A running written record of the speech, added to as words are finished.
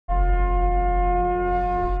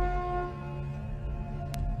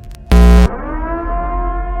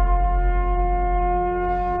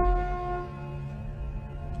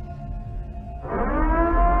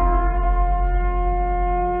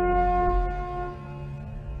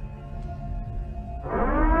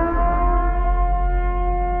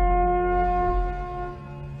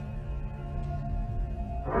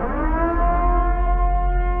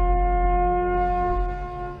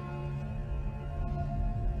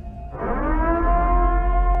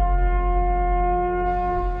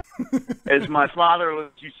as my father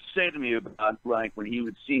used to say to me about, like, when he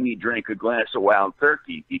would see me drink a glass of Wild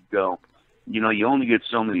Turkey, he'd go, you only get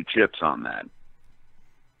so many chips on that.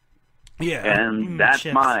 Yeah. And that's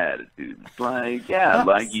chips. my attitude. It's like,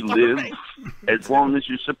 like you live as long as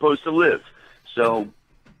you're supposed to live. So,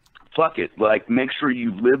 fuck it. Like, make sure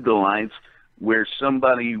you've lived a life where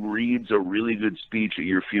somebody reads a really good speech at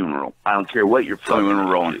your funeral. I don't care what your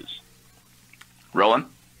funeral is. Rolling?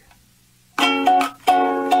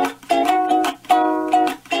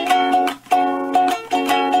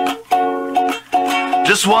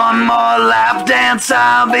 Just one more lap dance,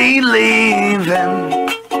 I'll be leaving.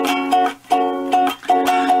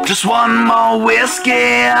 Just one more whiskey,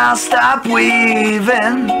 I'll stop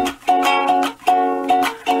weaving.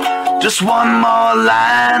 Just one more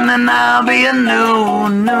line and I'll be a new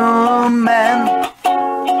man.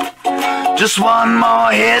 Just one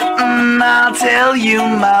more hit and I'll tell you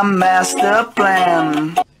my master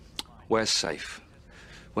plan. Where's safe?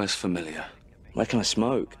 Where's familiar? Where can I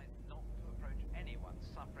smoke?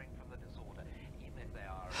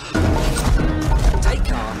 Take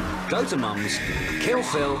car, go to Mum's, kill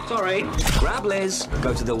Phil, sorry, grab Liz,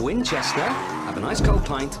 go to the Winchester, have a nice cold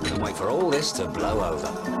pint, and wait for all this to blow over.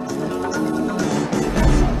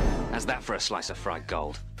 How's that for a slice of fried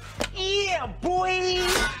gold? Yeah, boy!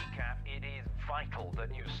 It is vital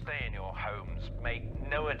that you stay in your homes, make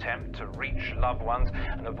no attempt to reach loved ones,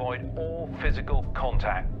 and avoid all physical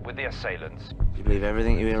contact with the assailants. You believe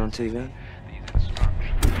everything you hear on TV? These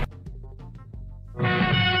instructions.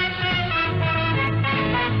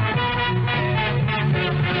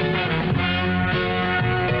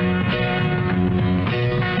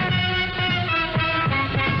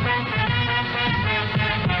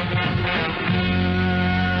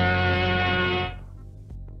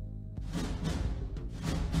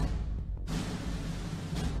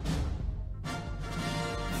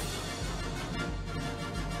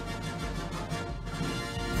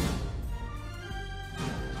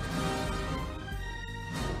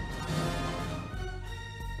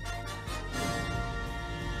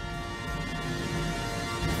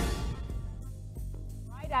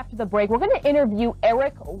 After the break, we're going to interview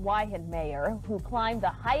Eric Weihenmayer, who climbed the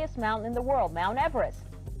highest mountain in the world, Mount Everest.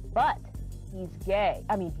 But he's gay.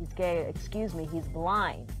 He's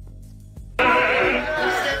blind.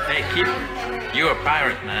 Hey, kid, you're a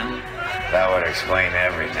pirate, man. That would explain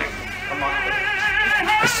everything. Come on.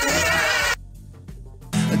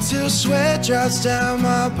 Until sweat drops down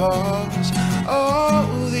my balls.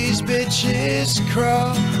 Oh, these bitches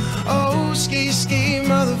crawl. Oh, ski, ski,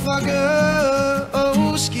 motherfucker.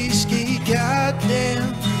 Oh, ski, ski,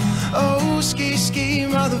 goddamn. Oh, ski, ski,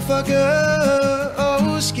 motherfucker.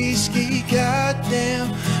 Oh, ski, ski,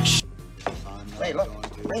 goddamn. Hey, look.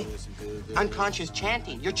 Hey. Unconscious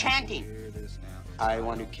chanting. You're chanting. I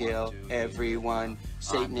want to kill everyone.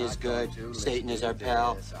 Satan is good. Satan is our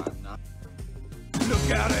pal.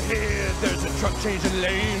 Look out ahead, there's a truck changing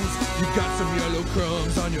lanes. You got some yellow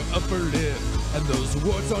crumbs on your upper lip, and those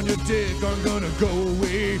warts on your dick aren't gonna go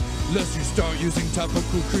away unless you start using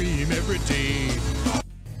topical cream every day.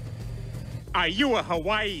 Are you a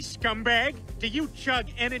Hawaii scumbag? Do you chug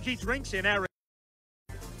energy drinks in Arizona?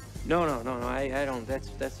 No, I don't.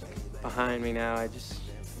 That's behind me now.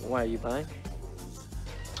 Why are you buying?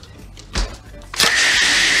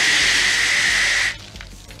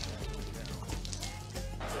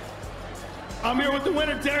 I'm here with the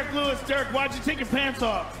winner, Derek Lewis. Derek, why'd you take your pants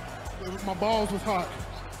off? My balls was hot.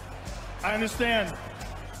 I understand.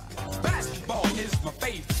 Basketball is my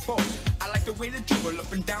favorite sport. I like the way they dribble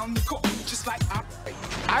up and down the court, just like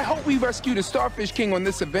I hope we rescue the Starfish King on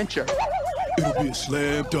this adventure. It'll be a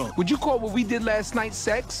slam dunk. Would you call what we did last night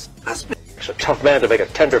sex? It's a tough man to make a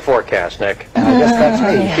tender forecast, Nick. And I guess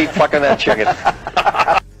that's me. Keep fucking that chicken.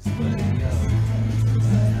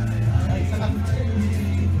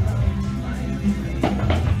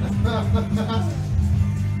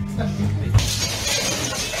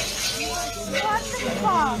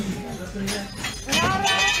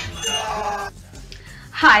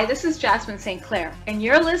 Hi, this is Jasmine St. Clair, and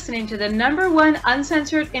you're listening to the #1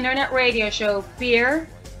 uncensored internet radio show, Beer,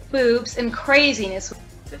 Boobs, and Craziness.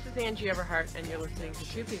 This is Angie Everhart, and you're listening to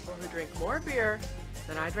two people who drink more beer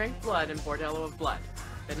than I drank blood in Bordello of Blood,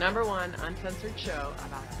 the #1 uncensored show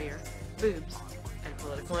about beer, boobs, and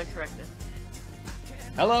political incorrectness.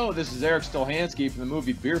 Hello, this is Eric Stolhansky from the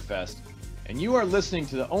movie Beer Fest, and you are listening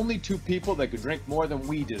to the only two people that could drink more than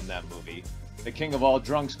we did in that movie, the king of all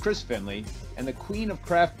drunks, Chris Finley, and the queen of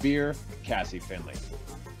craft beer, Cassie Finley.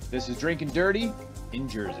 This is Drinking Dirty in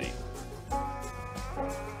Jersey.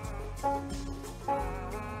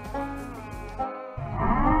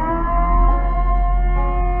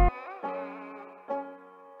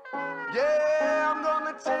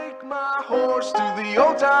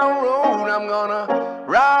 town road. I'm gonna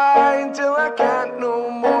ride till I can't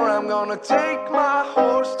no more. I'm gonna take my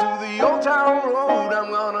horse to the old town road.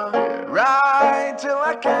 I'm gonna ride till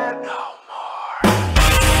I can't no more.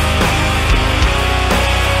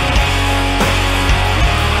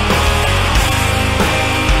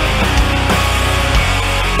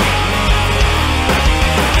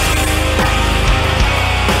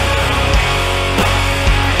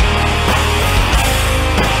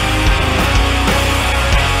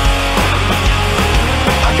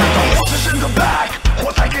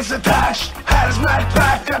 It's attached, hazmat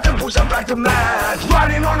pack, got the boots, I'm back to mad.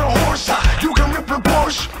 Riding on a horse, you can rip a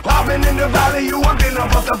Porsche. I've been in the valley, you have been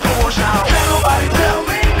above the Porsche. Now, can't nobody tell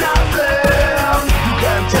me nothing. You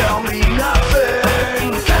can't tell me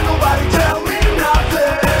nothing. Can't nobody tell me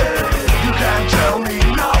nothing. You can't tell me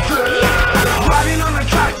nothing. Riding on a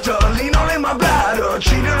tractor, lean on in my bladder.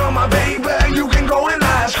 Cheating on my baby, you can go and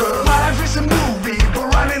ask her. My life is a movie, but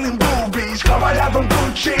riding in boobies. Car right out from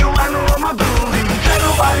Gucci, riding on my boobies. Can't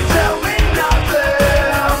nobody tell me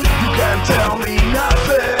nothing. You can't tell me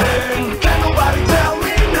nothing. Can't nobody tell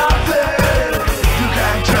me nothing. You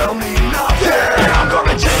can't tell me nothing. I'm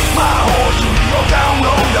gonna take my horse to the old town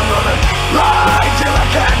road. I'm gonna ride till I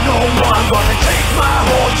can't no more. I'm gonna take my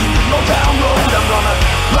horse to the old town road. I'm gonna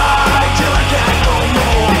ride till I can't no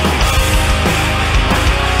more.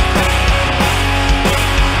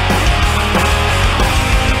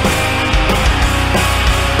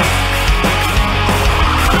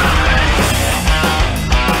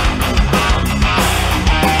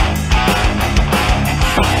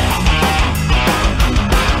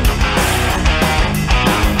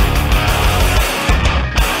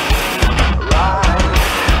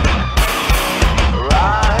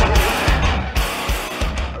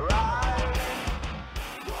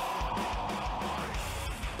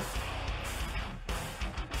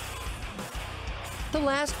 The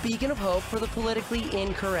last beacon of hope for the politically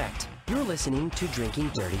incorrect. You're listening to Drinking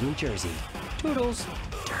Dirty in Jersey. Toodles.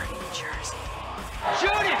 Dirty Jersey.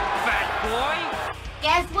 Shoot it, fat boy!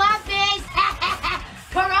 Guess what, Biz?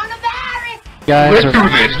 Coronavirus! Guys, let's do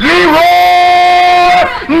this. Leroy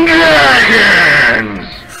Dragons!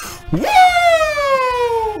 Woo!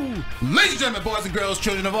 Ladies and gentlemen, boys and girls,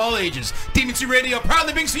 children of all ages, DMC Radio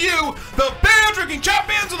proudly brings to you the beer drinking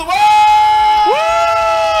champions of the world! Woo!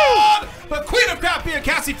 The queen of craft beer,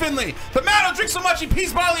 Cassie Finley. The man who drinks so much he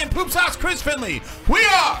pees barley and poops house, Chris Finley. We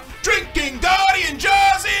are Drinking Dirty in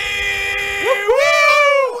Jersey! Woo!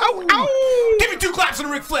 Ow, ow! Give me 2 claps and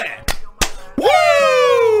a Ric Flair.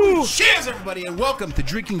 Woo! Cheers, everybody, and welcome to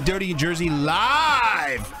Drinking Dirty in Jersey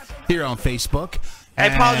live here on Facebook. I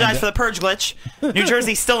apologize for the purge glitch. New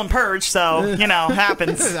Jersey's still in purge, so, you know,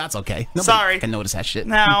 happens. That's okay. Nobody Sorry. can notice that shit.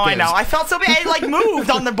 No, I know. I felt so bad. I, like, moved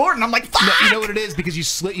on the board, and I'm like, fuck! No, you know what it is? Because you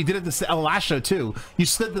slid. You did it the last show, too. You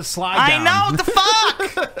slid the slide down. I know, the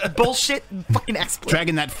fuck! Bullshit fucking exploit.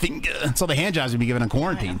 Dragging that finger. That's all the hand jobs you'd be given in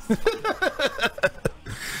quarantine.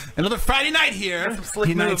 Another Friday night here. The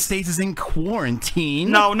United States is in quarantine.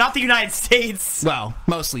 No, not the United States. Well,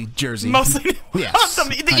 mostly Jersey. Mostly yes,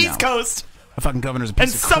 the East Coast. The fucking governor's a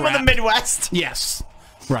piece and of some crap. of the Midwest. Yes.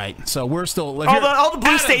 Right. So we're still... All the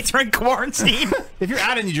blue states are in quarantine. If you're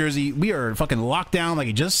out in New Jersey, we are fucking locked down like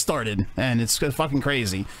it just started, and it's fucking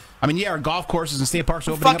crazy. I mean, yeah, our golf courses and state parks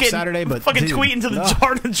are opening up Saturday, but fucking dude, tweeting to the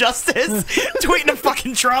Department of Justice, tweeting to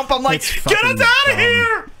fucking Trump. I'm like, get us out of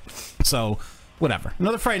here! So... whatever.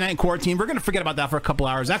 Another Friday night in quarantine. We're going to forget about that for a couple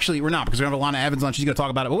hours. Actually, we're not, because we're going to have Alana Evans on. She's going to talk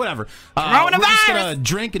about it, but whatever. We're just going to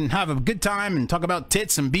drink and have a good time and talk about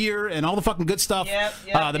tits and beer and all the fucking good stuff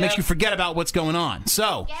that makes you forget about what's going on.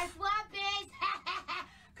 So. Guess what, Biz?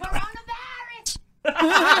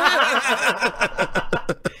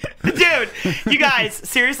 Coronavirus! Dude, you guys,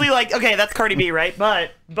 seriously, like, okay, that's Cardi B, right?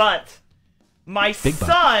 But my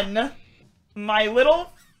son, my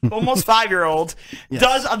little... almost 5-year-old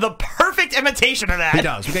does the perfect imitation of that. He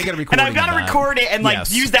does. We gotta get a recording. And I've got to record it and like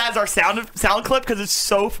Yes. use that as our sound clip because it's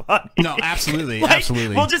so funny. No, absolutely, Like,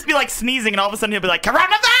 absolutely. We'll just be like sneezing and all of a sudden he'll be like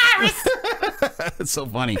coronavirus. It's so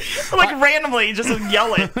funny. Like randomly just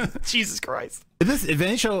yell it. Jesus Christ. If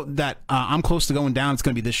any show that I'm close to going down, it's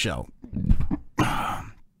going to be this show.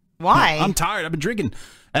 Why? I'm tired. I've been drinking.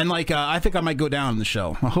 And like, I think I might go down on the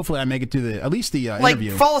show. Hopefully, I make it to at least the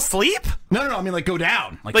interview. Like fall asleep? No. I mean, like go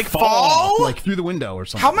down, like fall, like through the window or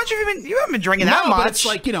something. How much have you been? You haven't been drinking that much. But it's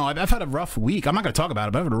like I've had a rough week. I'm not going to talk about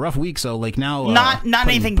it, but I've had a rough week. So like now, not putting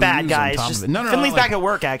anything bad, booze guys. on top Just of it. No, Finley's like, back at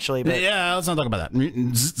work actually. But yeah, let's not talk about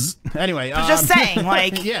that. Anyway, but just saying,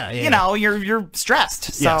 like, yeah, you know, you're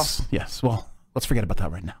stressed. So yes. Well, let's forget about that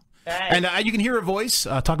right now. And you can hear her voice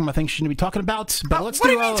talking about things she shouldn't be talking about. But let's What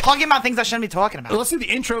do you mean talking about things I shouldn't be talking about? Let's do the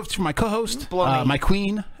intro to my co-host, my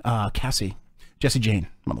queen, Cassie, Jesse Jane,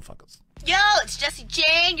 motherfuckers. Yo, it's Jesse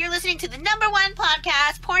Jane. You're listening to the #1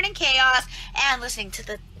 podcast, Porn and Chaos, and listening to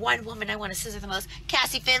the one woman I want to scissor the most,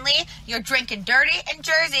 Cassie Finley. You're drinking dirty in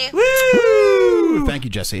Jersey. Woo! Thank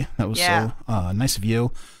you, Jesse. That was so nice of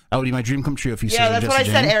you. That would be my dream come true if you said that's Jesse what I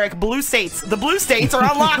said, Jane. Eric. Blue states. The blue states are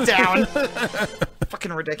on lockdown.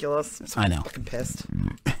 Fucking ridiculous. I know. Fucking pissed.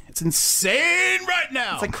 It's insane right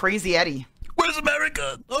now. It's like Crazy Eddie. Where's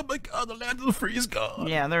America? Oh my God, the land of the free is gone.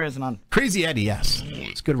 Yeah, there is none. Crazy Eddie, yes.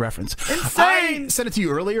 It's a good reference. Insane. I said it to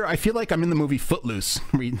you earlier. I feel like I'm in the movie Footloose.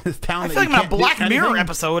 I feel like I'm in a Black Mirror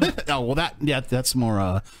episode. Oh, well, that's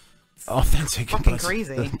more authentic. Fucking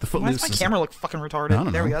crazy. The Why Footloose does my camera look fucking retarded? I don't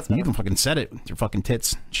know. There we go. You even fucking said it with your fucking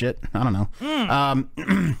tits. Shit. I don't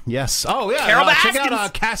know. Yes. Oh, yeah. Carol Check Baskins.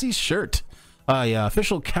 out Cassie's shirt.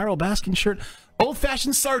 Official Carol Baskin shirt.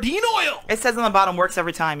 Old-fashioned sardine oil. It says on the bottom, works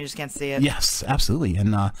every time. You just can't see it. Yes, absolutely.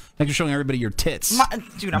 And thanks for showing everybody your tits.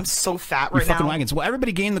 Dude, I'm so fat Your right fucking now. wagons. Well,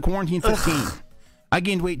 everybody gained the quarantine 15. I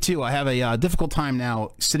gained weight too. I have a difficult time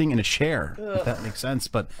now sitting in a chair, if that makes sense.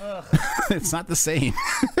 But it's not the same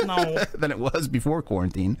than it was before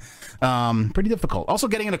quarantine. Pretty difficult. Also,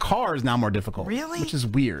 getting in a car is now more difficult. Really? Which is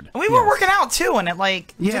weird. We were working out too, and it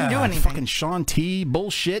didn't do anything. Fucking Sean T.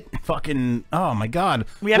 bullshit. Fucking, oh my God.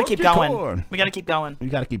 We gotta Work keep your going. core. We gotta keep going. We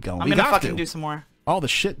gotta keep going. I'm We gonna got fucking to. do some more. All the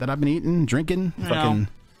shit that I've been eating, drinking, I fucking. know.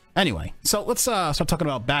 Anyway, so let's start talking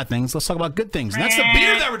about bad things. Let's talk about good things. And that's the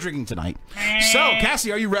beer that we're drinking tonight. So,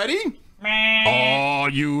 Cassie, are you ready? Are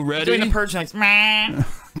you ready? Doing the purge noise.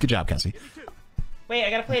 Good job, Cassie. Wait, I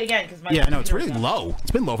gotta play it again because my Yeah, no, it's really low.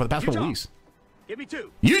 It's been low for the past couple weeks. Give me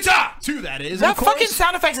 2. Utah! 2, that is. That And of course, fucking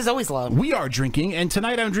sound effects is always low. we are drinking, and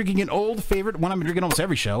tonight I'm drinking an old favorite, one I've been drinking almost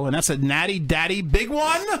every show, and that's a Natty Daddy Big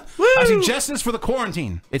One. I suggest this for the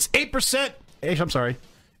quarantine. It's 8%. I'm sorry.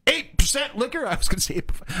 8% liquor? I was going to say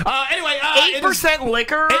 8%. Anyway. 8%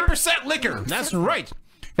 liquor? 8% liquor. That's right.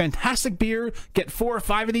 Fantastic beer. Get 4 or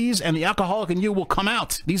 5 of these, and the alcoholic in you will come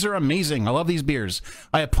out. These are amazing. I love these beers.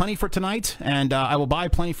 I have plenty for tonight, and I will buy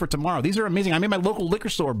plenty for tomorrow. These are amazing. I made my local liquor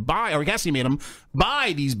store or Cassie made them,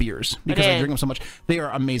 buy these beers because I drink them so much. They are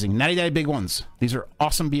amazing. Natty Daddy Big Ones. These are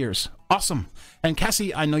awesome beers. Awesome. And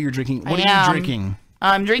Cassie, I know you're drinking. What are you drinking?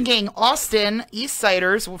 I'm drinking Austin East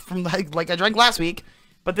Ciders from like I drank last week,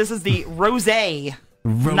 but this is the Rosé.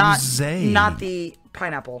 Rosé. Not the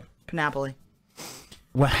pineapple. Panapoli.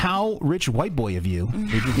 Well, how rich white boy of you.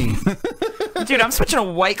 You're drinking. Dude, I'm switching a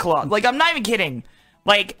White Claw. Like, I'm not even kidding.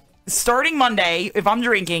 Like, starting Monday, if I'm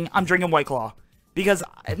drinking White Claw. Because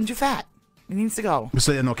I'm too fat. It needs to go.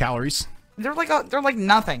 So they have no calories? They're like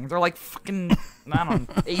nothing. They're like fucking, I don't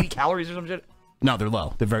know, 80 calories or some shit. No, they're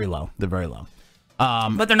low. They're very low. They're very low.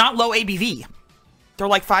 But they're not low ABV. They're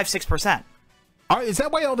like 5-6%. Is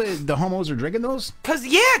that why all the homos are drinking those? Because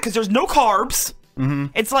there's no carbs. Mm-hmm.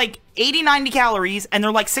 It's like 80-90 calories, and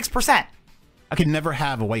they're like 6%. I could never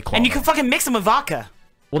have a White Claw. And you can fucking mix them with vodka.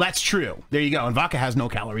 Well, that's true. There you go. And vodka has no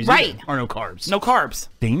calories Right. either, or no carbs. No carbs.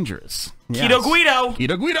 Dangerous. Keto Guido.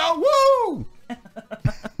 Keto Guido. Woo!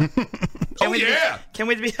 Can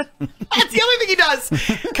we be? That's the only thing he does.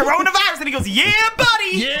 Coronavirus, and he goes, "Yeah,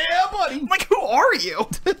 buddy." Yeah, buddy. I'm like, who are you?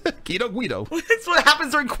 Keto Guido. That's what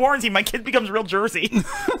happens during quarantine. My kid becomes real Jersey.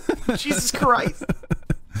 Jesus Christ.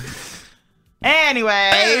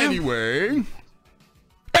 Anyway.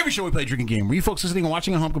 Every show we play a drinking game where you folks listening and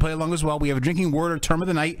watching at home can play along as well. We have a drinking word or term of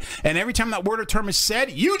the night, and every time that word or term is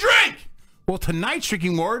said, you drink! Well, tonight's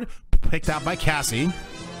drinking word, picked out by Cassie,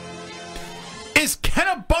 is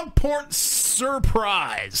Kennebunkport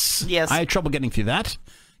Surprise. Yes. I had trouble getting through that.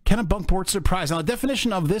 Kennebunkport Surprise. Now, the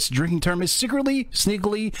definition of this drinking term is secretly,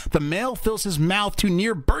 sneakily, the male fills his mouth to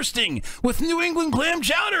near bursting with New England clam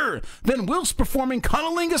chowder. Then, whilst performing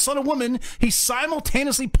cunnilingus on a woman, he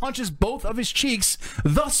simultaneously punches both of his cheeks,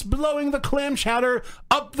 thus blowing the clam chowder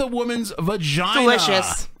up the woman's vagina.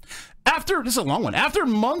 Delicious. This is a long one. After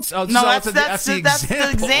months, that's the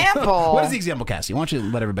example. What is the example, Cassie? Why don't you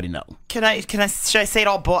let everybody know? Should I say it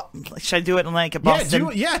all? Should I do it in like a Boston?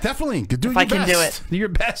 Yeah, definitely. Do if your I can best. do it. Do your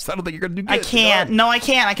best. I don't think you're gonna do good. I can't. No, I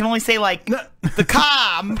can't. I can only say like the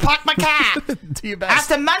car. Park my car. Do your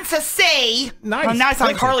best. After months of sea. Nice. Oh, now I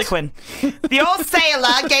sound like Perfect. Harley Quinn. The old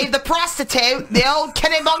sailor gave the prostitute the old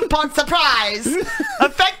Kennebunkport Surprise,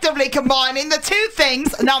 effectively combining the two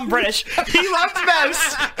things. Now I'm British. He loved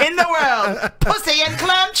most in the world: pussy and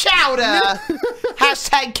clam chowder.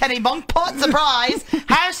 Hashtag Kennebunkport Surprise.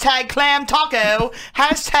 Hashtag clam taco.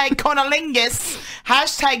 Hashtag cunnilingus.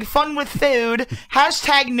 Hashtag fun with food.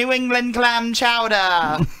 Hashtag New England clam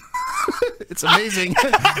chowder. It's amazing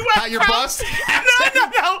how your boss.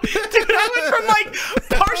 No. Dude, I went from like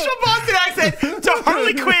partial Boston accent to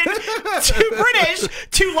Harley Quinn to British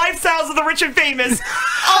to lifestyles of the rich and famous,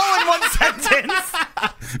 all in one sentence.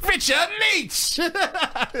 Richard Leach. Imagine,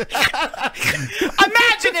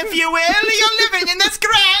 if you will, you're living in this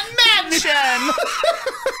grand mansion.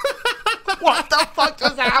 What the fuck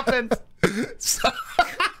just happened?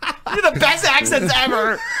 You're the best accents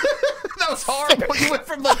ever. That was horrible. You went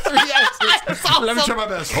from like 3 accents. Awesome. Let me try my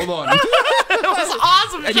best. Hold on. It was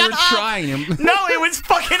awesome. And Shut you were up. trying him. No, it was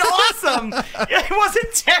fucking awesome. It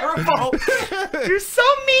wasn't terrible. You're so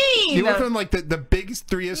mean. You went from like the biggest,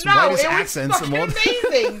 whitest No, it was accents. fucking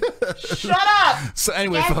amazing. Shut up. So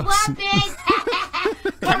anyway, Guess folks. what, bitch?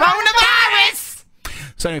 Coronavirus.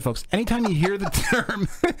 So anyway, folks. Anytime you hear the term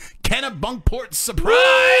Kennebunkport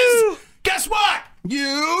surprise, guess what?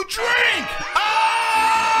 You drink.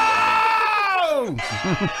 Oh!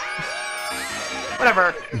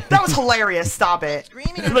 Whatever. That was hilarious. Stop it. Like,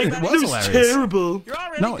 It was this hilarious. terrible.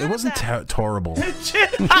 No, it wasn't horrible.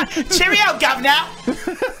 Cheerio, governor.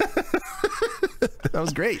 That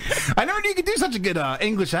was great. I never knew you could do such a good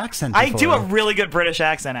English accent. I do a before. really good British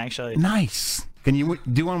accent, actually. Nice. Can you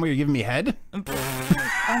do one where you're giving me head?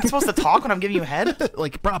 I'm supposed to talk when I'm giving you head?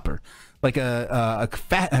 Like proper. Like a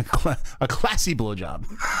classy blowjob.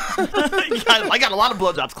 I got a lot of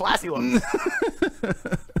blowjobs, classy ones.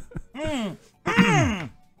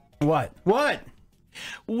 What? What?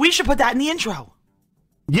 We should put that in the intro.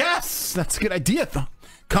 Yes, that's a good idea.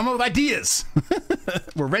 Come up with ideas.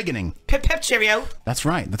 We're Reaganing. Pip pip cheerio. That's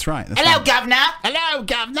right. That's right. That's Hello, right. governor. Hello,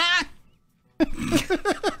 governor.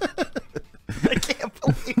 I can't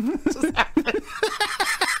believe this just happened.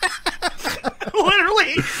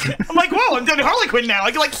 Literally. I'm like, whoa, I'm doing Harley Quinn now.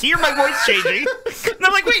 I can like hear my voice changing. And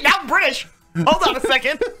I'm like, wait, now I'm British. Hold on a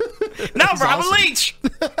second. Now I'm Robin awesome. Leach.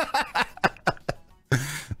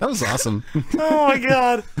 That was awesome. Oh my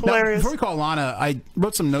god. Hilarious. Now, before we call Lana, I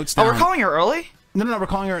wrote some notes down. Oh, we're calling her early? No, we're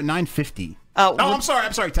calling her at 9:50. Oh, I'm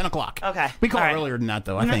sorry, 10 o'clock. Okay. We call All her right. earlier than that,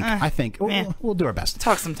 though. I think. We'll do our best.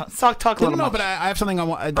 Talk a little No, much. but I have something I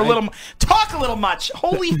want. Talk a little much.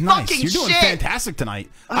 Holy nice. fucking You're doing shit. fantastic tonight.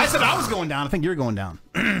 I said I was going down. I think you're going down.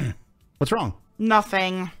 What's wrong?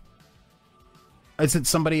 Nothing. Is it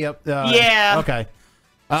somebody up? Yeah. Okay.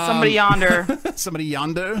 Somebody yonder. Somebody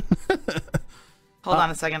yonder. Hold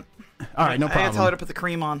on a second. All right, no I gotta problem. tell her to put the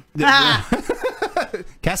cream on.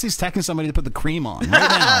 Cassie's texting somebody to put the cream on right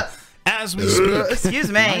now as we speak. Excuse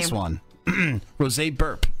me. Nice one. Rosé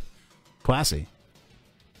burp. Classy.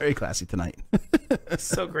 Very classy tonight.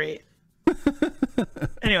 So great.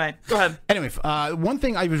 Anyway, go ahead. Anyway, one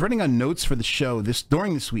thing I was writing on notes for the show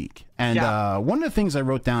during this week, and one of the things I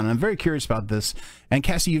wrote down, and I'm very curious about this, and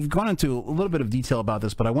Cassie, you've gone into a little bit of detail about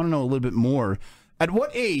this, but I want to know a little bit more. At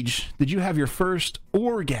what age did you have your first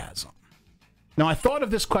orgasm? Now, I thought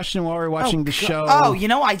of this question while we were watching the show. Oh, you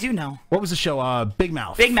know, I do know. What was the show? Big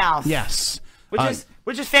Mouth. Big Mouth. Yes.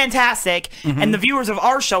 Which is fantastic, and the viewers of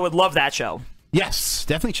our show would love that show. Yes,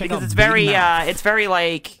 definitely check because out it's Big very Mouth. it's very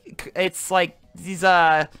like these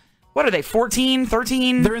what are they, 14,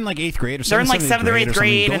 13? They're in like 8th grade or They're in like 7th or 8th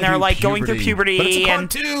grade, and they're like going through But it's puberty, a and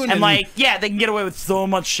cartoon, like, yeah, they can get away with so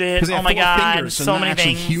much shit. 'Cause they Oh have my 4 god, fingers, so so not many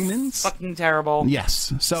actually things. humans. Fucking terrible.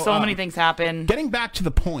 Yes. So many things happen. Getting back to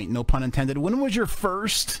the point, no pun intended. When was your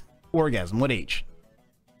first orgasm? What age?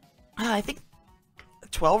 I think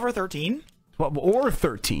 12 or 13. 12 or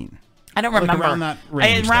 13. I don't Like remember. around that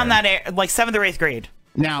range Like 7th or 8th grade.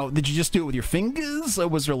 Now, did you just do it with your fingers, or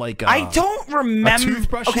was there like I don't remember. a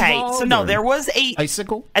toothbrush Okay, involved, so no, or there was a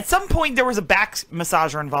icicle. At some point, there was a back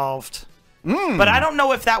massager involved, Hmm. but I don't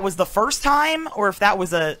know if that was the first time or if that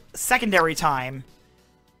was a secondary time.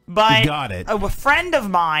 But Got it. A friend of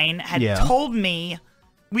mine had Yeah. told me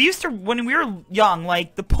we used to, when we were young,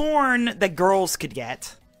 like the porn that girls could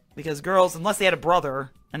get, because girls, unless they had a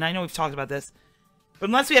brother, and I know we've talked about this, but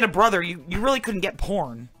unless we had a brother, you really couldn't get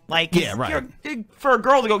porn. Like, Yeah, right. For a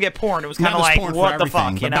girl to go get porn, it was kind Now of there's like, porn for what the everything,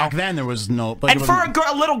 fuck, you but know? back then there was no. Like, And it for wasn't-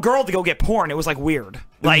 a little girl to go get porn, it was like weird.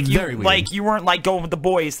 Like very weird. like you weren't like going with the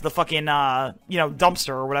boys to the fucking dumpster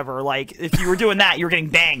or whatever. Like if you were doing that, you were getting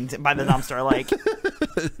banged by the dumpster. Like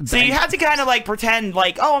so you had to kind of like pretend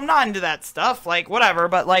like, oh, I'm not into that stuff. Like whatever.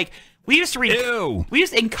 But like we used to read. We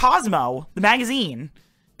used in Cosmo, the magazine,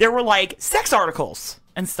 there were like sex articles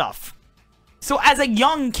and stuff. So as a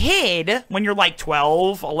young kid, when you're like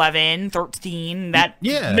 12, 11, 13, that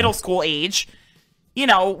middle school age, you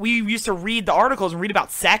know, we used to read the articles and read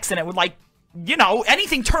about sex, and it would like, you know,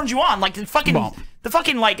 anything turns you on. Like the fucking the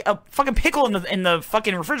fucking like a fucking pickle in the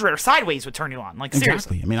fucking refrigerator sideways would turn you on. Like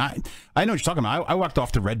seriously. Exactly. I mean, I know what you're talking about. I walked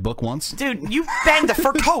off the Red Book once. Dude, you banged the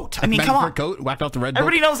fur coat. I mean, Banged come the on. fur coat, whacked off the Red Book.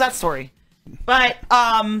 Everybody knows that story. But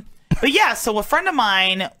yeah, so a friend of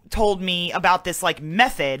mine told me about this like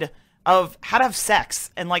method of how to have sex,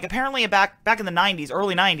 and like apparently back in the 90s,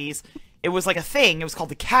 early 90s, it was like a thing. It was called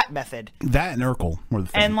the cat method. That and Urkel were the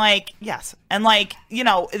thing. And like, yes, and like, you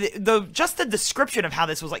know, the just the description of how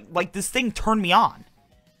this was like this thing turned me on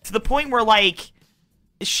to the point where like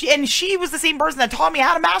she was the same person that taught me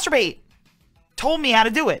how to masturbate, told me how to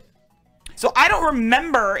do it. So I don't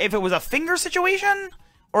remember if it was a finger situation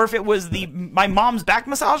or if it was my mom's back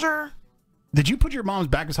massager. Did you put your mom's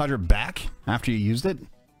back massager back after you used it?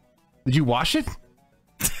 Did you wash it?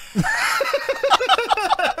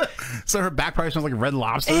 So her back probably smells like Red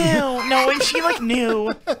Lobster. Ew, no, and she like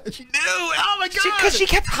knew. She knew. Oh my god! Because she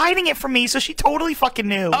kept hiding it from me, so she totally fucking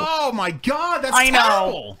knew. Oh my god, that's terrible.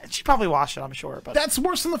 terrible. She probably washed it, I'm sure. But that's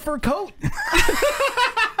worse than the fur coat.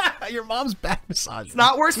 Your mom's back massage. It's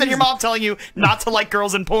not worse than your mom telling you not to like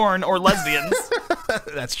girls in porn or lesbians.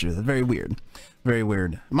 That's true. That's very weird. Very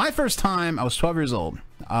weird. My first time, I was 12 years old.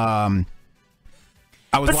 I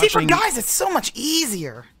was But see, for watching. guys, it's so much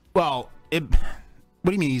easier. Well, what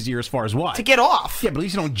do you mean easier as far as what? To get off. Yeah, but at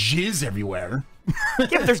least you don't jizz everywhere. Yeah,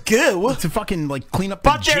 but there's goo. To fucking like clean up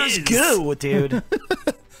But the there's jizz. goo, dude.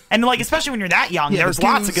 And like, especially when you're that young, Yeah, there's but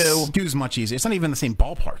lots of goo. Goo's much easier. It's not even the same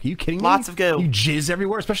ballpark. Are you kidding me? Lots of goo. You jizz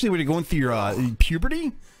everywhere, especially when you're going through your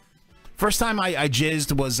puberty. First time I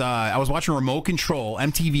jizzed was I was watching Remote Control,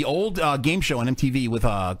 MTV, old game show on MTV with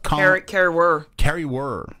Carrie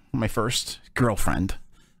Wurr, my first girlfriend.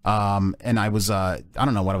 And I was I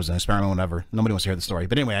don't know what I was, an experiment, whatever. Nobody wants to hear the story.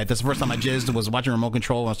 But anyway, that's the first time I jizzed was watching Remote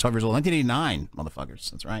Control when I was 12 years old. 1989,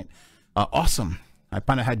 motherfuckers. That's right. Awesome. I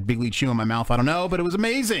kind of had Big League Chew in my mouth. I don't know, but it was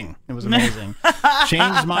amazing. It was amazing.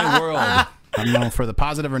 Changed my world. I don't know for the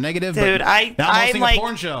positive or negative. Dude, but I'm now I'm hosting like a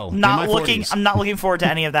porn show. in not my looking. 40s. I'm not looking forward to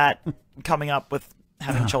any of that coming up with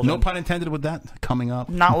having children. No pun intended with that coming up.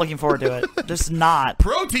 Not looking forward to it. Just not.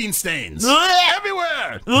 Protein stains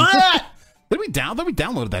everywhere. Did we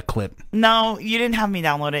downloaded that clip? No, you didn't have me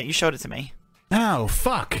download it. You showed it to me. Oh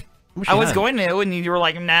fuck! I was going to, and you were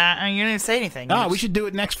like, "Nah," and you didn't say anything. Oh, we should do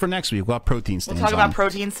it next week. We'll have protein stains. We'll talk on. about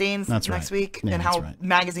protein stains That's next right. week, Yeah, and that's how right.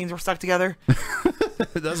 magazines were stuck together.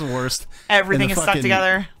 That's the worst. Everything In is the stuck fucking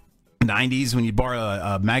together. 90s when you borrow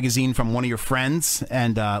a magazine from one of your friends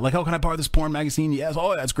and like, oh, can I borrow this porn magazine? Yes.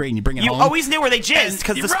 Oh, that's great. And you bring it You home. always knew where they jizzed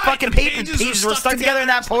because You're the right, fucking the pages were stuck together in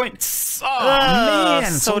that point. Oh Ugh,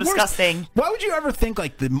 man, so it's the worst. disgusting. Why would you ever think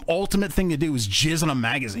like the ultimate thing to do is jizz on a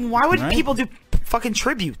magazine? Why would right? people do fucking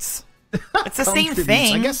tributes? It's the Some same tributes.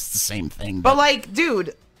 thing. I guess it's the same thing. But like,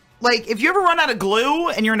 dude, like if you ever run out of glue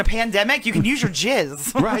and you're in a pandemic, you can use your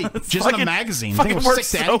jizz. Right, It's jizz on a fucking- magazine. fucking Think will works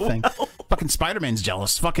stick to so anything. well. Fucking Spider-Man's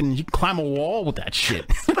jealous. Fucking, you can climb a wall with that shit.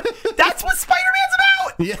 That's what Spider-Man's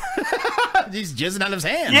about. Yeah, he's jizzing out of his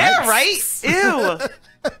hand. Yeah, right? Ew.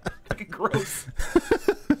 Fucking gross.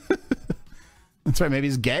 That's right. Maybe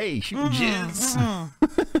he's gay. Shooting jizz.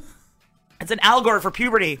 It's an allegory for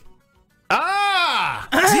puberty. Ah,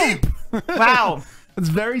 deep. Wow. It's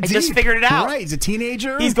very I deep. just figured it out. Right, he's a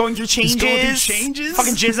teenager. He's going through changes. He's going through changes.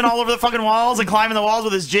 Fucking jizzing all over the fucking walls and climbing the walls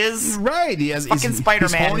with his jizz. Right. He has Fucking he's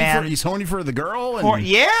Spider-Man, horny man. he's horny for the girl. And,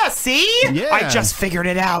 Yeah, see? Yeah. I just figured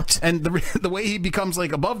it out. And the way he becomes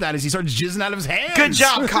like above that is he starts jizzing out of his hands. Good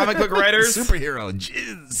job, comic book writers. Superhero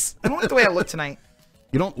jizz. I don't like the way I look tonight.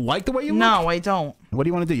 You don't like the way you look? No, I don't. What do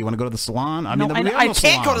you want to do? You want to go to the salon? No, we have I no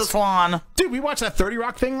can't go to the salons. salon. Dude, we watched that 30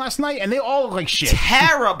 Rock thing last night, and they all look like shit.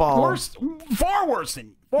 Terrible. Worse, far worse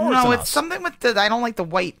than No, than it's us. something with the. I don't like the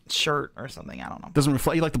white shirt or something. I don't know. Doesn't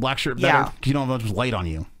reflect. You like the black shirt better Yeah. because you don't have much light on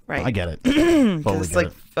you. Right. I get it. Totally It's get like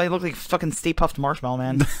it. I look like fucking Stay Puft Marshmallow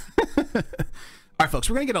Man. All right, folks,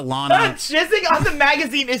 we're gonna get Alana. Jizzing on the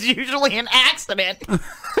magazine is usually an accident.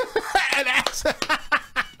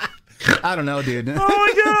 I don't know, dude. Oh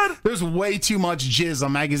my god. There's way too much jizz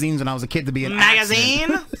on magazines when I was a kid to be an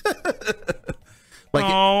Magazine? accident. Like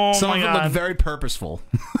Oh some my of it God. look very purposeful.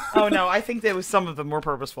 Oh no, I think there was some of them were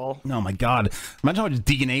purposeful. Oh my god! Imagine how much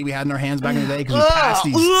DNA we had in our hands back in the day because we Ugh, passed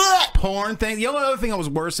these ugh. porn things. The only other thing that was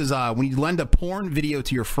worse is when you lend a porn video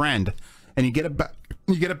to your friend and you get it back.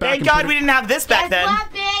 You get it back. Thank and God put we it- didn't have this back then.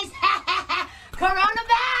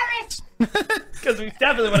 Coronavirus! Because we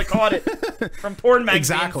definitely would have caught it from porn magazines.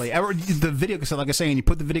 Exactly. The video cassette, like I was saying, you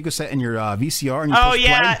put the video cassette in your VCR and you Oh push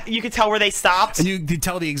yeah, play, you could tell where they stopped. and you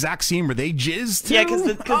tell the exact scene where they jizzed. Yeah, too? because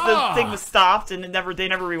the thing was stopped and they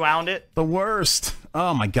never rewound it. The worst.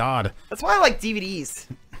 Oh my god. That's why I like DVDs.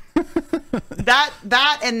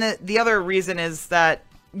 that and the other reason is that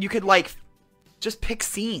you could like Just pick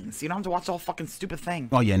scenes. You don't have to watch the whole fucking stupid thing.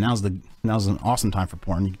 Oh yeah, now's an awesome time for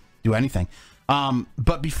porn. You can do anything.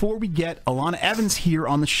 But before we get Alana Evans here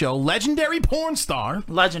on the show, legendary porn star.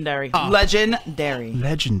 Legendary. Legendary.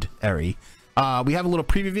 We have a little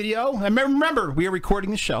preview video. And remember, we are recording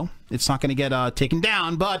the show. It's not going to get taken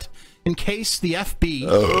down, but in case the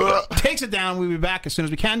FB takes it down, we'll be back as soon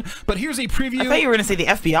as we can. But here's a preview. I thought you were going to say the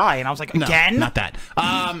FBI, and I was like, again? No, not that.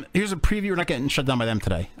 Here's a preview. We're not getting shut down by them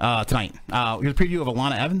tonight. Here's a preview of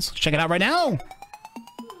Alana Evans. Check it out right now.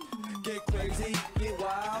 Get crazy, get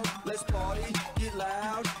wild, let's party, get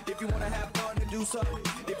loud. If you wanna have fun and do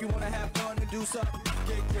something,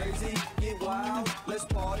 get crazy, get wild, let's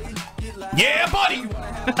party, get loud. Yeah, buddy!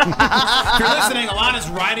 If you're listening, Alana's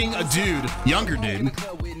riding a dude, younger dude,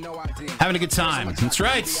 having a good time. That's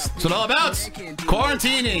right. That's what it's all about.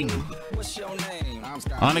 Quarantining.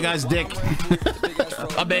 On a guy's dick.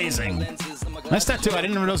 Amazing. Nice tattoo. I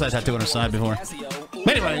didn't even notice I had a tattoo on her side before.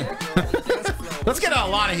 Anyway, let's get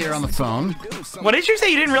Alana here on the phone. What did you say?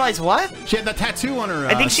 You didn't realize what? She had that tattoo on her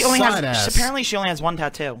I think she only side has. ass. Apparently, she only has one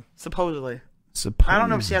tattoo. Supposedly. I don't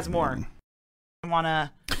know if she has more. I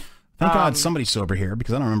wanna. Thank God somebody's sober here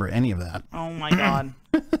because I don't remember any of that. Oh my God.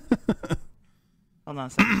 Hold on a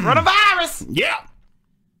second. Coronavirus! Yeah!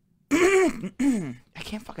 I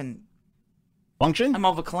can't fucking function. I'm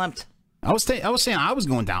overclamped. I was saying I was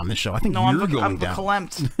going down this show. I think No, you're going I'm down.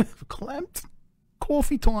 verklempt. Verklempt?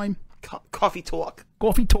 Coffee time. Coffee talk.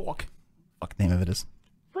 Coffee talk. Fuck name of it is.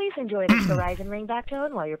 Please enjoy this Verizon ringback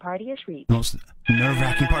tone while your party is reached. Most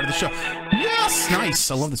nerve-wracking part of the show. Yes, nice.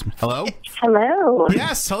 I love this. Hello. Hello.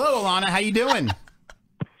 Yes, hello, Alana. How you doing?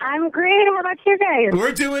 I'm great. How about you guys?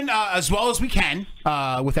 We're doing as well as we can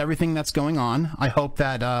with everything that's going on. I hope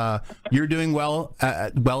that you're doing well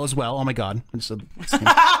as well. Oh my God. He's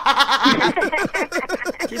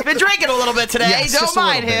been drinking a little bit today. Yes, Don't just a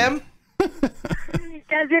mind little him.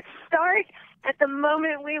 Does it start at the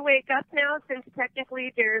moment we wake up now, since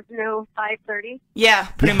technically there's no 5:30? Yeah,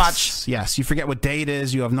 pretty much. Yes, you forget what day it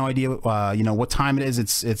is. You have no idea, what time it is.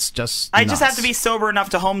 It's just. I just nuts. have to be sober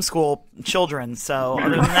enough to homeschool children. So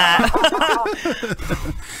other than that,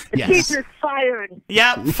 Yes. Teacher's fired.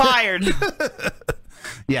 Yep, fired.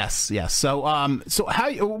 Yes. So,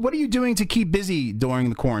 what are you doing to keep busy during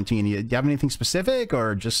the quarantine? Do you have anything specific,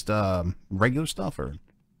 or just regular stuff, or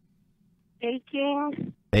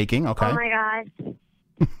Baking. baking? Okay. Oh my gosh.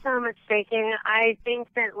 So much baking. I think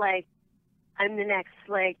that, I'm the next,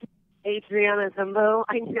 Adriana Zumbo.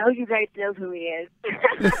 I know you guys know who he is.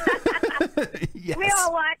 Yes. We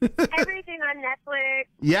all watch everything on Netflix.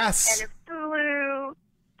 Yes. And Hulu.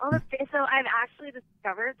 So I've actually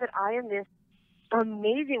discovered that I am this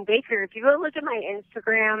amazing baker. If you go look at my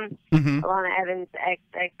Instagram, Alana Evans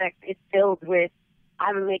XXX, it's filled with,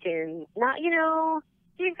 I'm making,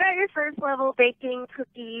 you've got your first level baking,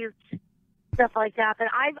 cookies, stuff like that. But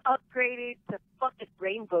I've upgraded to fucking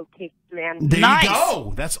rainbow cakes, man. There you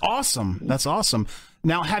go. That's awesome.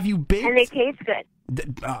 Now, have you baked? And they taste good.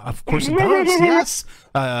 Of course it does. Yes.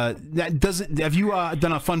 Have you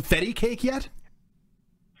done a funfetti cake yet?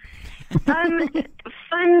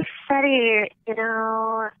 Funfetti,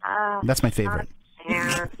 That's my favorite.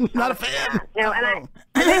 Not a fan. No, and I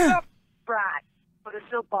make a brat, but it's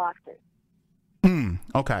still Boston.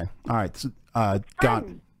 Okay. All right. So, got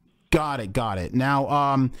it.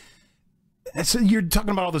 Now, so you're talking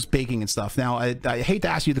about all this baking and stuff. Now, I hate to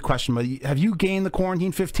ask you the question, but have you gained the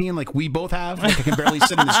quarantine 15 like we both have? Like I can barely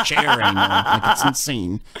sit in this chair anymore. Like it's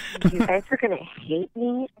insane. You guys are gonna hate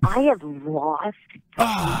me. I have lost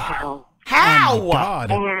pounds. How? Oh my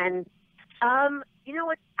God. And you know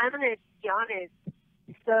what? I'm gonna be honest.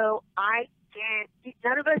 So I can't.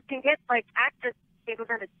 None of us can get access. People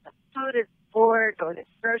go to the food is board, going to the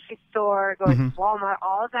grocery store, going to Walmart.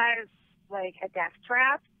 All of that is like a death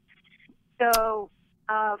trap. So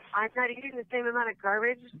I'm not eating the same amount of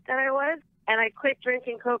garbage that I was, and I quit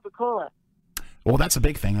drinking Coca-Cola. Well, that's a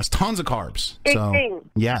big thing. That's tons of carbs. Big so, thing.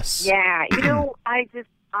 Yes. Yeah.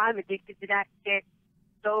 I'm addicted to that shit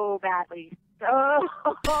so badly. So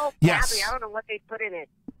Yes. badly. I don't know what they put in it.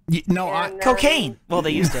 Cocaine. Well, they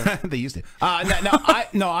used it. They used it. I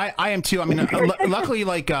am too. I mean, luckily,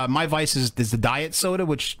 my vice is the diet soda,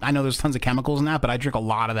 which I know there's tons of chemicals in that, but I drink a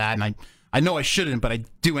lot of that, and I know I shouldn't, but I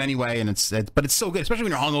do anyway, and it's so good, especially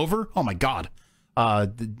when you're hungover. Oh my God,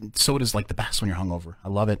 soda's like the best when you're hungover. I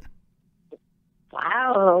love it.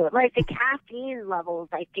 Wow. The caffeine levels,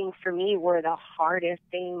 I think, for me, were the hardest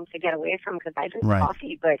thing to get away from because I drink Right.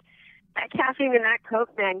 coffee, but that caffeine and that Coke,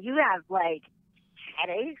 man, you have,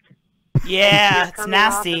 headaches. Yeah, You're it's coming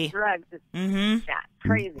off of nasty. drugs. It's Mm-hmm.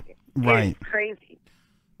 crazy. Right. It's crazy.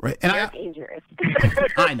 Right, and They're dangerous.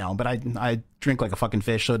 I know, but I drink like a fucking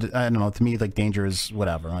fish, so I don't know. To me, like danger is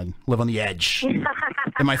whatever. I live on the edge.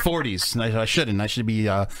 In my 40s, and I shouldn't. I should be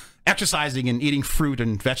exercising and eating fruit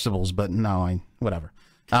and vegetables, but no, whatever.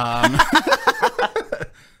 No,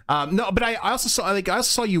 but I also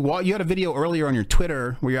saw you walk. You had a video earlier on your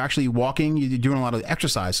Twitter where you're actually walking. You're doing a lot of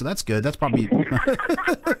exercise, so that's good. That's probably. You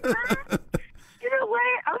know what?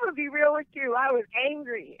 I'm gonna be real with you. I was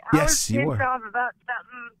angry. I was you pissed were. off about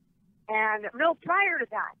something, and no, prior to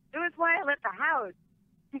that, it was why I left the house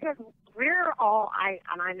because we're all. I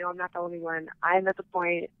know I'm not the only one. I'm at the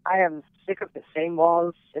point. I am sick of the same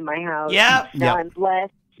walls in my house. Yep. Now Yep. I'm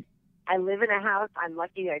blessed. I live in a house. I'm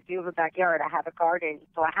lucky. I do have a backyard. I have a garden,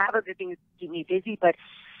 so I have other things to keep me busy. But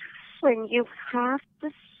when you have to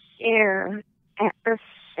stare at the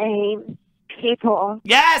same people,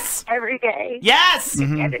 Yes, every day, yes,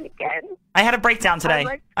 again and again. I had a breakdown today. I'm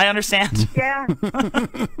like- I understand. Yeah.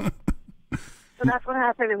 So that's what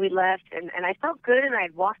happened, and we left, and I felt good, and I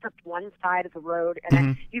had walked up one side of the road,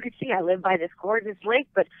 and you could see I live by this gorgeous lake,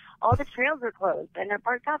 but all the trails are closed, and they're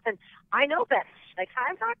parked up, and I know that. Like,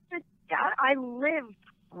 I'm not just, I live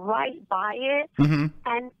right by it,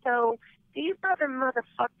 and so these other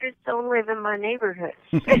motherfuckers don't live in my neighborhood.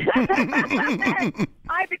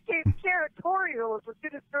 I became territorial as we're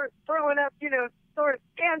going to start throwing up, sort of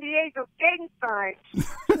San Diego gang signs.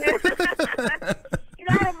 Get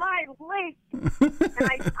out of my lake.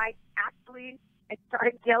 And I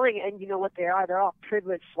started yelling, and you know what they are? They're all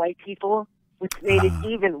privileged white people, which made it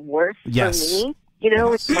even worse for me.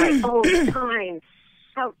 It's like, oh, time.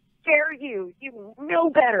 How dare you? You know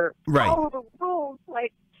better. Right. Follow the rules.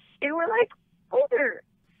 Like, they were like older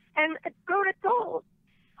and grown adults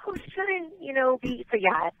who shouldn't, be. So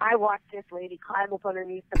yeah, I watched this lady climb up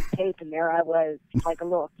underneath some tape, and there I was, like a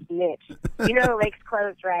little snitch. The lake's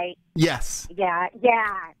closed, right? Yes. Yeah,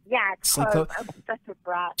 it's Like closed. I'm such a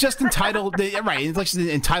brat. Just entitled, right? It's like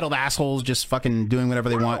entitled assholes just fucking doing whatever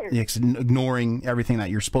they want, ignoring everything that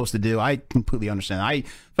you're supposed to do. I completely understand. I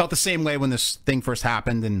felt the same way when this thing first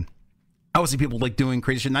happened, and I would see people like doing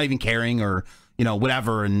crazy shit, not even caring or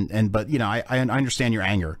whatever. But I understand your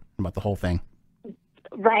anger about the whole thing.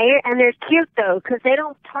 Right, and they're cute though, because they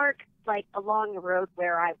don't park like along the road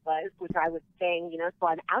where I was, which I was saying, so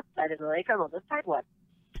I'm outside of the lake. I'm on the sidewalk.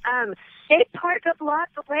 They park up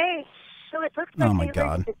lots of ways, so it looks like they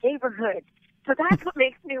live in the neighborhood. So that's what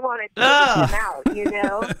makes me want to take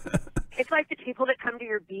them out. It's like the people that come to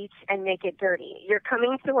your beach and make it dirty. You're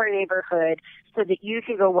coming to our neighborhood so that you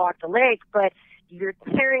can go walk the lake, but you're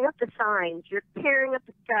tearing up the signs, you're tearing up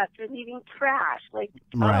the stuff, you're leaving trash. Right.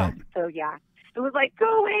 So yeah. It was like,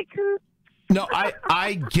 go away, Coop. No,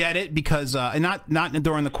 I get it because not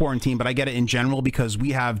during the quarantine, but I get it in general because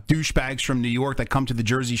we have douchebags from New York that come to the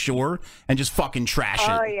Jersey Shore and just fucking trash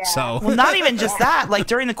it. Yeah. So Well, not even just that. Like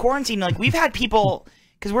during the quarantine, like we've had people,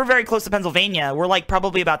 because we're very close to Pennsylvania. We're like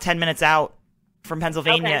probably about 10 minutes out from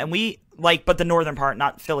Pennsylvania, and we but the northern part,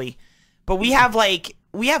 not Philly. But we have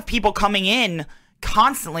people coming in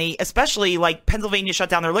constantly, especially like Pennsylvania shut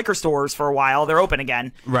down their liquor stores for a while. They're open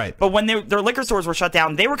again. Right. But when their liquor stores were shut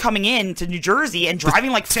down, they were coming in to New Jersey and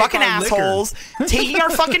driving like fucking assholes, taking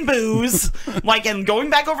our fucking booze, and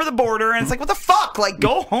going back over the border. And it's like, what the fuck? Like,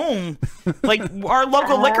 go home. Like, our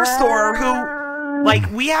local liquor store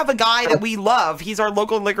who, we have a guy that we love. He's our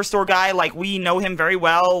local liquor store guy. Like, we know him very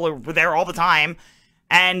well. We're there all the time.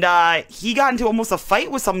 And he got into almost a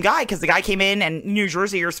fight with some guy because the guy came in, and in New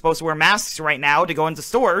Jersey, you're supposed to wear masks right now to go into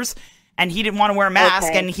stores, and he didn't want to wear a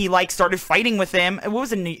mask, and he started fighting with him. It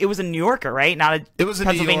was a New Yorker, right? Not a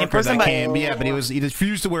Pennsylvania person, but but he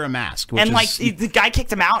refused to wear a mask. And the guy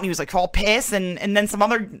kicked him out, and he was like all pissed, and then some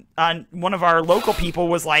other one of our local people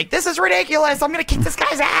was like, "This is ridiculous! I'm gonna kick this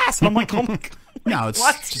guy's ass!" And I'm like, "Oh my god, no, it's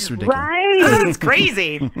just ridiculous. Right? It's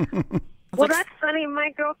crazy." Well, that's funny.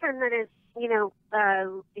 My girlfriend that is,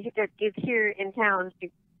 that is here in town, she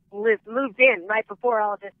moved in right before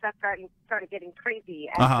all this stuff started getting crazy.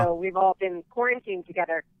 And so we've all been quarantined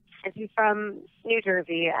together. And she's from New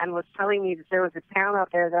Jersey and was telling me that there was a town out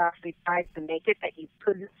there that actually tried to make it that you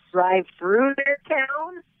couldn't drive through their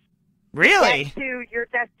town. Really? Get to your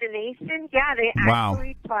destination. Yeah, they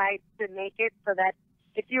actually tried to make it so that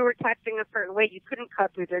if you were touching a certain way, you couldn't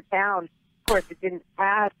cut through their town. Of course, it didn't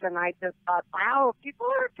pass, and I just thought, wow, people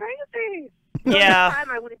are crazy. So Yeah. this time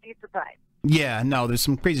I wouldn't be surprised. Yeah, no, there's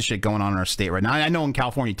some crazy shit going on in our state right now. I know in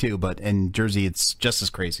California too, but in Jersey it's just as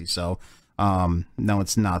crazy. So, no,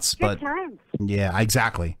 it's nuts. Good But times. yeah,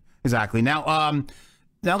 exactly. Now,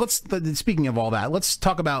 speaking of all that, let's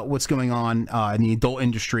talk about what's going on in the adult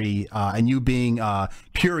industry and you being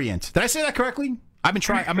purient. Did I say that correctly? I've been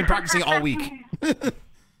practicing all week.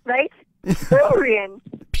 right? Prurient.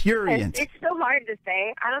 Prurient. It's so hard to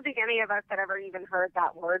say. I don't think any of us had ever even heard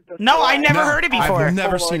that word before. No, I never heard it before. I've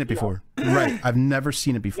never seen it before. Right. I've never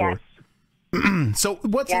seen it before. So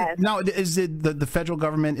what's now? Is it the federal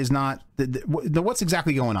government is not what's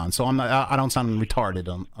exactly going on? So I don't sound retarded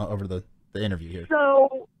over the interview here.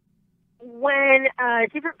 So when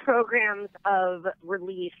different programs of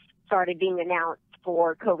relief started being announced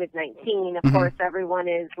for COVID-19, of course, everyone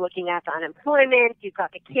is looking at the unemployment. You've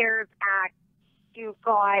got the CARES Act. You've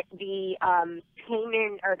got the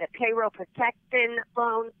payment or the payroll protection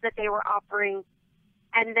loans that they were offering.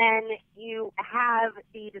 And then you have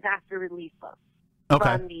the disaster relief loan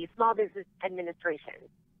from the Small Business Administration.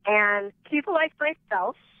 And people like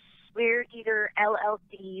myself, we're either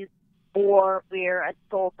LLCs or we're a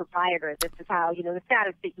sole proprietor. This is how, the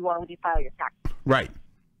status that you are when you file your taxes. Right.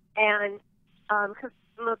 And because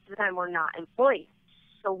most of the time we're not employees.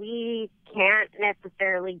 So we can't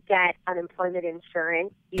necessarily get unemployment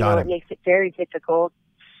insurance. It makes it very difficult.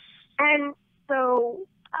 And so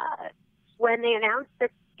when they announced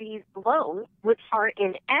that these loans, which are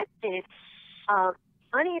in essence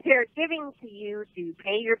money they're giving to you to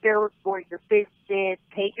pay your bills for your business,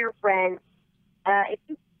 pay your rent, if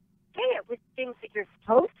you pay it with things that you're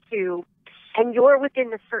supposed to, and you're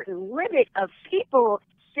within a certain limit of people,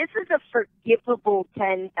 this is a forgivable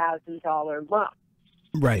 $10,000 loan.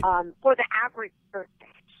 Right. For the average person.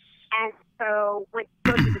 And so when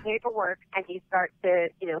you go through the paperwork and you start to,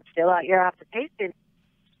 fill out your application,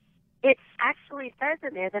 it actually says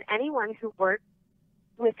in there that anyone who works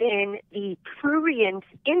within the prurient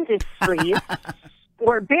industries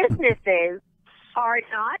or businesses are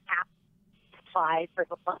not apt to apply for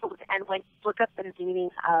the loan. And when you look up the meaning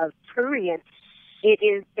of prurient, it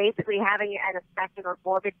is basically having an obsession or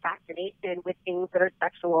morbid fascination with things that are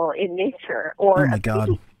sexual in nature. Or oh my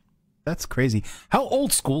God, that's crazy. How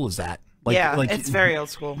old school is that? It's very old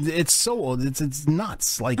school. It's so old. It's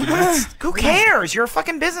nuts. Who cares? You're a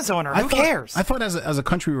fucking business owner. Who cares? I thought as a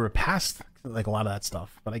country we were past a lot of that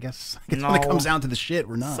stuff, but I guess when it comes down to the shit,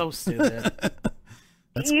 we're not. So stupid.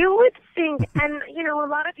 You would think, and a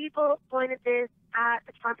lot of people pointed this at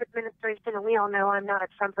the Trump administration, and we all know I'm not a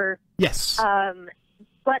Trumper. Yes.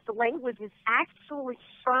 But the language is actually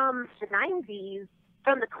from the 90s,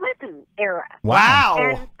 from the Clinton era. Wow.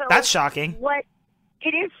 And so that's shocking.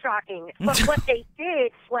 It is shocking. But what they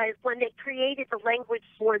did was when they created the language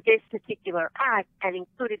for this particular act and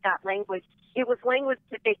included that language, it was language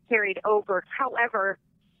that they carried over. However,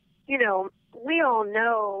 we all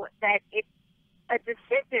know that it's a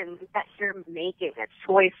decision that you're making, a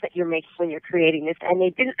choice that you're making when you're creating this, and they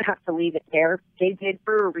didn't have to leave it there. They did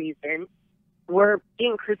for a reason. We're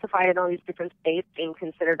being crucified in all these different states, being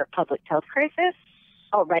considered a public health crisis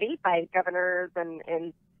already by governors,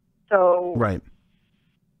 and so right.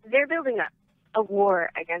 They're building up a war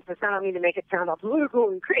against us. I don't mean to make it sound all political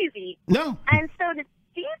and crazy. No. And so to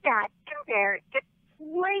see that in there, it's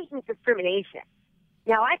blatant discrimination.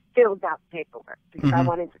 Now, I filled out the paperwork because I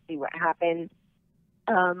wanted to see what happened.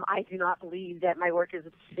 I do not believe that my work is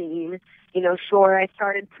obscene. Sure, I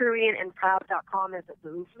started PrurientandProud.com as a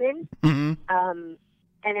movement in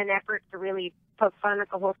an effort to really poke fun at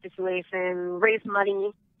the whole situation, raise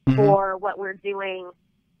money for what we're doing,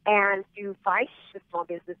 and to fight the Small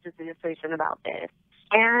Business Administration about this.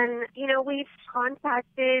 And, we've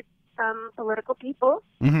contacted some political people.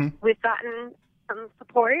 We've gotten some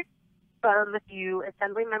support from a few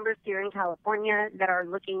assembly members here in California that are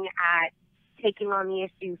looking at taking on the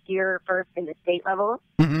issue here first in the state level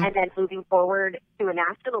and then moving forward to a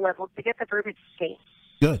national level to get the verbiage changed.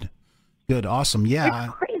 Good. Awesome. Yeah.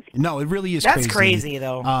 It's crazy. No, it really is That's crazy. crazy,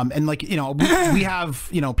 though. And we have,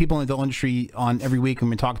 people in the industry on every week and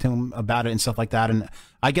we talk to them about it and stuff like that. And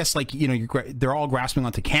I guess they're all grasping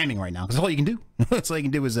onto camming right now because all you can do. That's all you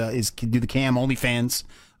can do is do the cam. OnlyFans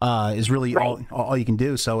is really all you can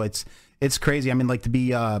do. So it's crazy. I mean, to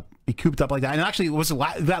be cooped up like that. And actually, it was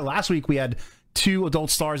that last week we had 2 adult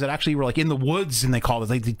stars that actually were in the woods, and they called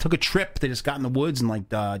it. They took a trip. They just got in the woods and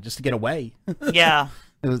just to get away. Yeah.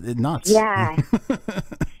 It was nuts. Yeah.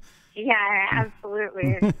 Yeah,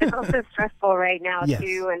 absolutely. It's also stressful right now,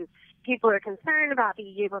 too, and people are concerned about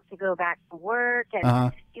being able to go back to work,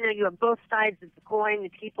 and, you have both sides of the coin, the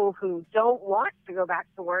people who don't want to go back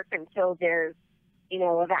to work until there's,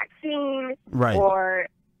 a vaccine or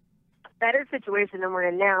a better situation than we're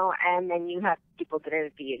in now, and then you have people that are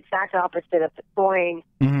the exact opposite of the coin.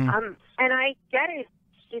 And I get it.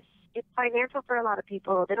 It's financial for a lot of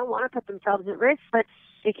people. They don't want to put themselves at risk, but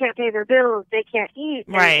they can't pay their bills. They can't eat.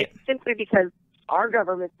 Right. It's simply because our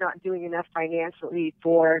government's not doing enough financially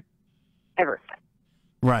for everything.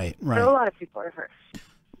 Right. So a lot of people are hurt.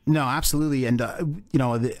 No, absolutely. And,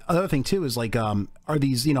 the other thing, too, is like, are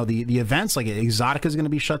these, the events, like Exotica is going to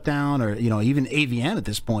be shut down, or, even AVN at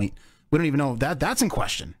this point. We don't even know if that's in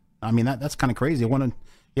question. I mean, that's kind of crazy.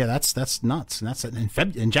 That's nuts. And that's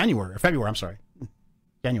in January, or February, I'm sorry.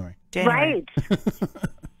 January. Right.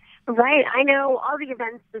 Right. I know all the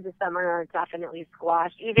events for the summer are definitely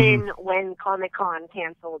squashed. Even when Comic-Con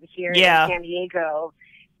canceled here in San Diego,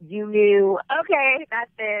 you knew, okay,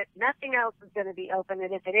 that's it. Nothing else is going to be open.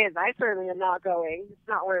 And if it is, I certainly am not going. It's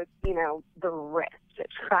not worth, the risk, the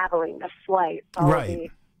traveling, the flight, all the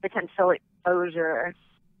potential exposure.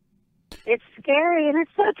 It's scary and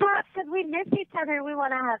it's so tough because we miss each other. We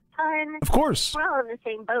want to have fun. Of course. We're all in the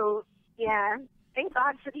same boat. Yeah. Thank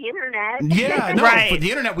God for the internet. Yeah, no, for the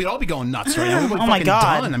internet, we'd all be going nuts right now. We'd be fucking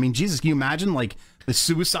done. I mean, Jesus, can you imagine, like, the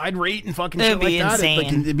suicide rate and fucking shit like that?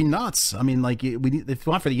 It'd be nuts. I mean, like, if it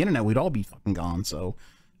weren't for the internet, we'd all be fucking gone. So,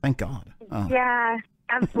 thank God. Yeah,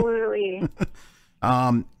 absolutely.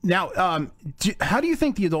 How do you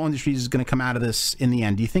think the adult industry is going to come out of this in the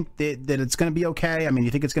end? Do you think that it's going to be okay? I mean, do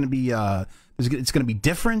you think it's going to be it's going to be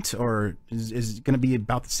different, or is it going to be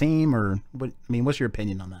about the same, or what? I mean, what's your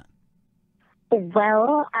opinion on that?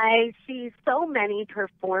 Well, I see so many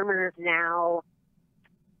performers now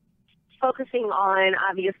focusing on,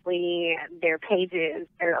 obviously, their pages,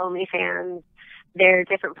 their OnlyFans, their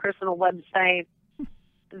different personal websites.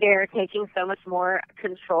 They're taking so much more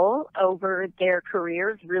control over their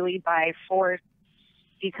careers, really by force,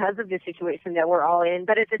 because of the situation that we're all in.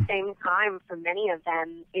 But at the same time, for many of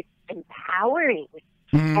them, it's empowering.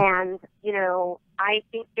 And, I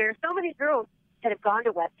think there are so many girls that have gone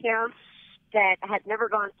to webcam that had never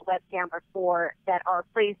gone to webcam before, that are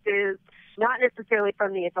places not necessarily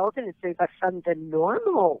from the adult industry, but from the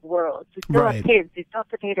normal world. Who still have kids, who still have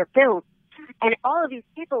to pay their bills. And all of these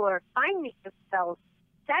people are finding themselves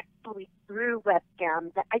sexually through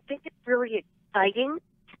webcams. I think it's really exciting,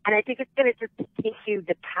 and I think it's going to just continue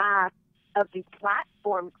the path of the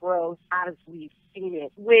platform growth as we've seen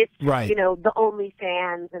it with, the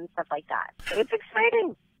OnlyFans and stuff like that. So it's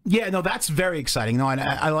exciting. Yeah, no, that's very exciting. No,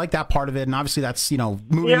 I like that part of it, and obviously that's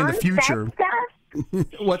moving in the future.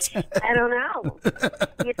 What's I don't know.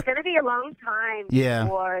 It's going to be a long time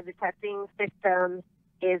before the testing system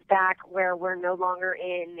is back where we're no longer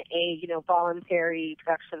in a voluntary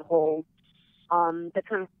production hold. The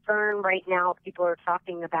concern right now, people are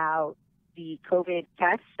talking about the COVID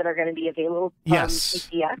tests that are going to be available from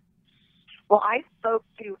CCS. Well, I spoke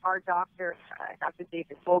to our doctor, Dr.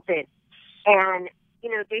 Jason Fulton, and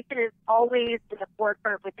Jason is always in the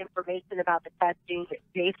forefront with information about the testing.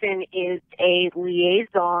 Jason is a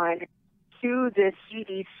liaison to the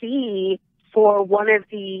CDC for one of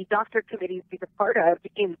the doctor committees he's a part of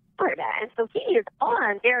in Florida. And so he is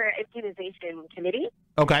on their immunization committee.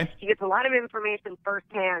 Okay. He gets a lot of information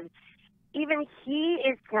firsthand. Even he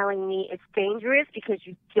is telling me it's dangerous because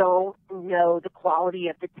you don't know the quality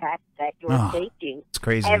of the test that you're taking. It's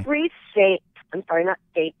crazy. Every country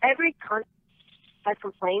has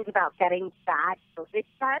complained about getting bad COVID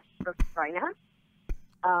tests for China,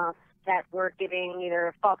 that were giving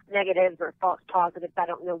either false negatives or false positives. I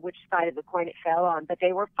don't know which side of the coin it fell on, but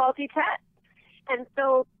they were faulty tests. And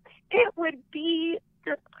so it would be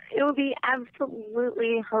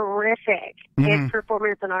absolutely horrific if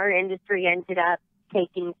performers in our industry ended up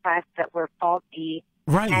taking tests that were faulty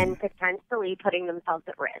and potentially putting themselves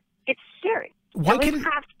at risk. It's scary. We have to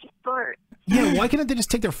be smart. Yeah, why can't they just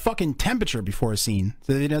take their fucking temperature before a scene?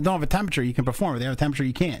 So they don't have a temperature, you can perform. If they have a temperature,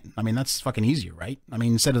 you can't. I mean, that's fucking easier, right? I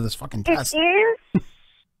mean, instead of this fucking test. It is,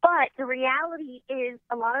 but the reality is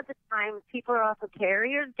a lot of the time people are also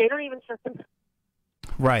carriers. They don't even trust them.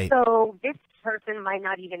 Right. So this person might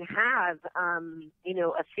not even have,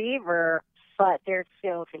 a fever, but they're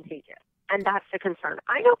still contagious. And that's the concern.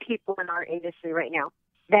 I know people in our industry right now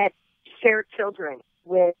that share children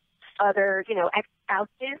with other,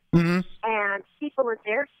 ex-spouses, and people in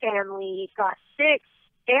their family got sick.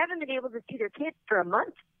 They haven't been able to see their kids for a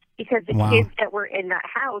month because the kids that were in that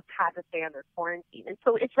house had to stay under quarantine. And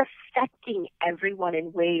so it's affecting everyone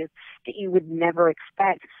in ways that you would never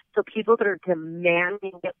expect. So people that are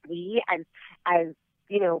demanding that we, as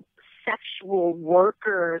sexual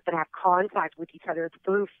workers that have contact with each other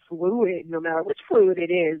through fluid, no matter which fluid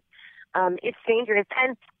it is, it's dangerous.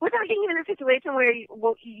 And without getting in a situation where,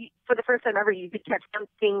 for the first time ever, you could catch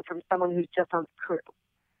something from someone who's just on the crew.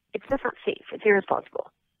 It's just not safe. It's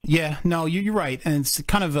irresponsible. Yeah, no, you're right. And it's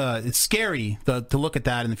kind of, it's scary to look at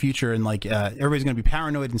that in the future. And, everybody's going to be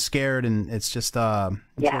paranoid and scared. And it's just, it's a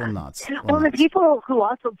little nuts. The people who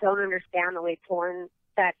also don't understand the way porn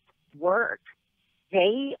sex works,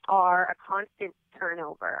 they are a constant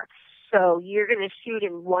turnover. So you're going to shoot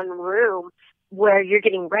in one room where you're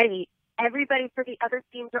getting ready. Everybody for the other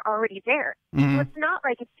scenes are already there. Mhm. So it's not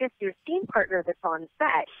like it's just your scene partner that's on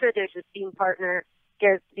set. Sure, there's a scene partner.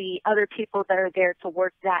 There's the other people that are there to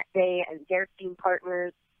work that day and their scene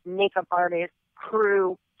partners, makeup artists,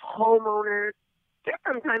 crew, homeowners. There's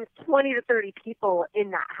sometimes 20 to 30 people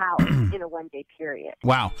in that house in a one-day period.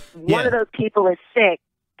 Wow. One of those people is sick.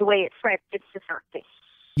 The way it's spread, it's just not safe.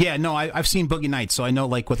 Yeah, no, I've seen Boogie Nights, so I know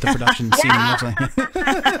like what the production scene looks like.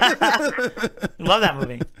 Love that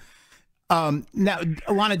movie. Now,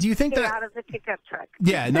 Alana, do you think Get that? out of the pickup truck.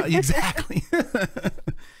 Yeah, no, exactly.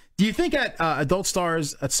 Do you think at Adult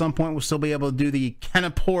Stars at some point we'll still be able to do the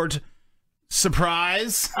Kenneport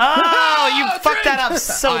surprise? Oh, you fucked that up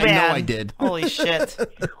so I bad. know I did. Holy shit.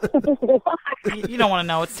 You don't want to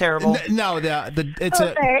know. It's terrible. No, it's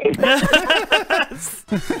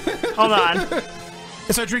Hold on.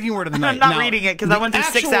 It's our drinking word of the night. I'm not Now, reading it 'cause I the went through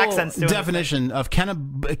 6 actual accents doing this definition of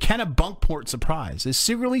Kennebunkport surprise is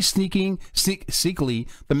secretly secretly,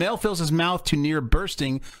 the male fills his mouth to near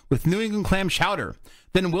bursting with New England clam chowder.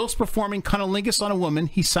 Then, whilst performing cunnilingus on a woman,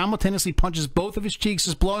 he simultaneously punches both of his cheeks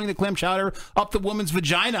as blowing the clam chowder up the woman's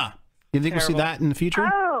vagina. You think we'll see that in the future?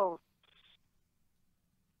 Oh.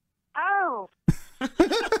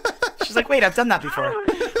 She's like, wait, I've done that before.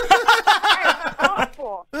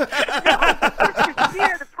 Awful.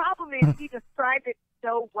 The problem is he described it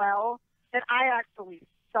so well that I actually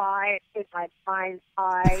saw it in my mind's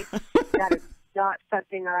eye. That is not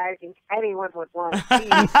something that I think anyone would want to see.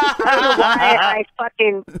 I don't know why I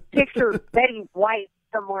fucking pictured Betty White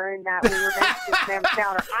somewhere in that when we were next to Clam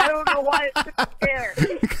Chowder. I don't know why it's there.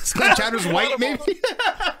 Clam chowder's white, maybe?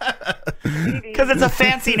 Because it's a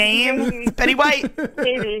fancy name. Betty White.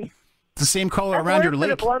 Maybe. It's the same color That's around your worse than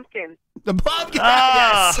a lake. Blumpkin. The Blumpkin, Oh.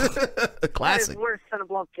 yes. That Classic. is worse than a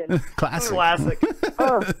Blumpkin. Classic. Classic.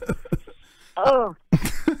 Oh.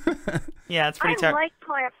 Yeah, it's pretty I terrible. like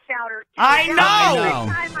clam chowder. I know.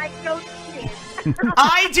 Every time I go eat it.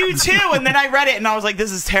 I do too. And then I read it and I was like,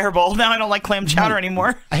 this is terrible. Now I don't like clam chowder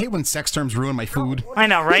anymore. I hate when sex terms ruin my food. I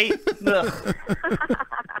know, right? Ugh.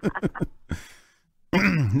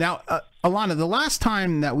 Now, Alana, the last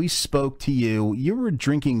time that we spoke to you, you were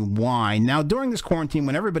drinking wine. Now, during this quarantine,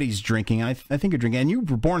 when everybody's drinking, I think you're drinking, and you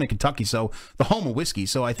were born in Kentucky, so the home of whiskey.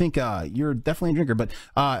 So I think you're definitely a drinker. But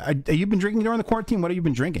have you been drinking during the quarantine? What have you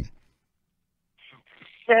been drinking?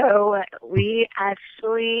 So we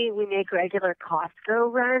make regular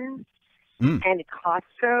Costco runs, and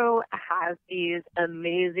Costco has these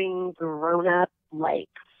amazing grown-up like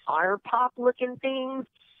Fire Pop looking things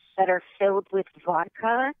that are filled with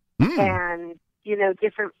vodka and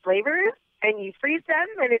different flavors, and you freeze them,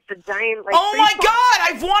 and it's a giant like. Oh my freeze God!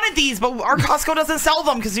 I've wanted these, but our Costco doesn't sell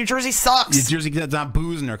them because New Jersey sucks. New Jersey does not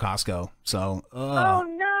booze in their Costco, so. Oh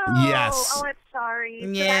no! Yes. Oh, I'm sorry. So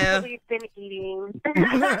Yeah. that's what we've been eating.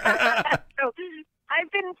 So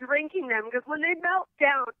I've been drinking them because when they melt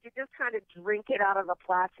down, you just kind of drink it out of a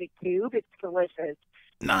plastic tube. It's delicious.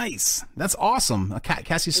 Nice. That's awesome.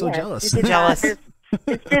 Cassie's so Yes, jealous.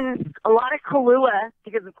 It's been a lot of Kahlua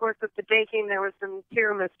because, of course, with the baking, there was some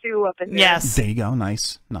tiramisu up in there. There you go.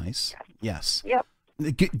 Nice. Yes. Yep.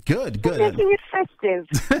 Good. We're making it festive.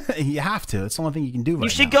 You have to. It's the only thing you can do right You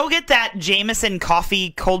should go get that Jameson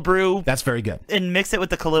coffee cold brew. That's very good. And mix it with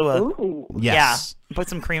the Kahlua. Ooh. Yes. Yeah. Put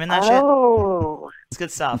some cream in that shit. Oh. It's good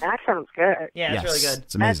stuff. That sounds good. Yeah, it's Yes, really good.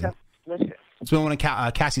 it's amazing. That sounds delicious. It's been one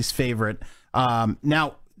of Cassie's favorite.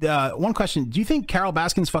 Now, one question. Do you think Carol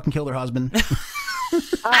Baskins fucking killed her husband?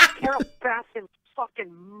 Carol Baskin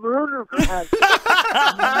fucking murdered her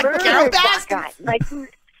husband. Carol that guy. Like,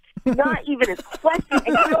 not even a question. And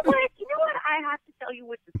you know what? I have to tell you,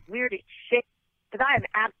 which is weird as shit, because I am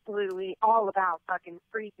absolutely all about fucking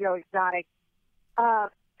free Joe Exotic. I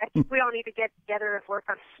think we all need to get together and work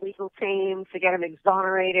on a legal team to get him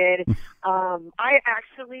exonerated. I'm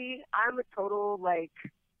a total, like,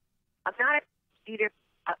 I'm not a Peter.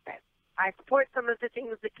 I support some of the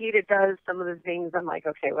things that Peter does. Some of the things I'm like,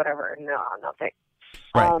 okay, whatever. No, nothing.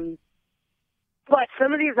 Right. But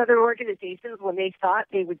some of these other organizations, when they thought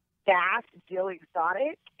they would bash Joe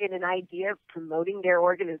Exotic in an idea of promoting their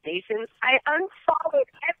organizations, I unfollowed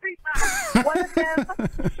every last one of them.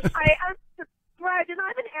 I unsubscribed, and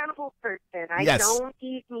I'm an animal person. I don't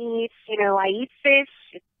eat meat. I eat fish.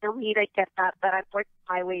 It's no meat. I get that, but I've worked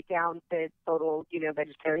my way down to total,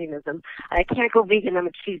 vegetarianism. I can't go vegan. I'm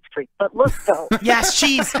a cheese freak. But look, though. Yes,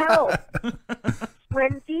 cheese. Hell,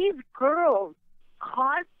 when these girls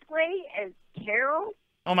cosplay as Carol,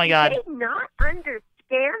 Oh my God. they not understand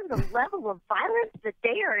the level of violence that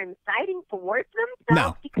they are inciting towards themselves?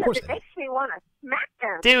 No, because it makes me want to smack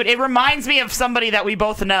them. Dude, it reminds me of somebody that we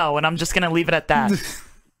both know, and I'm just gonna leave it at that.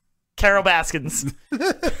 Carol Baskins.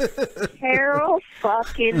 Carol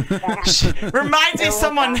fucking Baskins. reminds me of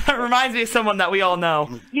someone that we all know.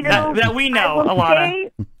 You know, that we know, I will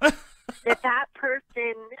Alana. say that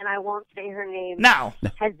person, and I won't say her name, No.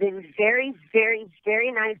 has been very, very,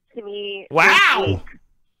 very nice to me. Wow.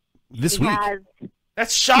 This He week. has-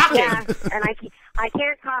 That's shocking. Yeah, and I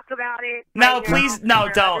can't talk about it. No, right please, now.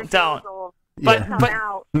 no, don't. But But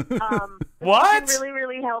out. What? She's been really,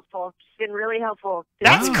 really helpful. She's been really helpful.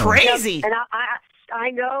 That's crazy. And I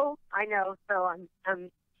know. So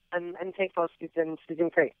I'm thankful. She's been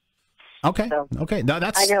great. Okay. Okay. No,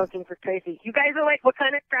 that's. I know things are crazy. You guys are like, what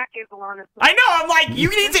kind of crack is Alana? I know. I'm like, you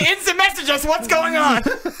need to instant message us. What's going on?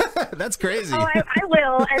 That's crazy. Oh, I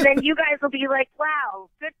will, and then you guys will be like, "Wow,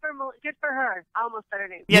 good for her." I almost said her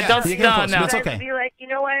name. Yeah, don't. you No, get close, no. but it's You guys okay. will be like, you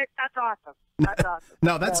know what? That's awesome. That's awesome.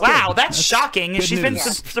 No, that's So- Wow, good. that's shocking. good She's been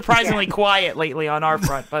news. surprisingly quiet lately on our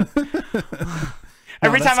front, but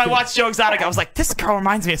every that's time I good. watch Joe Exotic, I was like, this girl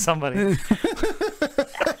reminds me of somebody.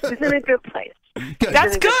 She's in a good place. Good.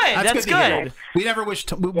 That's good. That's That's good. to hear. good. We never wish.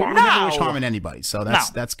 We No. never wish harm on anybody. So that's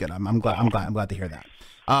No. that's good. I'm glad. I'm glad to hear that.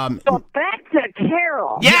 So back to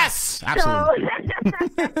Carol. Yes, absolutely. So,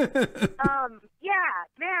 yeah,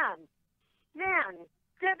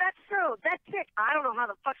 that's true. That chick, I don't know how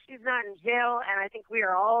the fuck she's not in jail, and I think we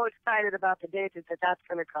are all excited about the day that that's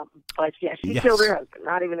going to come. But yeah, she Yes. killed her husband,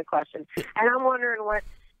 not even a question. And I'm wondering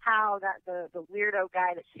how the weirdo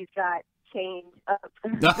guy that she's got chained up.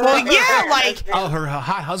 Well, yeah, like, Oh, her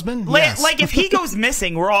hot husband. like, Yes. like if he goes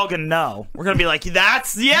missing, we're all gonna know. We're gonna be like,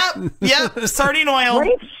 that's yep, sardine oil.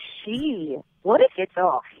 What if it's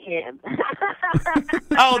all him?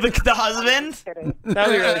 Oh, the husband? That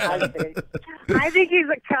would be really I'm funny. kidding. I think he's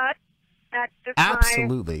a cut. That's just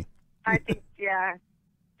Absolutely. I think, yeah.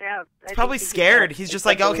 Yeah. He's probably scared. He's just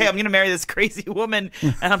like, okay, I'm gonna marry this crazy woman,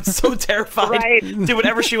 and I'm so terrified. Right. Do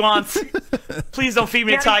whatever she wants. Please don't feed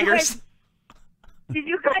me to Now, you tigers. Did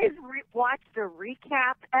you guys watch the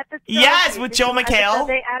recap episode? Yes, with Did Joe you watch McHale. it?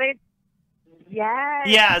 They added. Yes.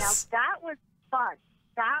 Yes. Now, that was fun.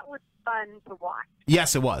 That was fun to watch.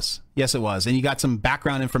 Yes, it was. Yes, it was. And you got some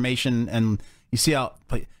background information, and you see how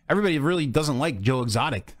everybody really doesn't like Joe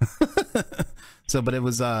Exotic. So, but it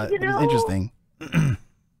was it was interesting.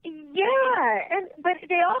 Yeah, but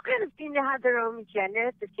they all kind of seem to have their own agenda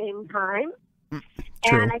at the same time.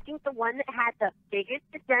 True. And I think the one that had the biggest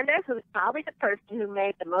agenda, who was probably the person who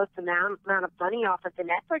made the most amount of money off of the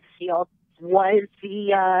Netflix deal, was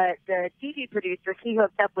the TV producer he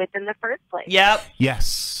hooked up with in the first place. Yep.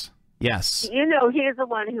 Yes. Yes. You know, he's the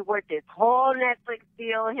one who worked this whole Netflix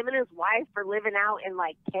deal. Him and his wife were living out in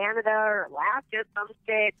like Canada or Alaska, some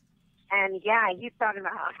shit. And yeah, he's talking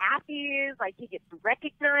about how happy he is, like he gets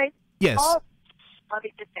recognized. Yes. All of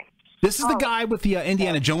it just This is the guy with the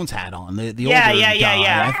Indiana Jones hat on. The Yeah, older yeah,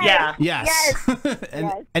 guy. yeah. Yes.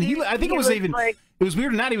 and he, I think it was looks even. like- It was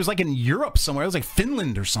weird than that. He was like in Europe somewhere. It was like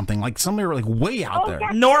Finland or something. Like somewhere like way out there.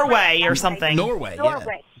 yes, Norway that's or right. something. Norway. Yeah.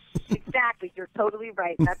 Norway. Exactly. You're totally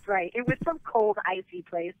right. That's right. It was some cold, icy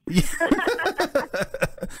place.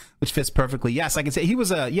 Which fits perfectly. Yes, I can say he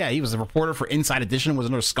was a reporter for Inside Edition. It was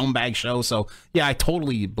another scumbag show. So yeah, I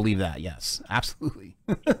totally believe that. Yes, absolutely.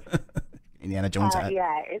 Indiana Jones hat.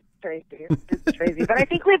 Yeah, it's crazy. It's crazy. But I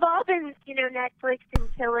think we've all been, Netflix and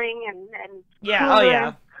chilling and Yeah, Hulu, oh,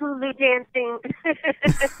 yeah. Hulu dancing.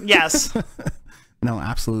 Yes. No,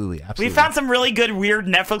 absolutely. We found some really good weird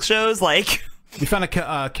Netflix shows, like We found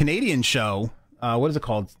a Canadian show. What is it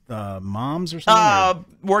called? Moms or something?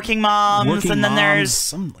 Working Moms, Working and then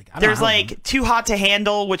Moms, there's know. like Too Hot to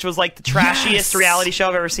Handle, which was like the trashiest Yes! reality show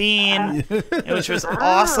I've ever seen, which was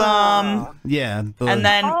awesome. Yeah. And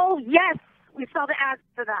then Oh, yes. We saw the ads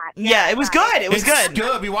for that. Yeah, it was good. It was It's good.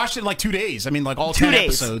 good. We watched it in like 2 days. I mean, like all 2 10 days.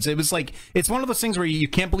 episodes. It was like it's one of those things where you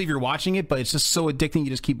can't believe you're watching it, but it's just so addicting.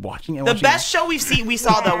 You just keep watching it. The watching best show we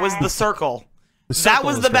saw though was The Circle. The That Circle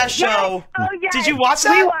was was the great. best show. Oh, yes. Did you watch We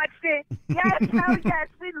that? watched it. Yes, oh, yes.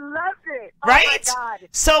 We loved it. Oh, Right? my God.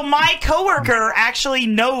 So my coworker actually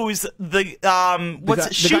knows the what's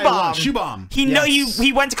it? The guy who won, Shoe Bomb.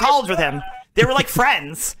 He went to college with him. They were like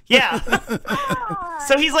friends. Yeah.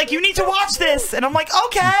 So he's like, you need to watch this, and I'm like,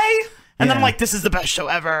 okay. And then I'm Yeah. like, this is the best show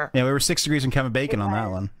ever. Yeah, we were 6 Degrees from Kevin Bacon on that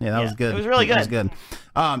one. Yeah, that was good. it was really That was good. good.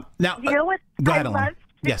 Now, You know what? go ahead, I Alana. loved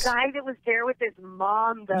the Yes. guy that was there with his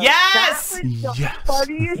mom, though. Yes! That was the Yes.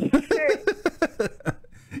 funniest shit.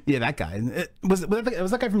 Yeah, that guy. Was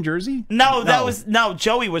that guy from Jersey? No,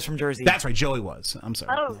 Joey was from Jersey. That's right, Joey was. I'm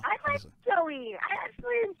sorry. Oh, I like Joey. I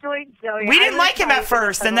actually annoyed Joey. We I didn't was like him trying at to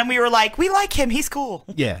first, and then we were like, we like him. He's cool.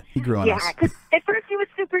 Yeah, he grew on Yeah, us. because at first he was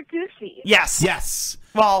super douchey. Yes. Yes.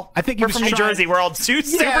 Well, I think he we're was from New trying- Jersey. We're all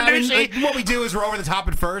super Yeah, I mean, douchey. like, what we do is we're over the top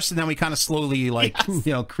at first, and then we kind of slowly, like,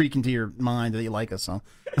 creak into your mind that you like us. So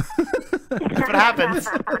That's what happens.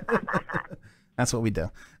 that's what we do.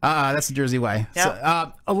 That's the Jersey way. Yeah.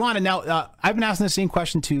 So, Alana, now I've been asking the same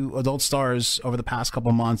question to adult stars over the past couple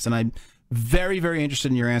of months, and I'm very, very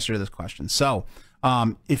interested in your answer to this question. So,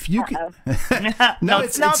 if you could, No,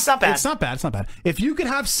 it's not bad. It's not bad. It's not bad. If you could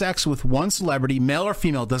have sex with one celebrity, male or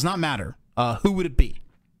female, does not matter. Who would it be?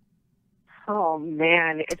 Oh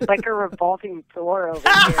man, it's like a revolving door over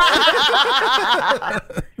here.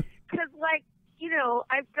 Because, like,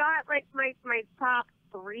 I've got like my top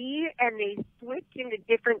 3, and they switch into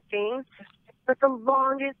different things. But the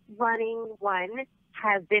longest running one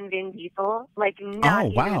has been Vin Diesel. Like, not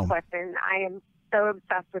even a question. I am so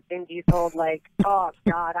obsessed with Vin Diesel. Like, oh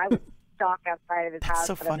god, I would stalk outside of his house,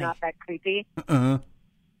 so but funny. I'm not that creepy. Uh-huh.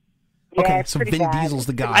 Yeah, Okay, it's so pretty Vin bad. Diesel's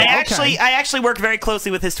the guy. I Okay. actually work very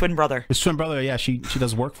closely with his twin brother. His twin brother, yeah, she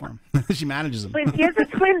does work for him. She manages him. Wait, he has a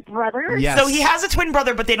twin brother? Yes. So he has a twin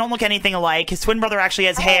brother, but they don't look anything alike. His twin brother actually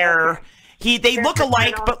has hair. They look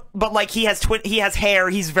alike, but like he has hair.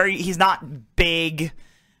 He's not big.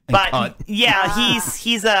 But cut. yeah, he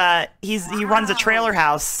runs a trailer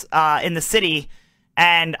house in the city,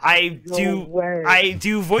 and I do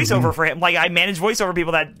voiceover for him. Like, I manage voiceover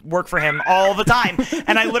people that work for him all the time.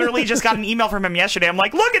 And I literally just got an email from him yesterday. I'm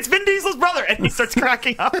like, look, it's Vin Diesel's brother, and he starts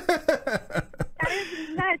cracking up. That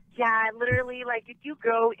is nuts. Yeah, literally, like, if you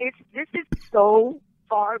go, this is so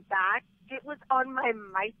far back. It was on my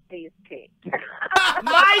MySpace page.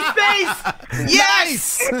 MySpace!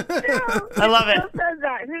 Yes! I love it. Still says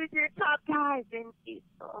that. Who's your top guy? Vin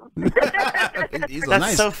Diesel. Vin Diesel, That's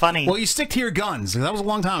nice. so funny. Well, you stick to your guns. That was a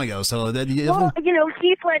long time ago. So that Well,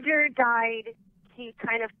 Heath Ledger died. He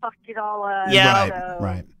kind of fucked it all up. Yeah. So.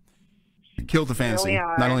 right. He killed the fantasy. Really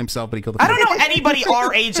are. Not only himself, but he killed the I fantasy. don't know anybody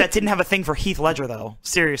our age that didn't have a thing for Heath Ledger, though.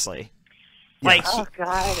 Seriously. Like, Oh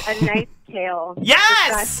God, A Knight's Tale.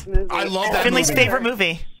 yes! The best movie I love that Finley's movie. favorite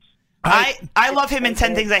movie. I love him in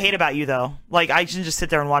 10 Things I Hate About You, though. Like, I can just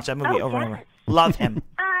sit there and watch that movie over and over. Love him.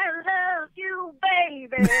 I love you,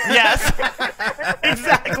 baby. Yes.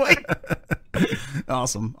 Exactly.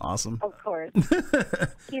 Awesome. Of course.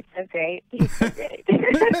 He's so great. He's so great.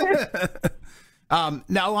 Now,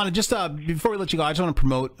 Alana, just before we let you go, I just want to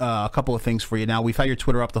promote a couple of things for you. Now, we've had your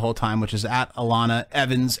Twitter up the whole time, which is at Alana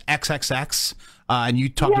Evans XXX. And you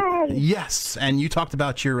talked, yes, and you talked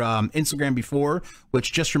about your Instagram before,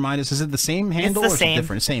 which just remind us, is it the same handle the or is same. it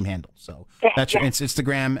different? Same handle. So that's your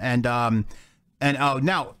Instagram, and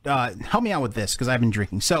now help me out with this because I've been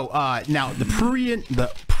drinking. So now the Prurient,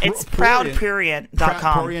 It's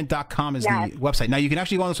proudprurient.com. Prurient.com is the website. Now you can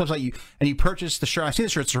actually go on this website and you purchase the shirt. I see the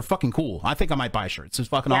shirts are fucking cool. I think I might buy shirts. It's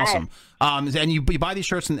fucking awesome. And you buy these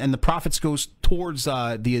shirts and the profits goes towards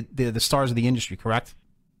the stars of the industry. Correct?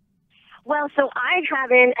 Well, so I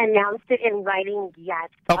haven't announced it in writing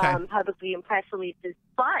yet, Okay. publicly in press releases,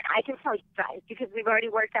 but I can tell you guys because we've already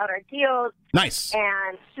worked out our deals. Nice.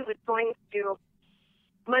 And so it's going to,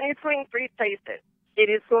 money is going 3 places.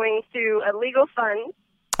 It is going to a legal fund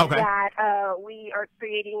that we are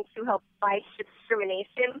creating to help fight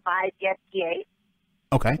discrimination by the FDA.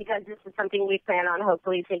 Okay. Because this is something we plan on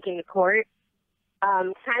hopefully taking to court.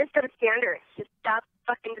 Kind of set a standard to stop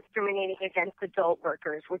fucking discriminating against adult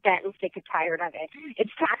workers. We're getting sick and tired of it. It's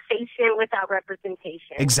taxation without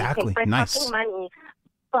representation. Exactly. You take my Nice. fucking money,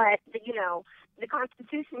 but the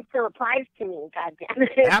Constitution still applies to me. Goddamn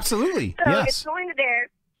it. Absolutely. So Yes. it's going to there.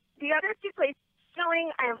 The other 2 places going,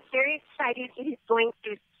 I am very excited. It is going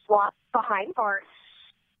to Swap Behind Bars.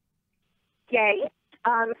 Yay.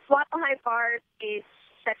 Swap Behind Bars is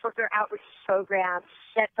sex worker outreach program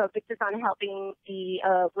that focuses on helping the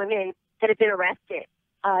women that have been arrested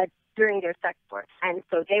during their sex work. And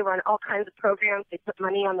so they run all kinds of programs. They put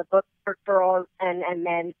money on the books for girls, and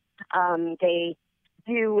then they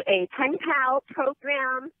do a pen pal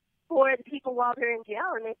program for the people while they're in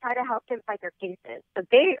jail, and they try to help them fight their cases. So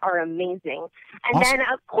they are amazing. And Awesome. then,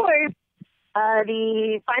 of course,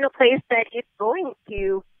 the final place that it's going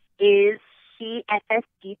to is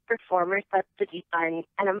CFSD Performer Subsidy Fund,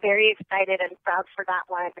 and I'm very excited and proud for that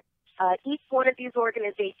one. Each one of these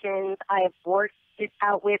organizations I have worked it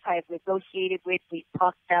out with, I have negotiated with, we've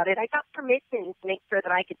talked about it. I got permission to make sure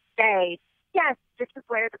that I could say, yes, this is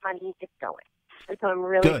where the money is going. And so I'm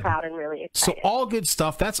really Good. proud and really So excited. all good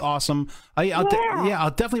stuff. That's awesome. I'll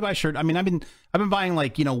definitely buy a shirt. I mean, I've been buying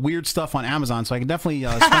weird stuff on Amazon, so I can definitely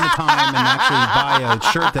spend the time and actually buy a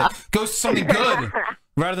shirt that goes to something good.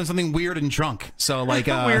 rather than something weird and drunk. So like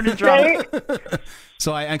Weird and drunk.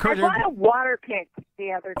 So I I encourage bought you. a water pick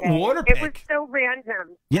the other day. Water It was pick? so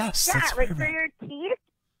random. Yes, Yeah, that's like very for your teeth.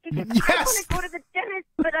 Because I want to go to the dentist,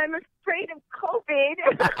 but I'm afraid of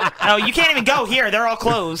COVID. Oh, you can't even go here. They're all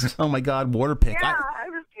closed. Oh my God, water pick. Yeah, I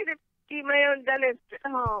was going to be my own dentist at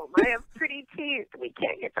home. I have pretty teeth. We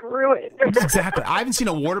can't get them ruined. Exactly. I haven't seen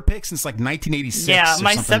a water pick since like 1986. Yeah, or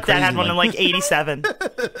my something stepdad had crazy one in like 87.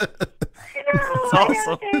 It's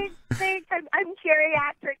awesome. I'm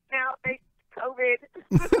geriatric now. Thanks to COVID.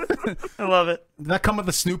 I love it. Did that come with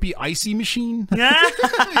a Snoopy icy machine? Yeah.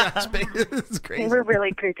 It's They crazy. were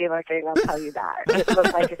really creepy looking, I'll tell you that. It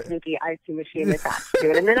looked like a Snoopy icy machine attached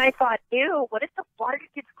to it. And then I thought, ew, what if the water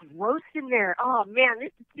gets gross in there? Oh, man,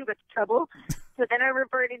 this is too much trouble. So then I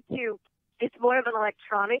reverted to, it's more of an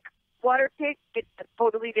electronic water pick. It's a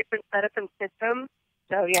totally different setup and system.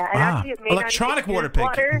 So, yeah. And actually, it may electronic not water use pick.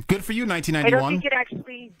 water. Good for you, I don't 1991. think it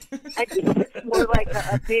actually, I think it's more like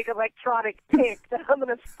a big electronic pick that I'm going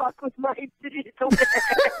to fuck with my digital.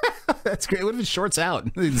 That's great. What if it shorts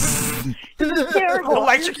out? Terrible.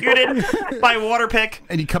 Electrocuted by water pick.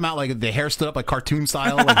 And you come out like the hair stood up like cartoon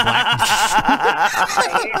style, like black.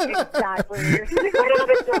 Exactly. She's like, what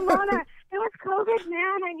happened to Lana? It was COVID,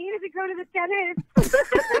 man. I needed to go to the dentist.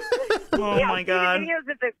 Oh, Yeah, my I've seen God. videos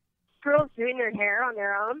of the girls doing their hair on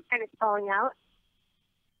their own, and it's falling out.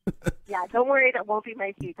 Yeah, don't worry. That won't be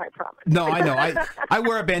my teeth, I promise. No, I know. I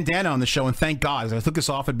wear a bandana on the show, and thank God. If I took this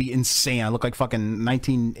off, it'd be insane. I look like fucking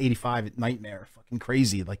 1985 Nightmare. Fucking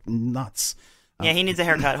crazy. Like nuts. Yeah, he needs a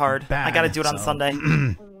haircut hard. Bad, I got to do it on so- Sunday.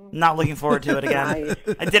 Not looking forward to it again.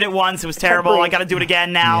 I did it once. It was terrible. I got to do it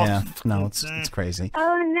again now. Yeah. No, it's crazy.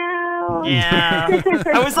 Oh, no. Yeah.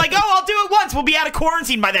 I was like, oh, I'll do it once. We'll be out of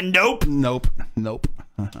quarantine by then. Nope. Nope.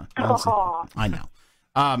 Honestly, Aw. I know.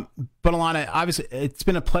 But Alana, obviously, it's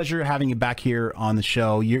been a pleasure having you back here on the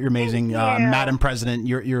show. You're amazing, Madam President.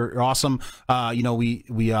 You're awesome.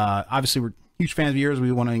 We obviously we're huge fans of yours.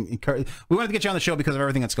 We want to encourage. We wanted to get you on the show because of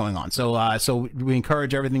everything that's going on. So we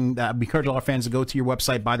encourage everything. We encourage all our fans to go to your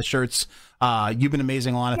website, buy the shirts. You've been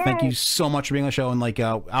amazing, Alana. Thank you so much for being on the show. And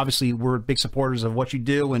obviously, we're big supporters of what you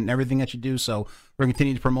do and everything that you do. So we're going to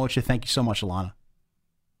continue to promote you. Thank you so much, Alana.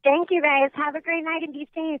 Thank you, guys. Have a great night and be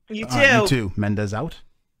safe. You You too. Mendez out.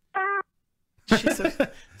 Just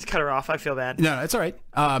cut her off. I feel bad. No, it's all right.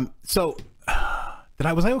 Was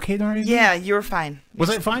I okay during? Yeah, you were fine. Was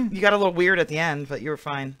I fine? You got a little weird at the end, but you were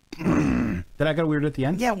fine. Did I get weird at the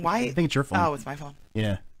end? Yeah, why? I think it's your phone. Oh, it's my phone.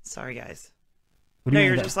 Yeah. Sorry, guys. What do you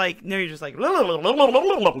You're mean just like, you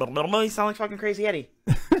sound like fucking Crazy Eddie.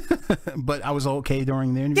 But I was okay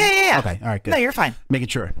during the interview? Yeah. Okay, all right, good. No, you're fine. Making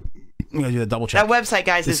sure. I'm going to do the double check. That website,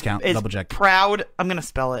 guys, Discount, is double check. proud. I'm going to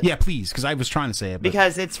spell it. Yeah, please, because I was trying to say it. But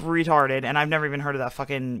Because it's retarded, and I've never even heard of that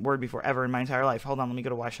fucking word before ever in my entire life. Hold on, let me go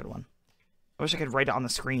to Why Should One. I wish I could write it on the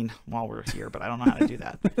screen while we're here, but I don't know how to do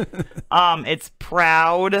that. It's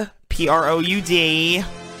proud, P-R-O-U-D,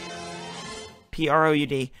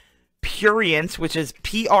 Prurient, which is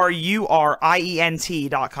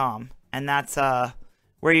Prurient.com. And that's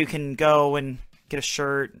where you can go and get a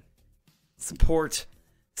shirt, support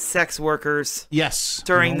sex workers. Yes.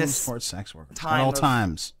 During we this support sex workers time at all of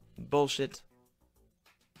times. Bullshit.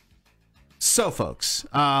 So, folks,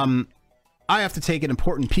 I have to take an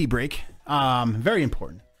important pee break. Very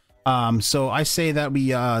important. So I say that we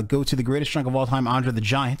go to the greatest drunk of all time, Andre the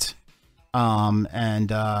Giant. And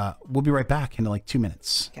we'll be right back in like 2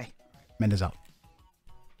 minutes. Okay. Mendez out.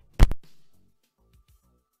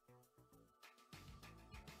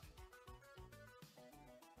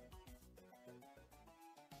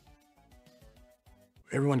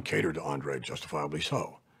 Everyone catered to Andre, justifiably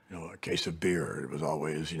so. You know, a case of beer, it was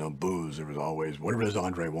always, booze, it was always whatever it is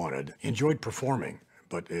Andre wanted. He enjoyed performing,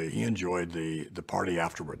 but he enjoyed the party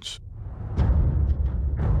afterwards.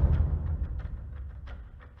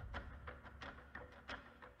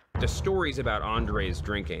 The stories about Andre's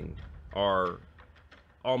drinking are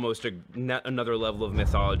almost another level of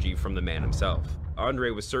mythology from the man himself.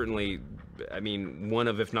 Andre was certainly, one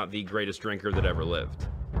of, if not the greatest drinker that ever lived.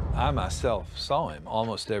 I myself saw him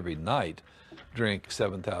almost every night drink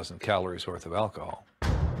 7,000 calories worth of alcohol.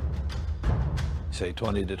 Say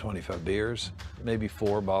 20 to 25 beers, maybe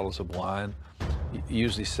 4 bottles of wine,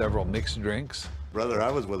 usually several mixed drinks. Brother, I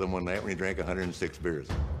was with him one night when he drank 106 beers.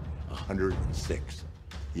 106.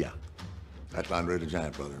 Yeah. That's Andre the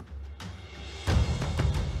Giant, brother.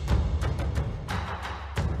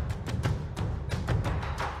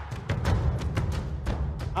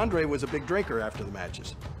 Andre was a big drinker after the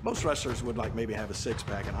matches. Most wrestlers would maybe have a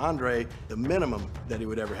 6-pack, and Andre, the minimum that he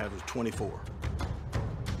would ever have was 24.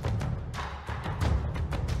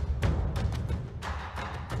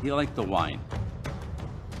 he liked the wine.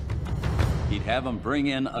 He'd have him bring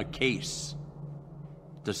in a case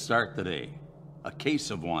to start the day. A case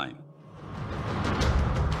of wine.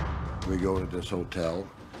 We go to this hotel,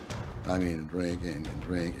 drinking and drinking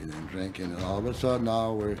and drinking, and all of a sudden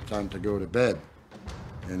now it's time to go to bed.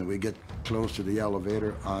 And we get close to the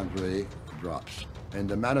elevator, Andre drops. And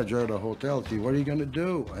the manager of the hotel says, "What are you gonna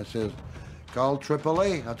do?" I says, "Call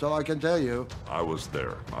AAA, that's all I can tell you." I was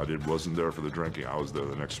there. Wasn't there for the drinking. I was there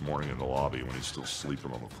the next morning in the lobby when he's still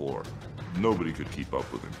sleeping on the floor. Nobody could keep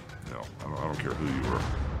up with him. No, I don't care who you were.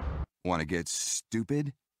 Want to get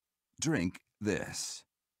stupid? Drink this.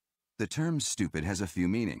 The term stupid has a few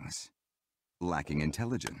meanings. Lacking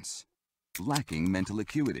intelligence. Lacking mental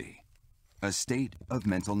acuity. A state of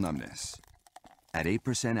mental numbness. At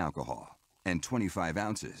 8% alcohol and 25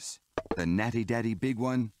 ounces, the Natty Daddy Big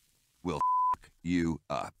One will f*** you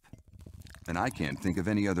up. And I can't think of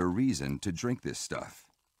any other reason to drink this stuff.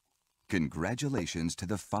 Congratulations to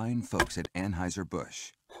the fine folks at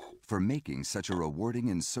Anheuser-Busch for making such a rewarding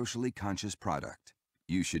and socially conscious product.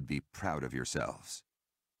 You should be proud of yourselves.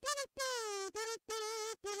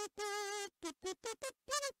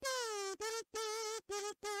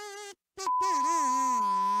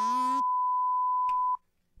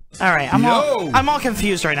 All right, I'm all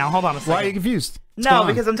confused right now. Hold on a second. Why are you confused? What's No, going on?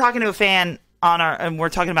 because I'm talking to a fan and we're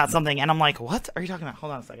talking about something, and I'm like, what are you talking about?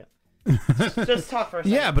 Hold on a second. Just talk for a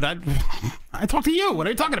second. Yeah, but I talk to you. What are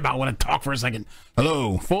you talking about when I talk for a second?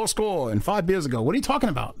 Hello, full score and 5 beers ago. What are you talking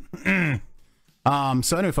about?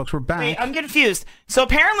 So anyway, folks, we're back. Wait, I'm confused. So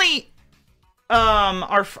apparently,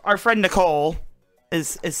 our friend Nicole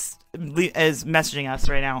is messaging us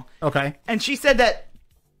right now. Okay. And she said that,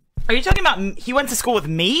 are you talking about he went to school with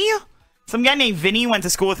me? Some guy named Vinny went to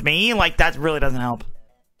school with me? Like, that really doesn't help.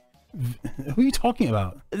 Who are you talking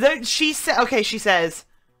about? She says,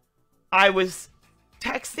 I was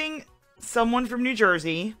texting someone from New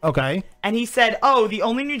Jersey. Okay. And he said, oh, the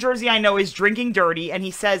only New Jersey I know is Drinking Dirty. And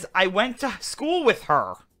he says, I went to school with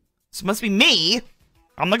her. So it must be me.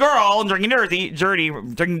 I'm the girl, drinking dirty,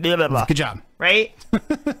 drinking blah, blah, blah. Good job. Right?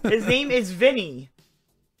 His name is Vinny.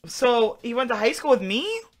 So he went to high school with me?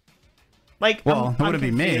 Like, Well, it wouldn't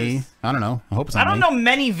be me. I don't know. I hope it's not I don't me. know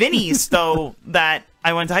many Vinnies, though, that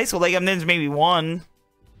I went to high school. Like, there's maybe one.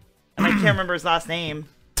 And I can't remember his last name.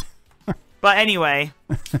 But anyway,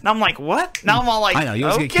 now I'm like, what? Now I'm all like, I know, you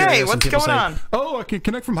always get okay, curious when what's people going say, on? Oh, I can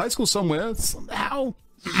connect from high school somewhere. How?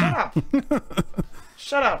 Shut up.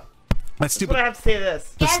 Shut up. That's stupid. That's what I have to say to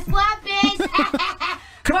this. Guess what, bitch?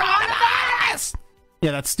 Coronavirus!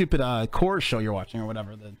 Yeah, that stupid chorus show you're watching or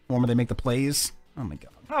whatever. The one where they make the plays. Oh, my God.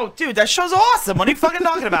 Oh, dude, that show's awesome. What are you fucking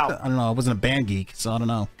talking about? I don't know. I wasn't a band geek, so I don't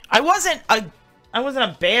know. I wasn't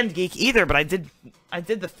a band geek either, but I did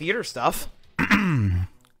the theater stuff.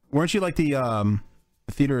 Weren't you like the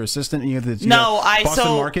theater assistant? You had the Boston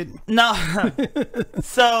Market? No.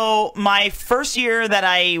 So my first year that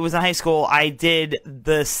I was in high school, I did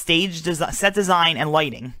the stage set design and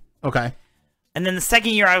lighting. Okay. And then the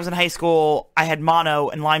second year I was in high school, I had mono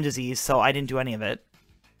and Lyme disease, so I didn't do any of it.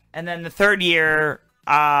 And then the third year,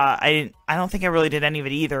 I don't think I really did any of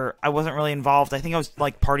it either. I wasn't really involved. I think I was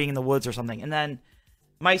like partying in the woods or something. And then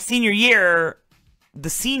my senior year, the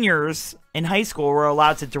seniors in high school were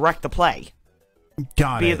allowed to direct the play.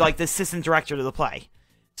 Be like the assistant director to the play.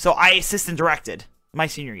 So I assistant directed my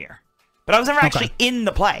senior year. But I was never actually in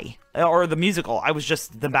the play or the musical. I was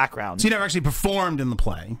just the background. So you never actually performed in the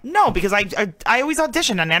play? No, because I always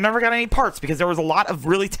auditioned and I never got any parts because there was a lot of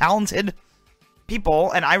really talented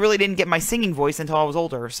people and I really didn't get my singing voice until I was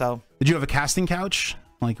older. So Did you have a casting couch?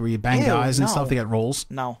 Like where you bang guys and stuff to get roles?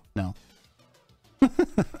 No. No.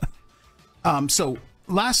 So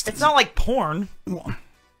last... It's not like porn. Well,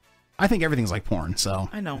 I think everything's like porn, so...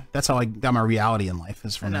 I know. That's how I got my reality in life,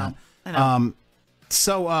 is from that. I know.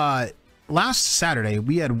 So last Saturday,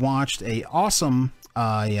 we had watched a awesome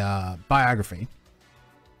biography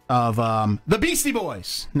of the Beastie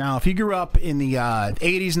Boys. Now, if you grew up in the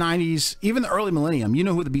 80s, 90s, even the early millennium, you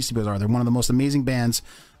know who the Beastie Boys are. They're one of the most amazing bands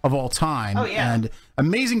of all time. Oh, yeah. And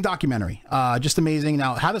amazing documentary. Just amazing.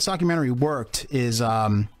 Now, how this documentary worked is...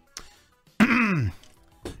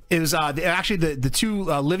 It was actually the two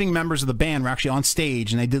living members of the band were actually on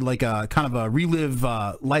stage, and they did like a kind of a relive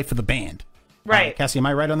life of the band. Right. Cassie, am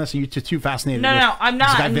I right on this? Are you too fascinated? No, with I'm this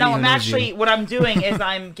guy not. Vinny No, who I'm knows actually, you? what I'm doing is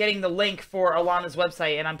I'm getting the link for Alana's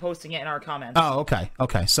website and I'm posting it in our comments. Oh,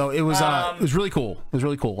 okay. So it was really cool. It was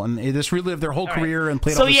really cool, and it just relived their whole career and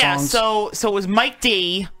played So all the yeah, songs. so it was Mike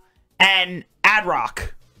D and Ad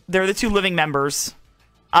Rock. They're the two living members.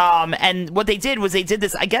 And what they did was they did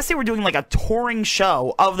this. I guess they were doing like a touring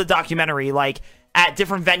show of the documentary, like at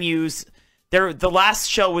different venues, the last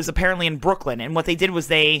show was apparently in Brooklyn, and what they did was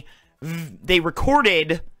they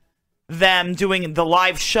recorded them doing the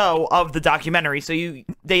live show of the documentary. So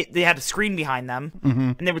they had a screen behind them,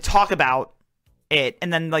 and they would talk about it,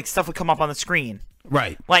 and then like stuff would come up on the screen.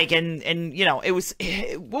 Right. Like, and you know,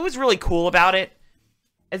 what was really cool about it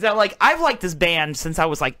is that, like, I've liked this band since I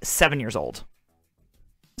was like 7 years old.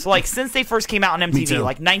 So like, since they first came out on MTV,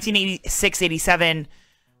 like 1986, 87,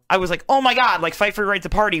 I was like, oh my God, like Fight for Your Right to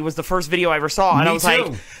Party was the first video I ever saw. And I was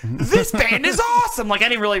like, this band is awesome. Like, I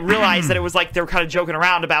didn't really realize that it was like, they were kind of joking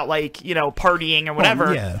around about like, you know, partying or whatever.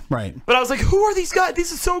 Oh, yeah, right. But I was like, who are these guys?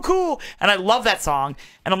 This is so cool. And I love that song.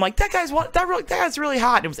 And I'm like, that guy's really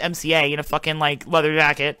hot. And it was MCA in a fucking like leather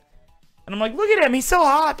jacket. And I'm like, look at him. He's so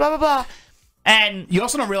hot, blah, blah, blah. And you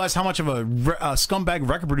also don't realize how much of a scumbag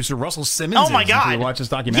record producer Russell Simmons oh my is God. until you watch this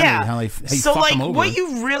documentary. Yeah. How he so fucked like him over. what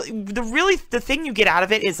you the thing you get out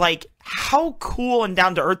of it is like how cool and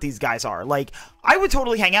down to earth these guys are. Like, I would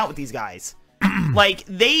totally hang out with these guys. Like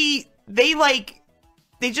they're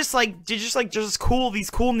just cool,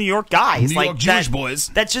 these cool New York guys. New like York Jewish boys.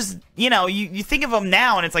 That's just, you know, you think of them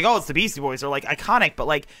now and it's like, oh, it's the Beastie Boys. They're like iconic, but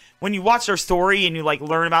like when you watch their story and you like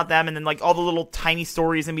learn about them and then like all the little tiny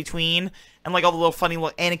stories in between and like all the little funny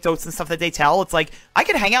little anecdotes and stuff that they tell, it's like I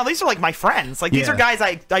could hang out. These are like my friends. Like these are guys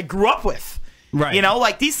I grew up with. Right. You know,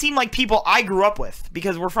 like these seem like people I grew up with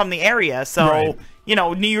because we're from the area. So, you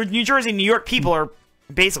know, New Jersey, New York people are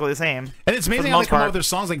basically the same. And it's amazing how they come up with their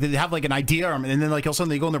songs. Like they have like an idea, and then like all of a sudden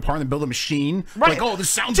they go in their apartment and build a machine. Right. Like, oh, this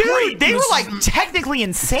sounds Dude, great. they were This like is- technically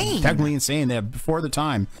insane. Technically insane. They're before the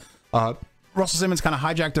time. Russell Simmons kind of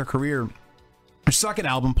hijacked their career. Their second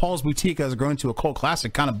album, Paul's Boutique, has grown into a cult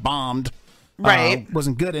classic. Kind of bombed. Right.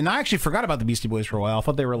 Wasn't good. And I actually forgot about the Beastie Boys for a while. I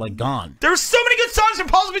thought they were like gone. There's so many good songs from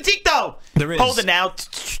Paul's Boutique, though. There is. Hold it now.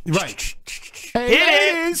 Right.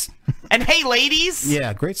 Hey, ladies. And hey, ladies.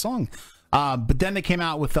 Yeah, great song. But then they came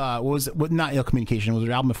out with what was it? Not Ill Communication. It was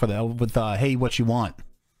their album before that with Hey, What You Want.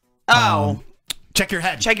 Oh. Check Your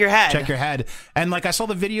Head. Check Your Head. Check Your Head. And like I saw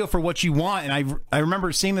the video for What You Want, and I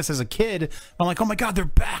remember seeing this as a kid. I'm like, oh my God, they're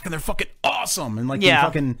back and they're fucking awesome. And like they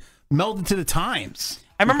fucking melded to the times.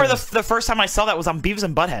 I remember the first time I saw that was on Beavis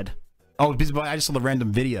and Butthead. Oh, I just saw the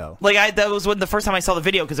random video. Like that was the first time I saw the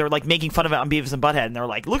video because they were like making fun of it on Beavis and Butthead, and they were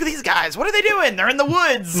like, "Look at these guys! What are they doing? They're in the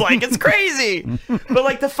woods! Like it's crazy!" But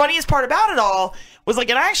like the funniest part about it all was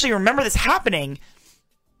like, and I actually remember this happening.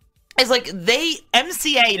 Is like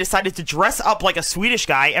MCA decided to dress up like a Swedish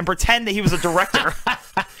guy and pretend that he was a director,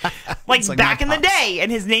 like back in the day. And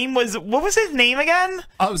his name was, what was his name again?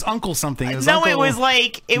 Oh, it was Uncle something. It was no, Uncle...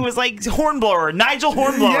 it was like Hornblower, Nigel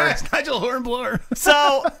Hornblower. Yes, Nigel Hornblower.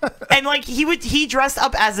 So, and like he dressed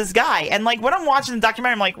up as this guy, and like when I'm watching the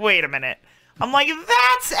documentary, I'm like, wait a minute. I'm like,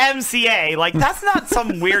 that's MCA. Like that's not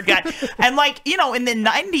some weird guy. And like, you know, in the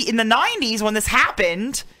 90s when this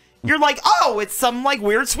happened, you're like, oh, it's some like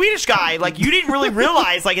weird Swedish guy. Like you didn't really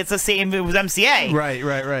realize like it's the same. It was MCA.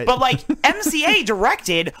 Right. But like MCA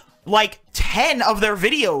directed like 10 of their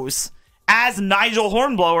videos as Nigel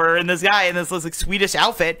Hornblower and this guy in this like Swedish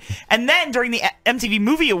outfit. And then during the MTV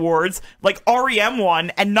Movie Awards, like REM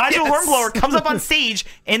won, and Nigel Hornblower comes up on stage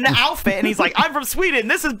in the outfit, and he's like, "I'm from Sweden.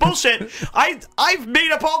 This is bullshit. I've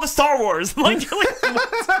made up all the Star Wars." Like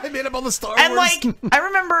I made up all the Star Wars. And like I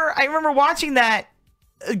remember watching that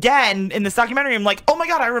again in this documentary. I'm like, oh my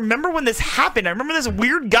God, I remember when this happened. I remember this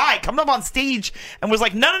weird guy coming up on stage and was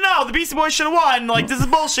like, no, the Beastie Boys should have won. Like, this is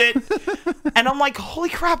bullshit. And I'm like, holy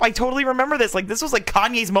crap, I totally remember this. Like, this was like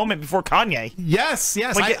Kanye's moment before Kanye. Yes.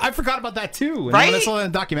 Like, I forgot about that too. And Right? when I saw that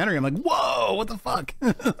in the documentary, I'm like, whoa, what the fuck?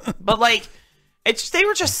 But like, they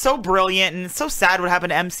were just so brilliant, and it's so sad what happened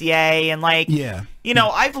to MCA. And like, you know,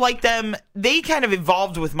 I've liked them. They kind of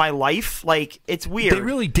evolved with my life. Like, it's weird. They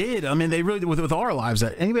really did. I mean, they really with our lives.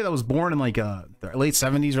 Anybody that was born in like the late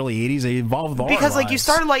 70s, early 80s, they evolved with all Because our like you lives.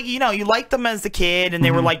 started like, you know, you liked them as a kid, and they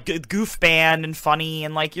were like goof band and funny,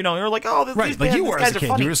 and like, you know, you were like, oh, these Right, like bands, you these were guys as a are kid.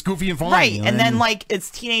 funny. You were just goofy and funny. Right, and then like it's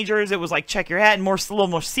teenagers, it was like Check Your Head, a little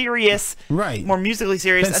more serious, right, more musically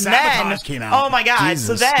serious. Then and Sabotage then came out. oh my God,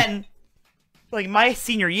 Jesus. so then like my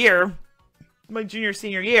senior year, my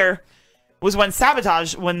senior year was when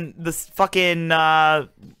Sabotage, when this fucking oh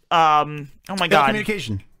my God,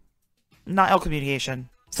 Communication. not L Communication.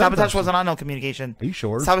 Sabotage wasn't on L Communication. Are you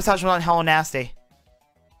sure? Sabotage was on Hello Nasty.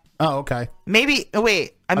 Oh, okay. Maybe. Oh,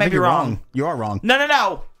 wait, I might think be you're wrong. You are wrong.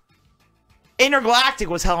 No. Intergalactic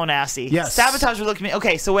was Hello Nasty. Yes. Sabotage was looking.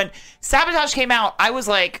 Okay, so when Sabotage came out, I was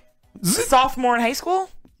like sophomore in high school.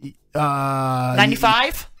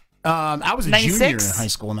 95. I was a 96? junior in high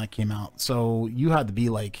school when that came out, so you had to be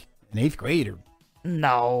like in 8th grade or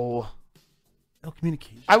No.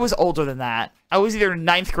 Communication. I was older than that. I was either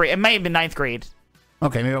 9th grade. It might have been 9th grade.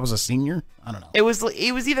 Okay, maybe I was a senior. I don't know. It was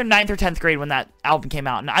either 9th or 10th grade when that album came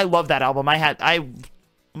out, and I love that album. Oh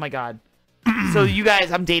my god. So you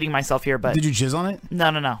guys, I'm dating myself here, but did you jizz on it?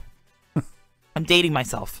 No. I'm dating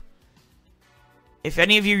myself. If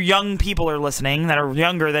any of you young people are listening that are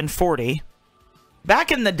younger than 40,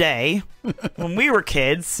 back in the day when we were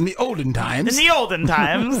kids, in the olden times,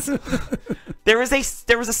 there was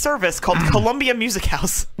a service called Columbia Music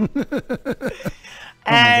House.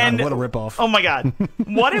 And oh my god, what a ripoff. Oh my god.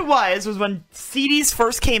 What it was when CDs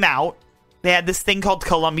first came out, they had this thing called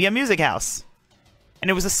Columbia Music House. And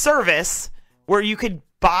it was a service where you could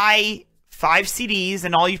buy 5 CDs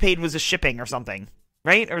and all you paid was a shipping or something.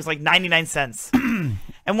 Right? It was like 99 cents.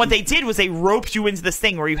 And what they did was they roped you into this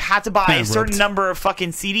thing where you had to buy a certain number of fucking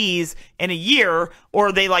CDs in a year,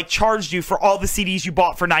 or they like charged you for all the CDs you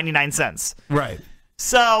bought for 99 cents. Right.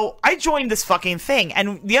 So I joined this fucking thing.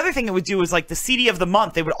 And the other thing it would do was like the CD of the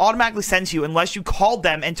month, they would automatically send to you unless you called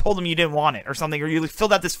them and told them you didn't want it or something, or you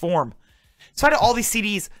filled out this form. So I had all these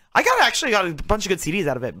CDs. I actually got a bunch of good CDs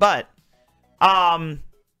out of it, but I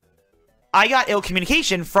got Ill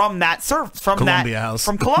Communication from Columbia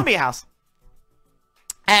House.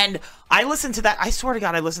 And I listened to that. I swear to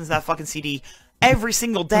God, I listened to that fucking CD every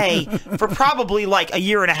single day for probably like a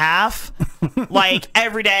year and a half. Like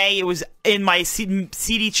every day, it was in my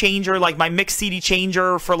CD changer, like my mix CD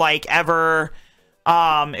changer for like ever.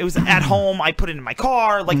 It was at home. I put it in my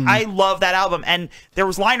car. Like I love that album. And there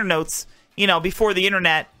was liner notes. You know, before the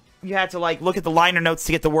internet, you had to like look at the liner notes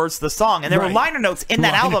to get the words to the song, and there were liner notes in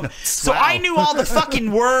that album. So I knew all the fucking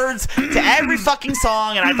words to every fucking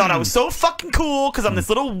song, and I thought I was so fucking cool because I'm this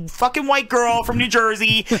little fucking white girl from New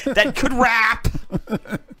Jersey that could rap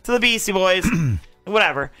to the Beastie Boys.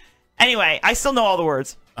 Whatever. Anyway, I still know all the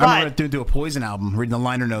words. I remember do a Poison album, reading the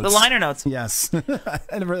liner notes. The liner notes. Yes. I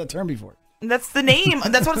never heard that term before. That's the name.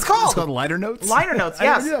 That's what it's called. It's called liner notes? Liner notes,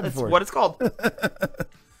 yes. That's what it's called.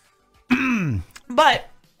 But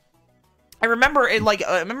I remember it like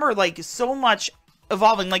so much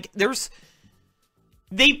evolving. Like they were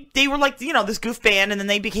like, you know, this goof band, and then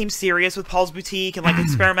they became serious with Paul's Boutique and like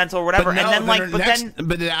experimental or whatever.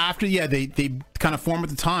 But after they kind of formed with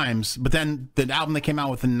the times. But then the album they came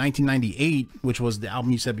out with in 1998, which was the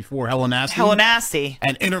album you said before, Hello Nasty,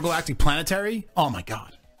 and Intergalactic Planetary. Oh my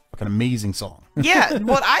god, what an amazing song! Yeah,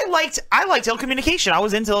 what I liked Ill Communication. I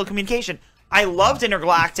was into Ill Communication. I loved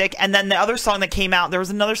Intergalactic, and then the other song that came out, there was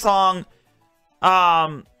another song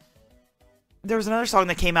that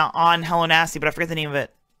came out on Hello Nasty, but I forget the name of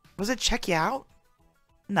it. Was it Check You Out?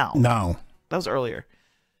 No. That was earlier.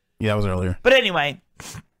 Yeah, that was earlier. But anyway,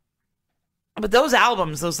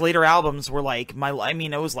 those later albums were like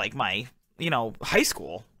it was like my, you know, high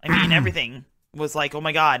school. I mean, everything was like, oh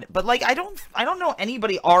my god. But like, I don't know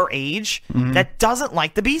anybody our age that doesn't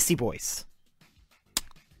like the Beastie Boys.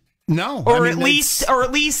 No, or at least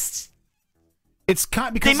it's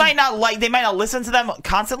because they might not listen to them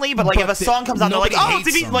constantly, but like if a song comes on, they're like, oh,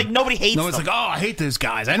 like nobody hates them. No, it's like, oh, I hate those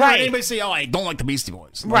guys. I never heard anybody say, oh, I don't like the Beastie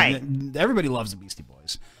Boys. Right. Like, everybody loves the Beastie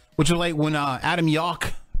Boys, which was like when Adam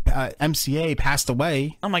Yauch, MCA, passed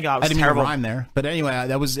away. Oh my god, it was I didn't terrible. mean to rhyme there, but anyway,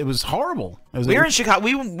 it was horrible. We were in Chicago.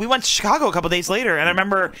 We went to Chicago a couple days later, and I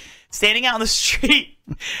remember standing out on the street.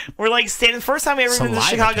 We're like standing the first time we ever been to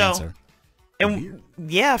Chicago. Cancer. And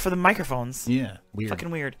yeah, for the microphones. Yeah, weird.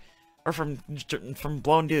 Fucking weird. Or from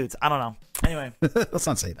blown dudes. I don't know. Anyway. Let's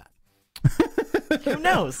not say that. Who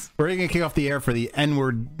knows? We're going to kick off the air for the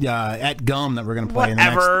N-word at Gum that we're going to play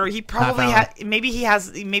Whatever. in the next He probably maybe he had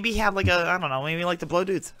like a, I don't know, maybe like the blow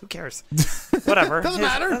dudes. Who cares? Whatever. Doesn't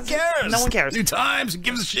matter. Who cares? No one cares. New times. Who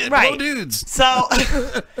gives a shit? Right. Blow dudes. So,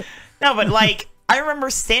 no, but like, I remember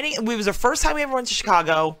it was the first time we ever went to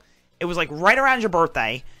Chicago. It was like right around your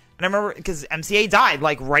birthday. And I remember because MCA died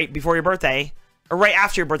like right before your birthday, or right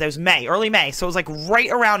after your birthday. It was early May. So it was like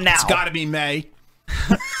right around now. It's got to be May.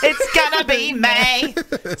 It's gonna be May.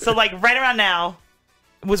 So like right around now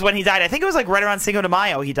was when he died. I think it was like right around Cinco de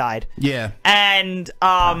Mayo he died. Yeah. And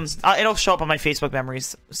it'll show up on my Facebook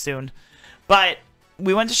memories soon. But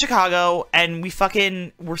we went to Chicago and we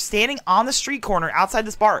were standing on the street corner outside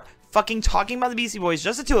this bar, fucking talking about the Beastie Boys,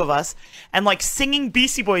 just the two of us, and like singing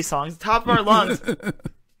Beastie Boys songs at the top of our lungs.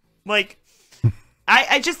 Like,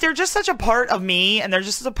 they're just such a part of me, and they're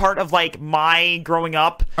just a part of like my growing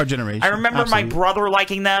up. Our generation. I remember my brother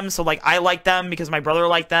liking them, so like I liked them because my brother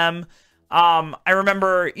liked them. I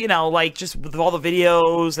remember, you know, like just with all the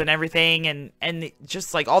videos and everything, and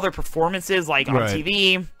just like all their performances, like on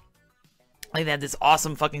TV. Like, they had this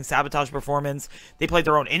awesome fucking Sabotage performance. They played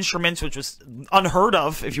their own instruments, which was unheard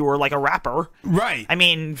of if you were like a rapper. Right. I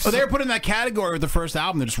mean, they were put in that category with the first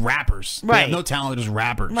album. They're just rappers. They Right. have no talent. They're just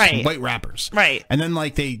rappers. Right. White rappers. Right. And then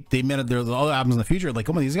like they made their other albums in the future. Like,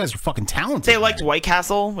 oh my, these guys are fucking talented. They liked White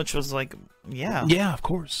Castle, which was like, yeah. Yeah, of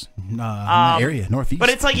course. In that area, Northeast. But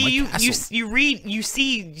it's like White you Castle. you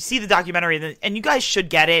see the documentary, and you guys should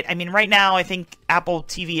get it. I mean, right now I think Apple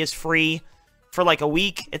TV is free for like a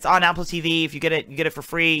week. It's on Apple TV. If you get it for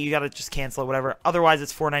free. You gotta just cancel it, whatever. Otherwise,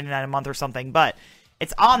 it's $4.99 a month or something. But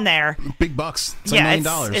it's on there. Big bucks. It's like $1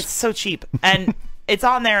 million. It's so cheap, and it's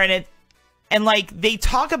on there, and like they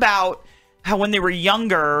talk about how when they were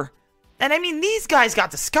younger, and I mean these guys got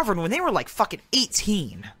discovered when they were like fucking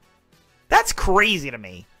 18. That's crazy to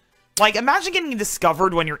me. Like, imagine getting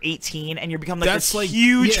discovered when you're 18 and you become like That's this like-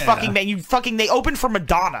 huge yeah. fucking man. They opened for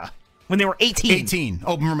Madonna when they were 18. 18.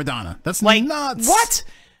 Open for Madonna. That's Like, nuts. what?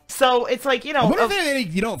 So it's like, you know, What if they had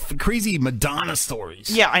any, crazy Madonna stories?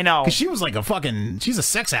 Yeah, I know. Because she was like she's a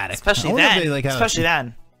sex addict. Especially I wonder if then. they, like, had Especially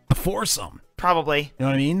then. a foursome. Probably. You know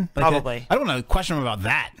what I mean? Like, Probably. I don't want to question them about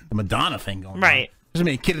that. The Madonna thing going on. Right. There's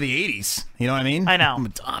gonna be a kid of the 80s. You know what I mean? I know.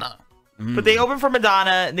 Madonna. But they opened for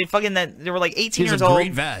Madonna. And they fucking they were like 18 She's years a old.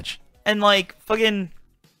 great vag. And like fucking,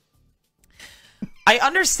 I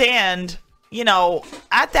understand. You know,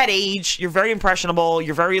 at that age, you're very impressionable.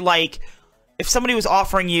 You're very like, if somebody was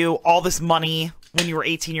offering you all this money when you were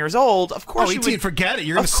 18 years old, of course 18, you would. forget it.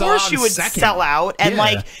 You're gonna of sell course out you in a would second. sell out, and Yeah.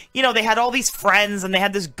 like, you know, they had all these friends, and they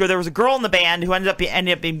had this. There was a girl in the band who ended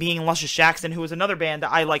up being Luscious Jackson, who was another band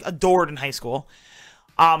that I like adored in high school.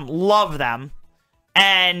 Love them,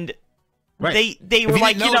 and Right. they If were you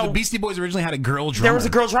like, didn't you know, the Beastie Boys originally had a girl drummer. there was a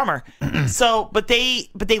girl drummer. So, but they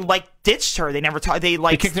like ditched her. They never talked. They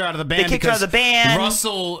like They kicked her out of the band. They kicked her out of the band.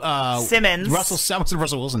 Russell Simmons.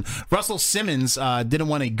 Russell Wilson. Russell Simmons didn't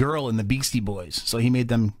want a girl in the Beastie Boys, so he made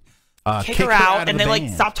them kick her out, of and the they like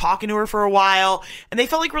band. stopped talking to her for a while, and they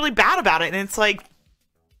felt like really bad about it. And it's like,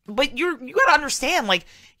 but you gotta understand, like,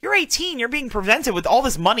 you're 18, you're being presented with all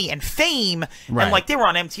this money and fame, Right. and like they were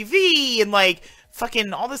on MTV and like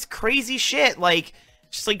fucking all this crazy shit, like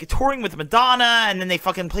just like touring with Madonna, and then they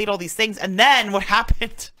fucking played all these things, and then what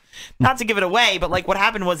happened? Not to give it away, but like what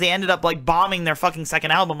happened was they ended up like bombing their fucking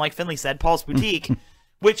second album, like Finley said, Paul's Boutique.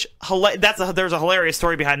 Which there's a hilarious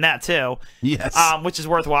story behind that too. Yes. Which is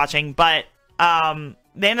worth watching. But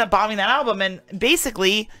they ended up bombing that album, and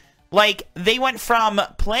basically, like, they went from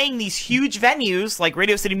playing these huge venues like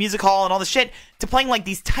Radio City Music Hall and all this shit to playing like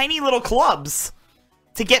these tiny little clubs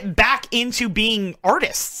to get back into being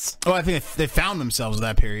artists. Oh, I think they found themselves at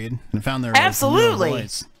that period and found their Absolutely. real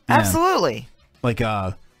voice. Yeah. Absolutely. Like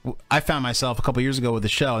I found myself a couple years ago with the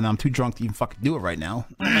show, and I'm too drunk to even fucking do it right now.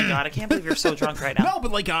 Oh my god, I can't believe you're so drunk right now. No,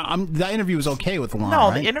 but like that interview was okay with Lana. No,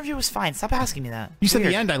 right? the interview was fine. Stop asking me that. You said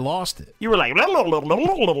Weird. the end, I lost it. You were like, you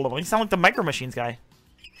sound like the Micro Machines guy.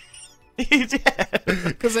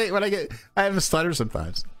 Because I have a stutter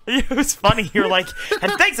sometimes. It was funny. You're like,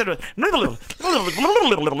 and thanks. That's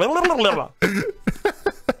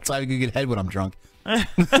why I get good head when I'm drunk.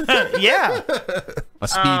 Yeah. A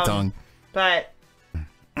speed tongue. But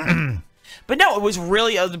no, it was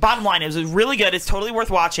really, the bottom line, it was really good. It's totally worth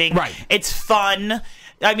watching. Right. It's fun.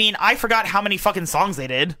 I mean, I forgot how many fucking songs they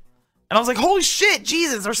did. And I was like, holy shit,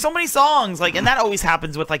 Jesus, there's so many songs. Like, and that always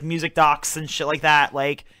happens with like music docs and shit like that.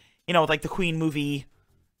 Like, you know, with like the Queen movie.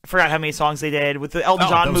 I forgot how many songs they did with the Elton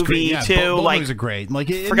John those movie great. Yeah, too. Both Like, movies are great. Like,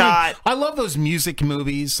 forgot. I love those music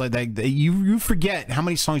movies. Like that, you forget how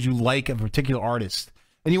many songs you like of a particular artist,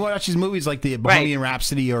 and you watch these movies like the Bohemian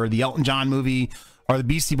Rhapsody or the Elton John movie or the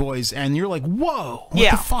Beastie Boys, and you're like, whoa, what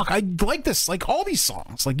the fuck? I like this. Like all these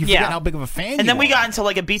songs. Like you forget how big of a fan. And then we are. got into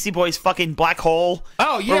like a Beastie Boys fucking black hole.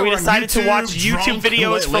 Oh yeah, where we we're on decided to watch YouTube, YouTube drunk,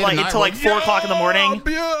 videos for late like at night, until like 4 o'clock in the morning.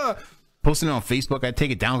 Yeah. Posting it on Facebook, I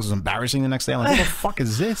take it down because it's embarrassing the next day. I'm like, what the fuck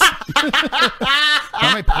is this? Why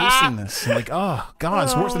am I posting this? I'm like, oh god,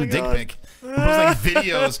 it's worse than a dick pic. I'm posting like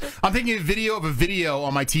videos. I'm taking a video of a video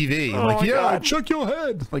on my TV. I'm Oh like, my yeah, God. check your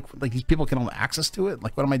head. Like these people can have access to it.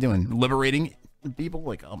 Like, what am I doing? Liberating people?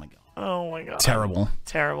 Like, oh my god. Oh my god. Terrible.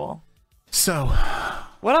 Terrible. So,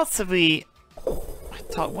 what else have we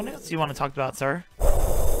talk? What else do you want to talk about, sir?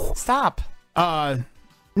 Stop.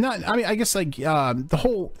 No, I mean, I guess like the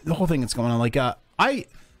whole thing that's going on. Like, I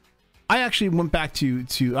actually went back to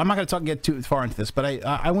I'm not going to get too far into this, but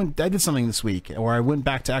I did something this week where I went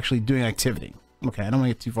back to actually doing activity. Okay, I don't want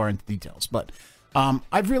to get too far into details, but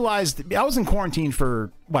I've realized I was in quarantine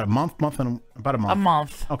for what, about a month. A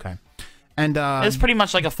month. Okay, and It was pretty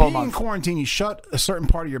much like a full being in month. quarantine, you shut a certain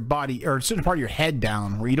part of your body or a certain part of your head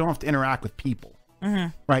down where you don't have to interact with people.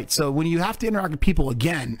 Right. So when you have to interact with people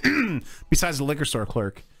again, besides the liquor store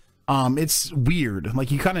clerk, it's weird.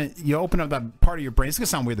 Like you open up that part of your brain. It's gonna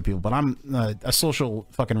sound weird to people, but I'm a social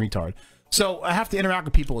fucking retard. So I have to interact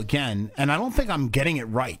with people again, and I don't think I'm getting it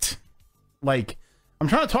right. Like I'm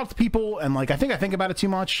trying to talk to people, and like I think about it too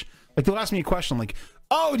much. Like they'll ask me a question, like,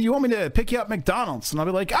 "Oh, do you want me to pick you up at McDonald's?" And I'll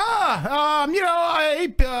be like, I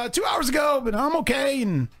ate 2 hours ago, but I'm okay,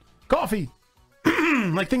 and coffee.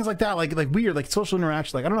 Like things like that, like weird, like social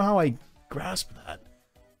interaction. Like I don't know how I grasp that.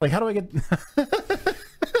 Like how do I get?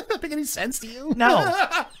 Make any sense to you? No,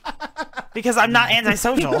 because I'm not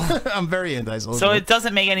antisocial. I'm very antisocial. So it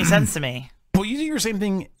doesn't make any sense to me. Well, you do your same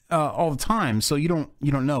thing all the time, so you don't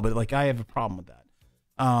know. But like I have a problem with that.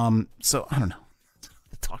 So I don't know what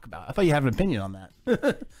to talk about. I thought you had an opinion on that.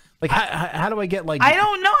 Like how do I get like? I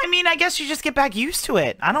don't know. I mean, I guess you just get back used to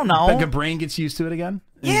it. I don't know. Like a brain gets used to it again.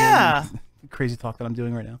 Yeah. Crazy talk that I'm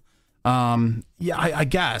doing right now. Yeah, I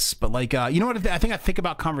guess, but like, you know what? I think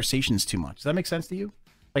about conversations too much. Does that make sense to you?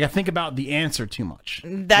 Like, I think about the answer too much.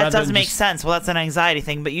 That doesn't make sense. Well, that's an anxiety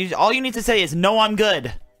thing. But all you need to say is, "No, I'm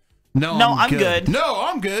good." No, I'm good. No,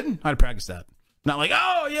 I'm good. I'd practice that. Not like,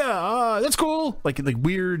 "Oh yeah, that's cool." Like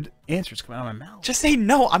weird answers come out of my mouth. Just say,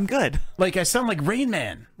 "No, I'm good." Like I sound like Rain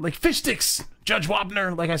Man, like Fish Sticks, Judge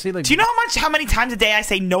Wapner. Like I say, like. Do you know how many times a day I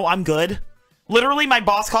say, "No, I'm good"? Literally, my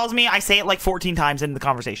boss calls me. I say it like 14 times in the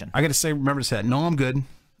conversation. I gotta say, remember to say that. No, I'm good.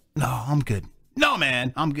 No, I'm good. No,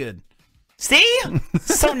 man, I'm good. See?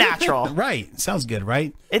 So natural. Right. Sounds good,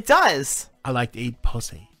 right? It does. I like to eat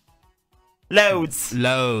pussy. Loads.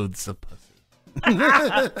 Loads of pussy.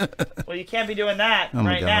 Well, you can't be doing that Oh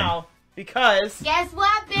my right God. now because. Guess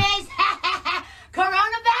what, bitch?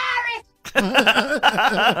 Coronavirus!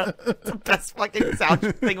 It's the best fucking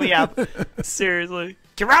sound thing we have. Seriously.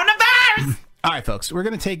 Coronavirus! All right, folks, we're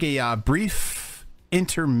going to take a brief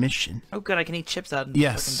intermission. Oh, good. I can eat chips out of the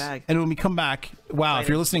Yes. fucking bag. And when we come back, wow, if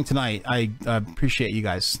you're listening tonight, I appreciate you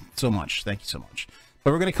guys so much. Thank you so much.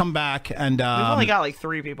 But we're going to come back and. We've only got like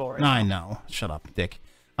 3 people right now. I know. Shut up, Dick.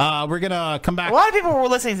 We're going to come back. A lot of people were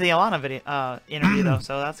listening to the Alana video, interview, though,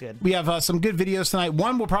 so that's good. We have some good videos tonight.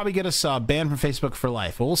 One will probably get us banned from Facebook for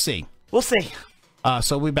life. But we'll see. We'll see.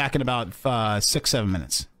 So we'll be back in about 6-7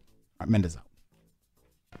 minutes. All right, Mendes out.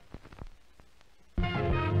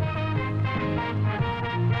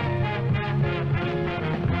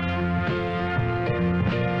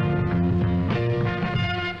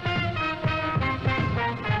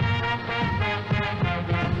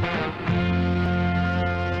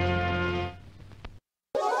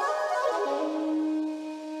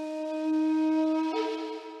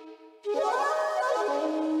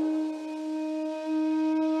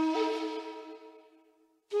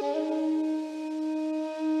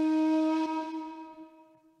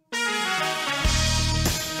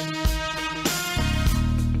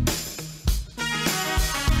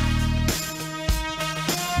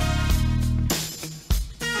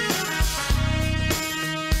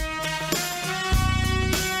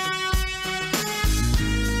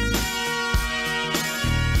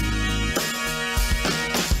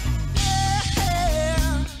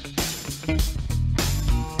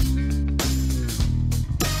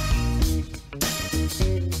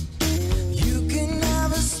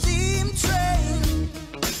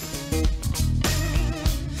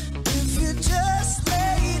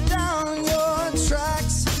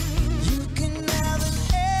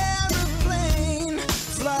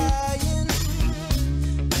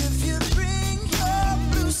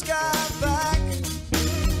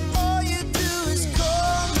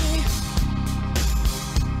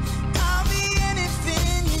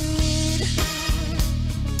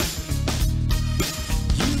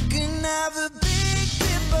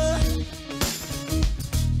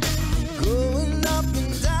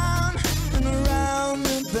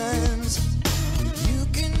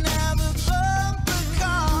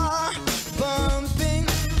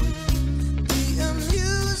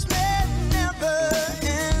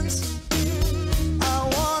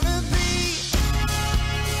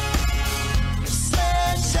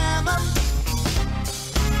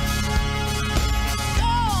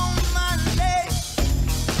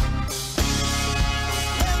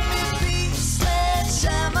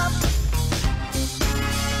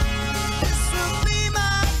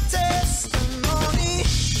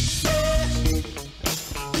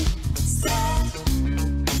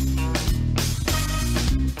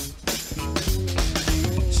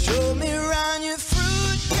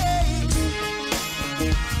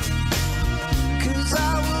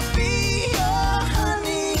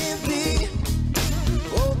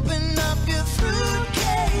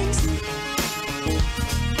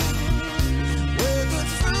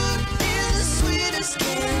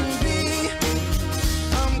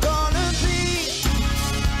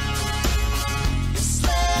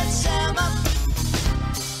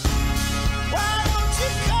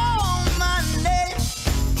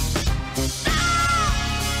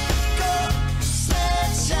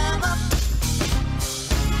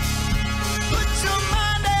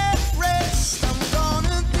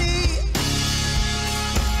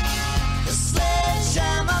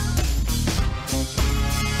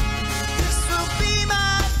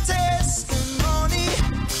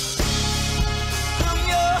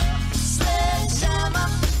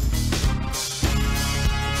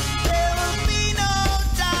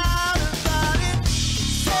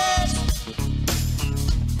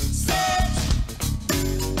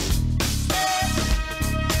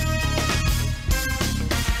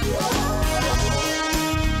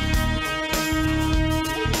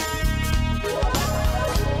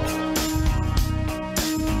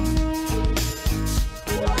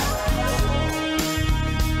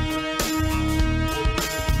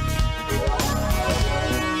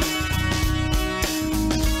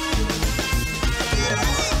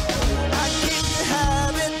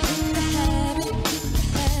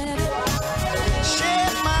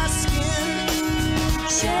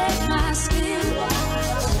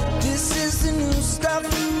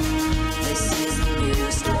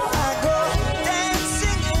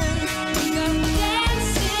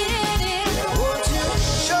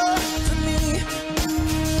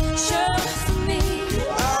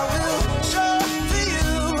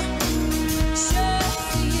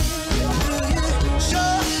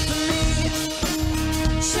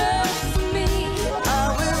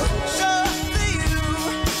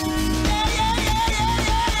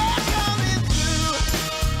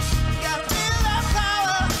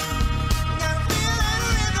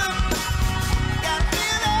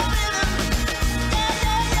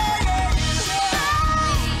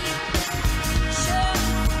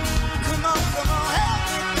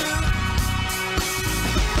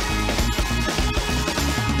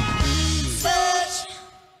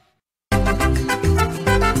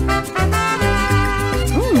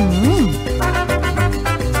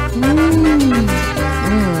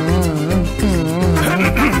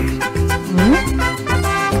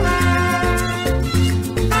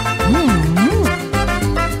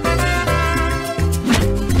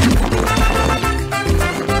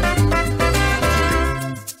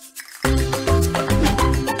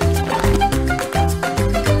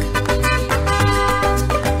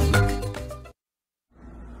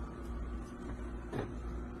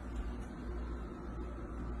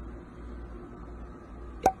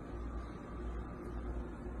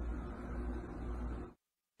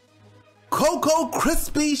 Cocoa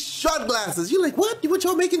Crispy shot glasses. You're like, what? What,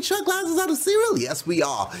 y'all making shot glasses out of cereal? Yes, we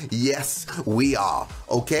are. Yes, we are.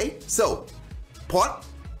 Okay, so pot,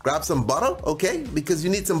 grab some butter, okay? Because you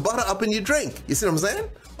need some butter up in your drink. You see what I'm saying?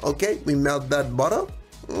 Okay, we melt that butter.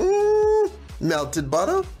 Melted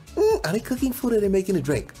butter. Any cooking food that they make in a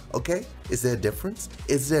drink, okay? Is there a difference?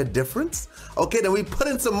 Is there a difference? Okay, then we put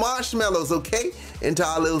in some marshmallows, okay? Into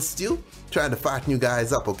our little stew. Trying to fatten you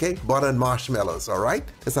guys up, okay? Butter and marshmallows, all right?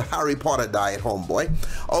 It's a Harry Potter diet, homeboy.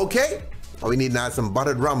 Okay? All we need now is some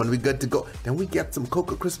buttered rum and we're good to go. Then we get some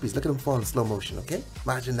Cocoa Krispies. Look at them fall in slow motion, okay?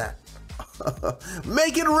 Imagine that.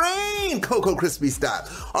 Make it rain, Cocoa Krispie style.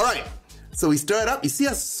 All right. So we stir it up. You see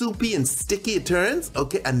how soupy and sticky it turns?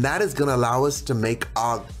 Okay, and that is gonna allow us to make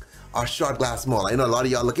our shot glass smaller. I know a lot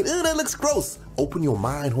of y'all looking, oh, that looks gross. Open your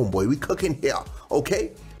mind, homeboy. We cooking here,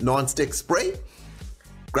 okay? Non-stick spray.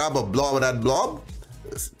 Grab a blob of that blob.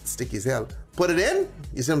 Sticky as hell. Put it in.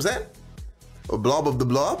 You see what I'm saying? A blob of the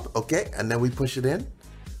blob, okay? And then we push it in.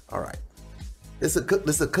 All right. This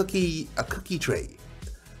is a cookie tray.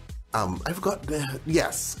 I forgot.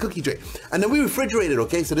 Yes, cookie tray. And then we refrigerate it,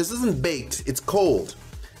 okay? So this isn't baked. It's cold.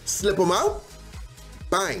 Slip them out.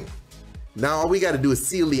 Bang. Now all we got to do is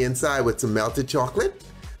seal the inside with some melted chocolate,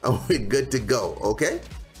 and we're good to go, okay?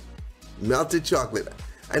 Melted chocolate.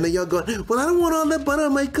 I know y'all going, well, I don't want all that butter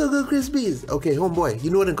on my Cocoa Krispies. Okay, homeboy, you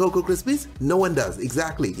know what in Cocoa Krispies? No one does,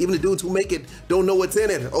 exactly. Even the dudes who make it don't know what's in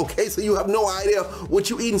it, okay? So you have no idea what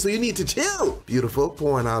you're eating, so you need to chill. Beautiful,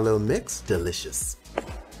 pour in our little mix, delicious.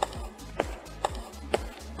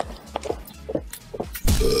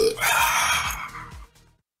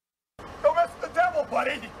 Don't mess with the devil,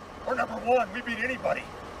 buddy. We're number one. We beat anybody.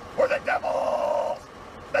 We're the devils.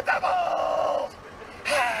 The devils.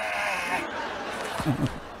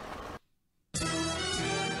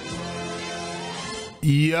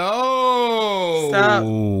 Yo! Stop.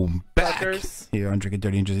 Back Fuckers. here on Drinking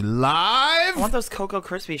Dirty and Jersey live. I want those Cocoa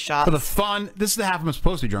Krispie shots. For the fun, this is the half I'm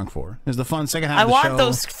supposed to be drunk for. This is the fun second half I of the want show.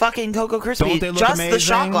 those fucking Cocoa Krispies. Don't they look just amazing? the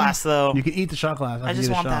shot glass, though. You can eat the shot glass. I just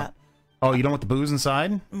want that. Oh, you don't want the booze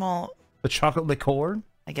inside? Well, the chocolate liqueur?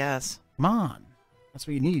 I guess. Come on. That's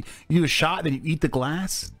what you need. You do a shot, then you eat the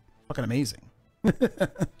glass. Fucking amazing.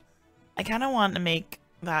 I kind of want to make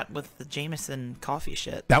that with the Jameson coffee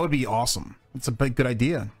shit. That would be awesome. It's a big good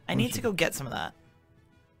idea. I need to go get some of that.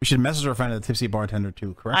 We should message our friend at the Tipsy Bartender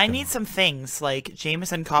too, correct? I need some things like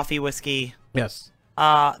Jameson coffee whiskey. Yes.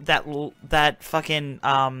 That fucking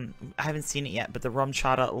I haven't seen it yet, but the rum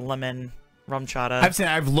chata lemon rum chata.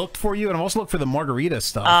 I've looked for you, and I've also looked for the margarita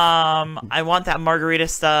stuff. I want that margarita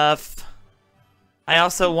stuff. I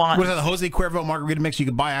also want. What is that? The Jose Cuervo margarita mix you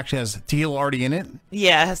could buy actually has tequila already in it.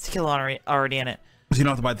 Yeah, it has tequila already in it. So you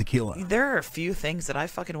don't have to buy tequila. There are a few things that I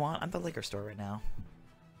fucking want at the liquor store right now.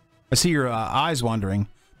 I see your eyes wandering.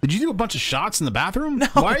 Did you do a bunch of shots in the bathroom? No.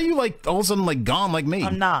 Why are you like all of a sudden like gone like me?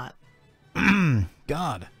 I'm not.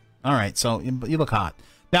 God. All right, so you look hot.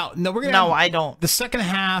 Now, no, we're gonna. No, I don't. The second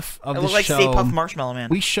half of the look like show. Stay Puft Marshmallow Man.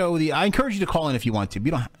 We show the. I encourage you to call in if you want to.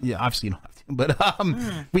 You don't. Yeah, obviously you don't have to.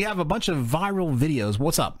 But we have a bunch of viral videos.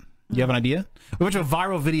 What's up? You have an idea? A bunch of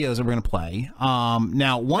viral videos that we're gonna play.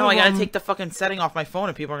 Now one. No, of I gotta them, take the fucking setting off my phone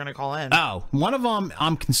if people are gonna call in. Oh, one of them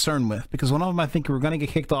I'm concerned with because one of them I think we're gonna get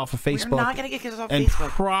kicked off of Facebook. We're not gonna get kicked off and Facebook.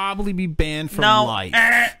 Probably be banned from No. life.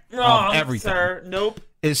 Wrong, of everything. sir. Nope.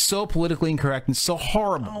 Is so politically incorrect and so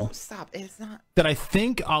horrible. Oh, stop! It's not. That I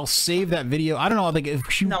think I'll save that video. I don't know. I think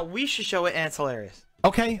if you. No, we should show it, and it's hilarious.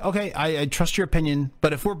 Okay. I trust your opinion,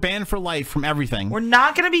 but if we're banned for life from everything, We're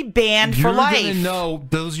not gonna be banned for life. You're gonna know,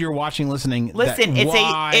 those you're watching, listening. Listen,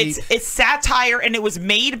 that it's satire, and it was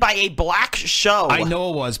made by a black show. I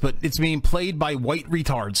know it was, but it's being played by white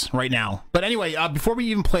retards right now. But anyway, before we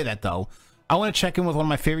even play that though, I want to check in with one of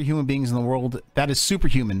my favorite human beings in the world. That is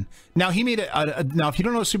Superhuman. Now he made now if you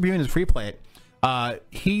don't know Superhuman is, free play it.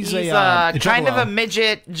 He's a kind of juggalo. a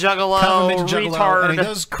midget juggalo, Kind of a midget juggalo, retard. and he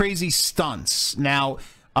does crazy stunts. Now,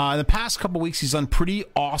 in the past couple weeks, he's done pretty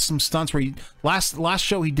awesome stunts. Where last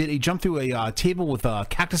show he jumped through a table with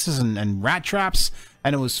cactuses and rat traps,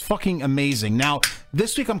 and it was fucking amazing. Now,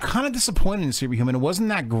 this week I'm kind of disappointed in Superhuman. It wasn't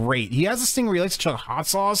that great. He has this thing where he likes to chug hot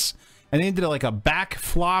sauce, and then he did like a back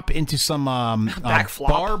flop into some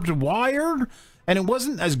barbed wire. And it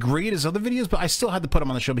wasn't as great as other videos, but I still had to put him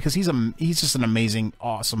on the show because he's just an amazing,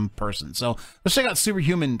 awesome person. So let's check out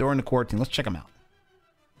Superhuman during the quarantine. Let's check him out.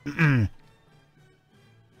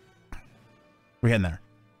 We're getting there.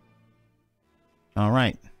 All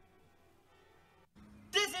right.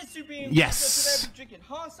 This is Superhuman. Yes. Drinking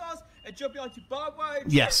hot sauce and jumping onto barbed wire.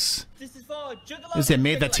 Yes. This is for Juggalo. Is they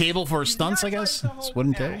made that table for stunts, I guess? It's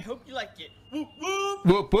wooden I table. hope you like it. Whoop, whoop.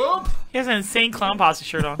 Whoop, whoop. He has an insane clown posse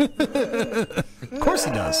shirt on. Of course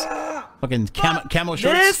he does. Fucking camo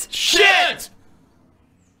shirts. This shit!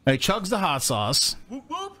 He chugs the hot sauce. Whoop,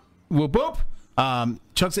 whoop. Whoop, whoop.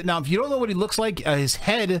 Chugs it. Now, if you don't know what he looks like, his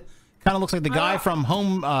head kind of looks like the guy from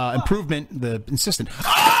Home Improvement, the insistent.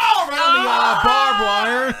 Oh, right on the barbed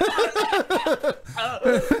wire.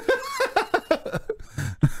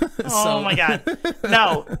 Oh my god.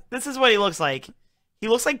 No, this is what he looks like. He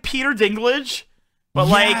looks like Peter Dinklage, but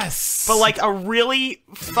like a really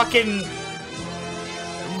fucking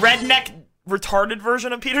redneck retarded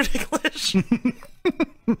version of Peter Dinklage.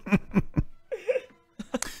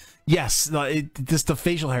 Yes, just the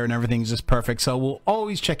facial hair and everything is just perfect. So we'll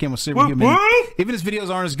always check in with Superhuman. Even his videos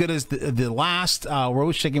aren't as good as the last, we're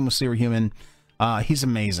always checking in with Superhuman. He's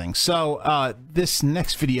amazing. So this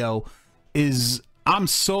next video is,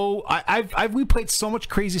 we played so much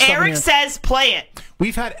crazy stuff. Eric says play it.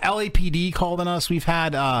 We've had LAPD called on us. We've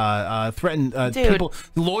had threatened Dude, people,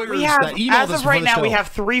 lawyers have, that emailed as us of right before the now, show. we have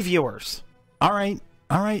 3 viewers. All right.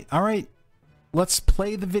 Let's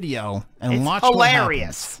play the video and It's watch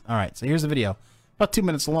hilarious. What happens. All right, so here's the video. About 2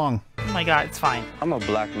 minutes long. Oh my god, it's fine. I'm a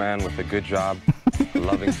black man with a good job, a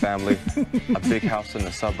loving family, a big house in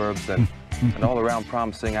the suburbs, and an all-around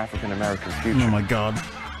promising African-American future. Oh my god.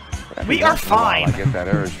 We are fine. I get that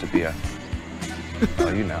urge to be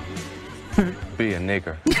be a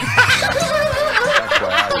nigger. That's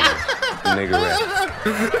why I use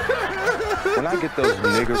niggerette. When I get those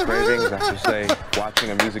nigger cravings after, say, watching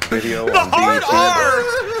a music video on hard BET, R!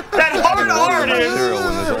 That hard R, my dude! cereal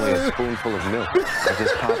when there's only a spoonful of milk. I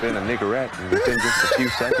just pop in a niggerette, and within just a few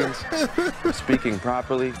seconds, I'm speaking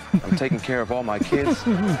properly, I'm taking care of all my kids,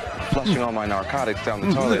 flushing all my narcotics down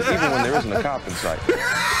the toilet, even when there isn't a cop in sight.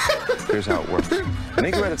 Here's how it works.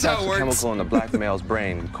 Niggerette attacks a chemical in the black male's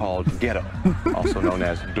brain called ghetto, also known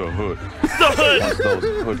as the hood. Once those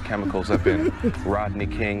hood chemicals have been Rodney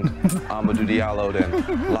King, Amadou Diallo'd,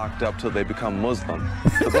 and locked up till they become Muslim,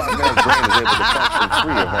 the black man's brain is able to function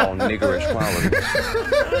free of all niggerish qualities.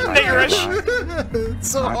 Niggerish?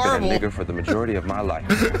 So horrible. I've been a nigger for the majority of my life.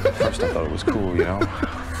 At first I thought it was cool, you know?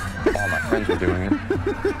 All my friends were doing it.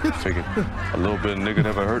 Figured a little bit of nigger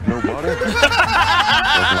never hurt nobody. Wasn't like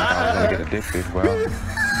I was gonna get addicted. Well, I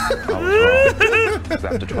was wrong. 'Cause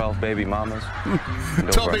after 12 baby mamas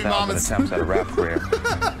and over 1,000 attempts at a rap career,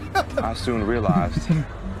 I soon realized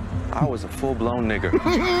I was a full-blown nigger.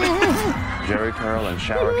 Jerry curl and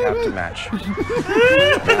shower cap to match.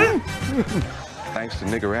 Thanks to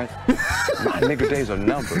niggerette, my nigger days are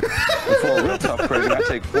numbered. And for a real tough craving, I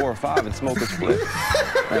take 4 or 5 and smoke a split.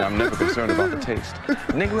 And I'm never concerned about the taste.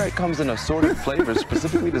 Niggerette comes in assorted flavors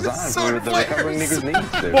specifically designed for the recovering nigger's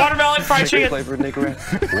needs. There's Watermelon fried chicken. flavored niggerette,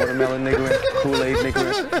 watermelon niggerette, Kool-Aid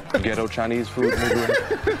niggerette, ghetto Chinese food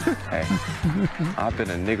niggerette. Hey, I've been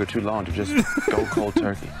a nigger too long to just go cold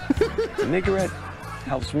turkey. Niggerette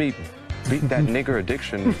helps me beat that nigger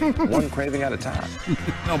addiction one craving at a time.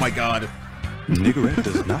 Oh my god. Niggerette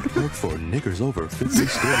does not work for niggers over 50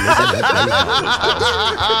 still living at their mother's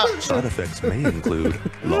house. Side effects may include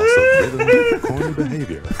loss of rhythm, corny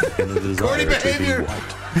behavior, and the desire to be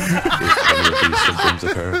white. If any of these symptoms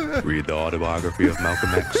occur, read the autobiography of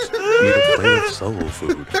Malcolm X, eat a plate of soul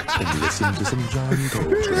food, and listen to some John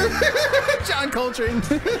Coltrane. John Coltrane.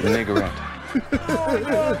 Niggerette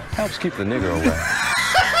helps keep the nigger away.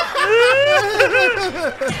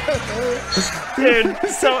 Dude,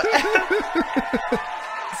 so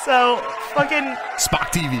fucking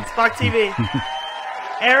Spock TV.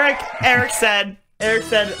 Eric said,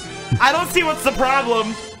 I don't see what's the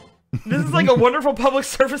problem. This is like a wonderful public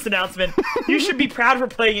service announcement. You should be proud for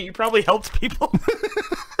playing it. You probably helped people.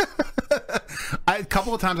 A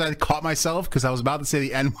couple of times I caught myself because I was about to say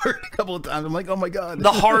the N-word a couple of times. I'm like, oh my god.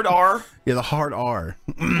 The hard R? Yeah, the hard R.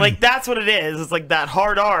 Like, that's what it is. It's like that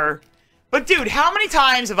hard R. But, dude, how many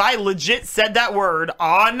times have I legit said that word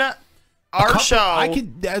on our show? I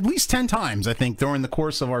could at least 10 times, I think, during the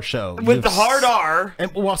course of our show. With the hard R.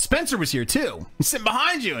 And, well, Spencer was here, too. He's sitting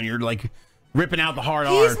behind you, and you're, like, ripping out the hard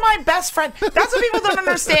R. He's my best friend. That's what people don't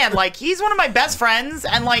understand. Like, he's one of my best friends,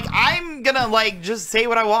 and, like, I'm gonna, like, just say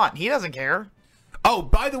what I want. He doesn't care. Oh,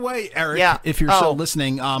 by the way, Eric, if you're still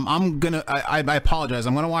listening, I'm gonna. I apologize.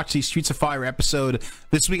 I'm gonna watch the Streets of Fire episode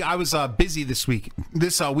this week. I was busy this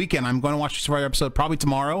weekend. I'm gonna watch the Streets of Fire episode probably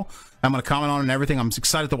tomorrow. I'm gonna comment on it and everything. I'm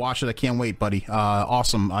excited to watch it. I can't wait, buddy.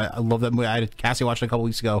 Awesome. I love that movie. I had Cassie watch it a couple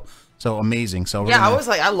weeks ago. So amazing. So Yeah, I was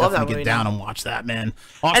like, I love that definitely movie Get down now. and watch that, man.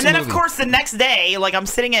 Awesome And then, movie. of course, the next day, like, I'm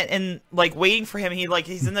sitting and, like, waiting for him.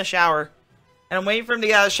 He's in the shower. and I'm waiting for him to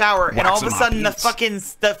get out of the shower, and all of a sudden the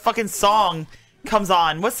fucking song comes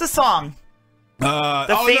on. What's the song?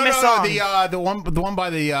 The famous song. The one by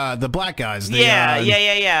the black guys.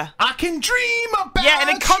 Yeah. I can dream about. Yeah, and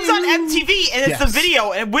it comes on MTV, and it's the Yes.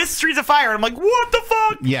 video, and with Streets of Fire. I'm like, what the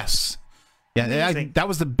fuck? Yes. Yeah, that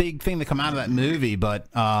was the big thing that come out of that movie. But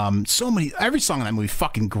every song in that movie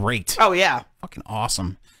fucking great. Oh yeah, fucking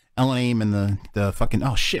awesome. Ellen Aim and the fucking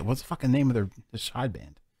what's the fucking name of their side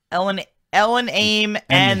band? Ellen Aim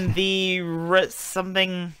and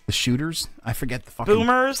something. The Shooters? I forget the fucking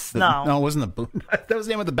Boomers? No, it wasn't the Boomers. That was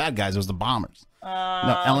the name of the bad guys. It was the Bombers.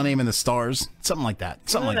 No, Ellen Aim and the Stars, something like that.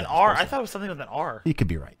 Something like with that. an R. I thought it was something with an R. You could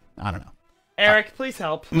be right. I don't know. Eric, please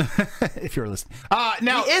help. If you're listening.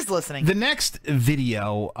 Now he is listening. The next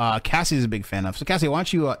video, Cassie's a big fan of. So Cassie, why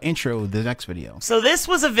don't you intro the next video? So this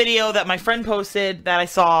was a video that my friend posted that I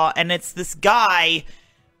saw, and it's this guy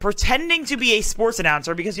pretending to be a sports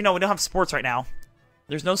announcer because we don't have sports right now.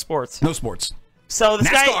 There's no sports. No sports. So this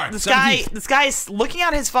NASCAR, guy is looking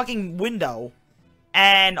out his fucking window,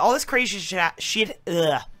 and all this crazy shit.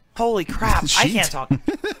 Holy crap! I can't talk.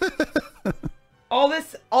 All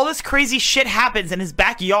this crazy shit happens in his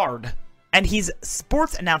backyard, and he's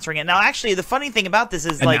sports announcing it. Now, actually, the funny thing about this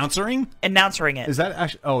is announcing it. Is that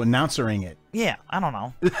actually? Oh, announcing it. Yeah, I don't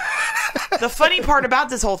know. The funny part about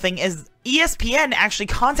this whole thing is ESPN actually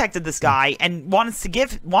contacted this guy and wants to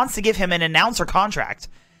give him an announcer contract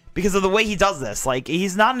because of the way he does this. Like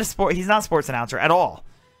he's not a sports announcer at all.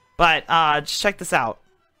 But just check this out.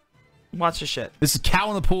 Watch this shit. This is Cow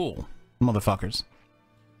in the Pool, motherfuckers.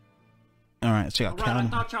 All right, let's check out Cow. I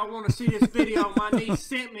thought y'all want to see this video my niece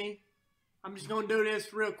sent me. I'm just gonna do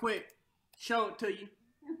this real quick. Show it to you.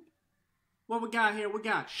 What we got here? We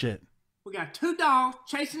got two dogs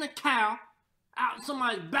chasing a cow out in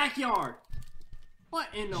somebody's backyard. What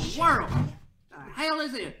in the world? The hell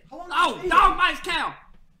is it? Oh, dog bites cow.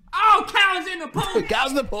 Oh, cow is in the pool. Cow's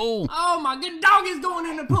in the pool. Oh my goodness, dog is going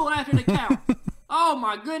in the pool after the cow. Oh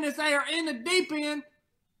my goodness, they are in the deep end.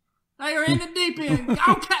 They are in the deep end.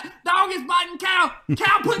 Oh, dog is biting cow.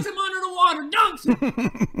 Cow puts him under the water, dunks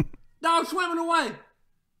him. Dog swimming away.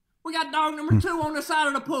 We got dog number 2 on the side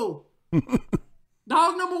of the pool.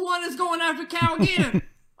 Dog number 1 is going after cow again.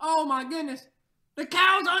 Oh my goodness. The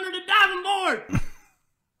cow's under the diving board.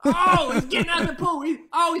 Oh, he's getting out of the pool. He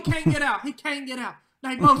can't get out. He can't get out.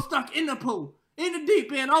 They both stuck in the pool. In the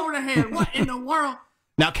deep end, over the head. What in the world?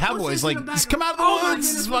 Now Cowboy's like, just come out of the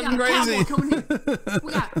woods. This is fucking crazy.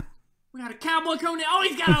 We got a cowboy coming in. Oh,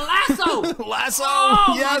 he's got a lasso. Lasso.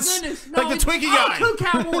 Oh, yes. my goodness. Like the Twinkie guy. 2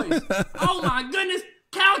 cowboys. Oh, my goodness.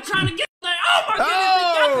 Cow trying to get there. Oh, my goodness.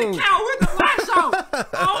 They got the cow with the lasso.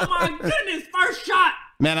 Oh, my goodness. First shot.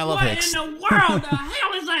 Man, I love Hicks. What in the world? The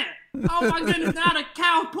hell is that? Oh, my goodness. Now the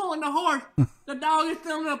cow's pulling the horse. The dog is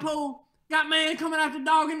still in the pool. Got man coming after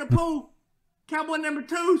dog in the pool. Cowboy number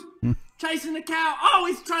 2's chasing the cow. Oh,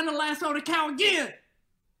 he's trying to lasso the cow again.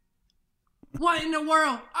 What in the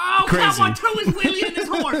world? Oh, Crazy. Cowboy 2 is wheeling his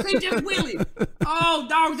horse. He just wheeling. Oh,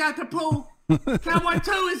 dog's at the pool. Cowboy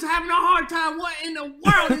 2 is having a hard time. What in the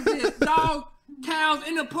world is this? Dog, cows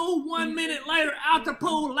in the pool. 1 minute later, out the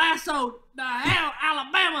pool, lasso. The hell,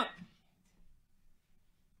 Alabama.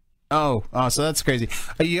 Oh, so that's crazy.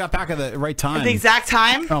 You got back at the right time. At the exact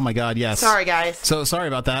time? Oh my God, yes. Sorry, guys. So sorry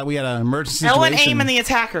about that. We had an emergency situation. Ellen Aim and the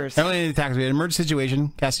attackers. Ellen Aim and the attackers. We had an emergency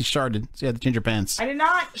situation. Cassie sharded. So you had to change your pants. I did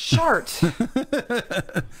not shart.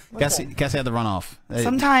 Cassie had to run off.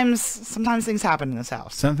 Sometimes things happen in this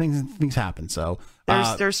house. Some things happen. So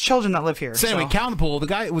there's children that live here. So anyway, Cow in the Pool. The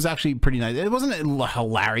guy was actually pretty nice. It wasn't a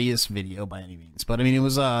hilarious video by any means, but I mean, it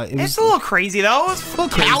was. It's a little crazy though. It's a little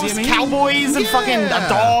crazy. Cows, cowboys, and fucking a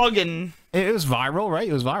dog, and it was viral, right?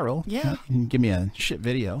 It was viral. Yeah. You didn't give me a shit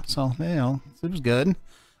video, so it was good.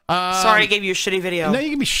 Sorry, I gave you a shitty video. No,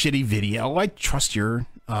 you give me shitty video. I trust your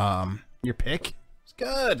pick. It's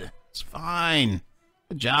good. It's fine.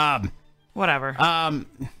 Good job. Whatever.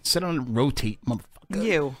 Sit on rotate, motherfucker.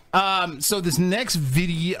 You. So this next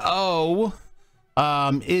video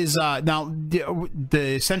is now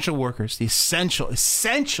the essential workers, the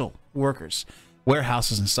essential workers,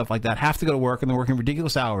 warehouses and stuff like that have to go to work, and they're working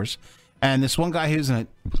ridiculous hours. And this one guy who's an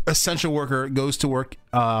essential worker goes to work,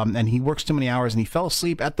 and he works too many hours, and he fell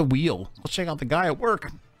asleep at the wheel. Let's check out the guy at work.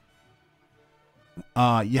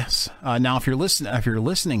 Yes. Now, if you're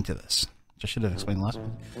listening to this, which I should have explained last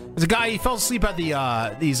one. There's a guy. He fell asleep at the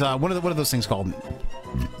what are those things called?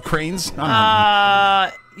 Cranes?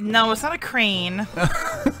 No, it's not a crane.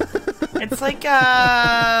 It's like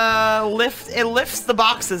it lifts the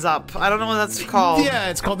boxes up. I don't know what that's called. Yeah,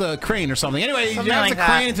 it's called the crane or something. Anyway, he Something drives like the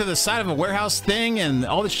crane that. into the side of a warehouse thing, and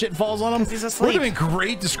all the shit falls on him. He's asleep. We're doing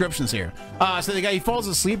great descriptions here. So the guy, he falls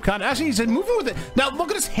asleep. Actually, he said, moving with it. Now, look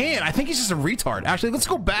at his hand. I think he's just a retard. Actually, let's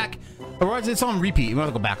go back. Or it's on repeat. We want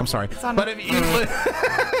to go back. I'm sorry. But if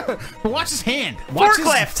but watch his hand. Watch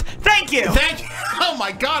Forklift. Thank you. Thank you. Oh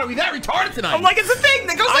my God, are we that retarded tonight? I'm like, it's a thing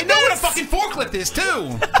that goes like I know this. what a fucking forklift is too.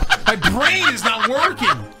 My brain is not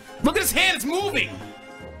working. Look at his hand; it's moving.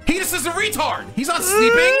 He just is a retard. He's not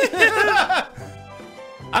sleeping. I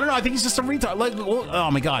don't know. I think he's just a retard. Like,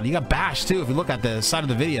 oh my God, he got bashed too. If you look at the side of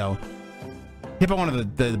the video, hit by one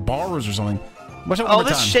of the borrowers or something. Watch out one All more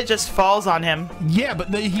this time. shit just falls on him. Yeah, but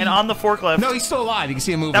and on the forklift. No, he's still alive. You can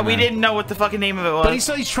see him moving. That we there. didn't know what the fucking name of it was.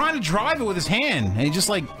 But he's trying to drive it with his hand, and he just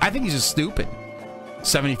like I think he's just stupid.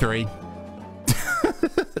 73.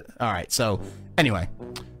 All right. So anyway,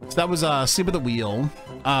 so that was Sleep at the Wheel.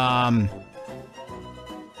 Now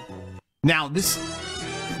this.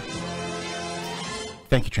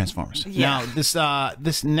 Thank you, Transformers. Yeah. Now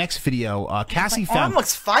this next video, Cassie My arm found.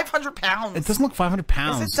 looks 500 pounds. It doesn't look 500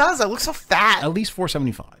 pounds. Yes, it does. I look so fat. At least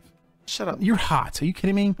 475. Shut up. You're hot. Are you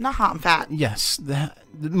kidding me? Not hot. I'm fat. Yes.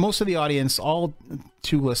 Most of the audience, all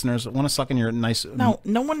 2 listeners, want to suck in your nice. No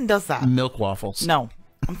one does that. Milk waffles. No,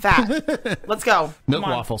 I'm fat. Let's go. Milk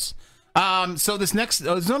Come on. waffles. So this next,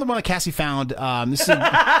 there's another one that Cassie found. This is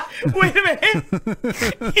Wait a minute.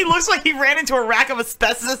 He looks like he ran into a rack of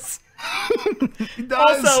asbestos.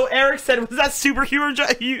 Also, Eric said, "Was that superhuman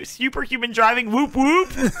driving? Whoop whoop."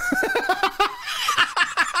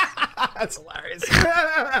 That's hilarious.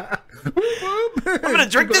 I'm gonna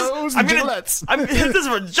drink this. Juggalos. This is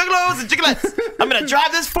for juggalos and jiggalettes. I'm gonna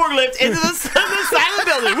drive this forklift into the side of the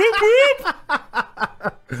building. Whoop whoop.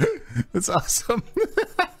 That's awesome.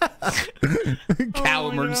 Cow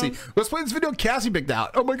emergency. Let's play this video Cassie picked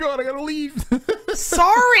out. Oh my God, I gotta leave.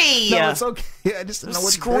 Sorry. No, it's okay. I just don't know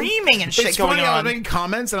what's screaming and shit it's going funny, I was on. making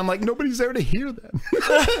comments, and I'm like, nobody's there to hear them. No,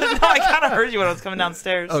 I kind of heard you when I was coming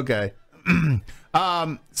downstairs. Okay.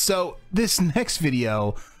 So this next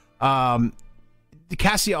video,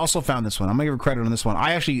 Cassie also found this one. I'm gonna give her credit on this one.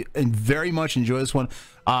 I actually very much enjoy this one.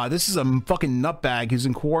 This is a fucking nutbag who's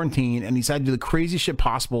in quarantine and he decided to do the craziest shit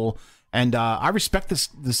possible. And I respect this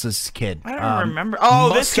kid. I don't remember. Oh,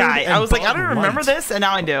 this Mustard guy. I and was like, I Bud don't remember Light. this, and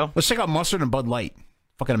now I do. Let's check out Mustard and Bud Light.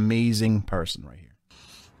 Fucking amazing person right here.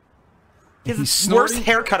 He has He's the worst snorting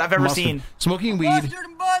haircut I've ever mustard, seen. Smoking weed. Mustard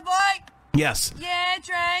and Bud Light. Yes. Yeah,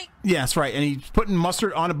 Trey. Yes, right. And he's putting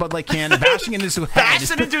mustard on a Bud Light can, bashing it into his head.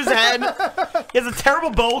 Bashed it into his head. He has a terrible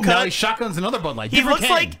bowl cut. Now he shotguns another Bud Light. He Different looks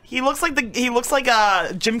can. like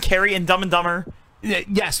Jim Carrey in Dumb and Dumber.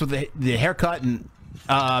 Yes, with the haircut and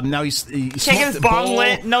now he Can't get smoked his the bong bowl.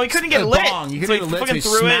 lit. No, he couldn't get lit. Bong. You So couldn't he get lit, so fucking he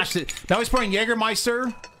threw it. smashed it. Now he's pouring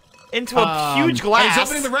Jägermeister into a huge glass. And he's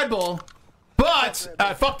opening the Red Bull, but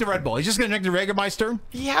fuck the Red Bull. He's just gonna drink the Jägermeister.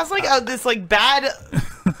 He has like this bad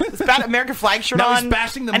American flag shirt Now on. he's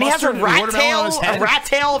bashing the and he has a mustard and rat watermelon tail. on his head. A rat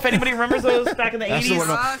tail. If anybody remembers those back in the That's the 80s.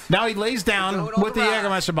 watermelon. Now he lays down with the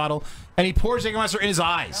Jägermeister bottle and he pours Jägermeister in his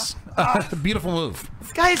eyes. Beautiful move.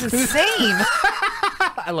 This guy is insane.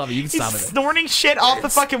 I love it. You can He's stop it. snorting shit off the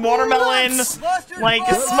fucking watermelon. Like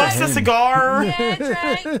smokes a cigar.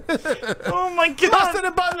 Oh my God.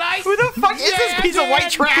 Who the fuck is this piece of white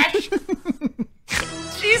trash?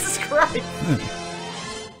 Jesus Christ.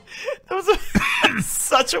 That was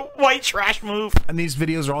such a white trash move. And these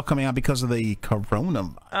videos are all coming out because of the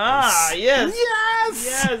coronavirus. Ah, yes. Yes.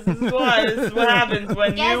 Yes, this is what happens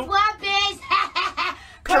when Guess you... what, bitch?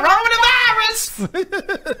 Coronavirus!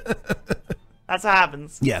 That's what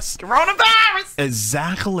happens. Yes. Coronavirus!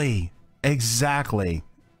 Exactly.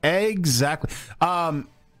 I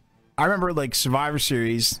remember like Survivor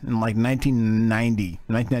Series in like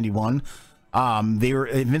 1991.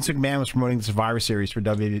 Vince McMahon was promoting the Survivor Series for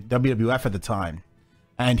WWF at the time,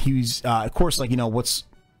 and he was of course like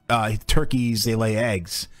turkeys, they lay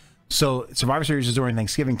eggs. So Survivor Series is during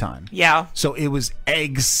Thanksgiving time. Yeah. So it was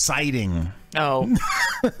exciting. Oh.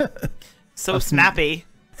 So snappy.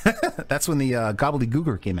 That's when the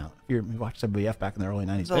Gobbledygooker came out. You watched WWF back in the early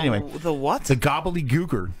 90s. The- But anyway, the what? The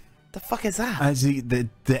Gobbledygooker. The fuck is that?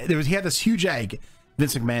 He had this huge egg,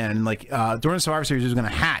 Vince McMahon, and like during the Survivor Series, it was going to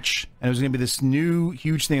hatch, and it was going to be this new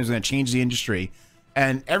huge thing that was going to change the industry.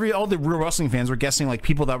 And all the real wrestling fans were guessing like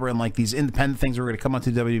people that were in like these independent things were going to come onto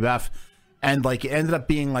WWF, and like it ended up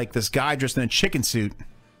being like this guy dressed in a chicken suit,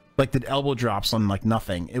 like did elbow drops on like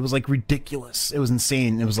nothing. It was like ridiculous. It was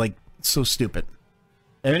insane. It was like so stupid.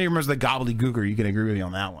 If anyone remembers the Gobbledygooker, you can agree with me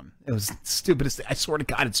on that one. It was the stupidest thing. I swear to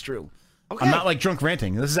God, it's true. Okay. I'm not like drunk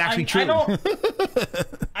ranting. This is actually true.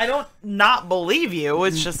 I don't not believe you.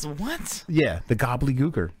 It's just what? Yeah, the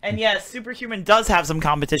gobbledygooker. And yes, Superhuman does have some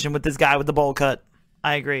competition with this guy with the bowl cut.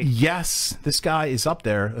 I agree. Yes, this guy is up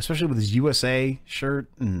there, especially with his USA shirt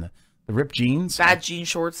and the ripped jeans. Bad jean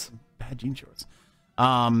shorts. Bad jean shorts.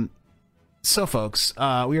 So, folks,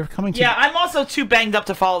 we are coming to... Yeah, I'm also too banged up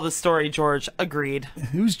to follow this story, George. Agreed.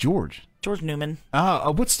 Who's George? George Newman.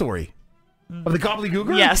 What story? Of the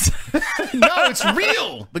gobbledygooker? Yes. No, it's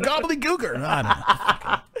real. The gobbledygooker. I don't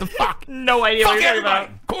know. The fuck? No idea what you're talking about.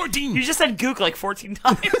 Quarantine. You just said gook like 14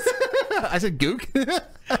 times. I said gook?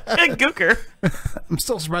 Gooker. I'm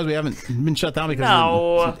still surprised we haven't been shut down because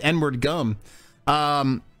No. of the N-word gum.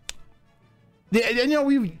 For years...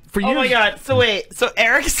 Oh my god. So wait. So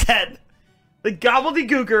Eric said the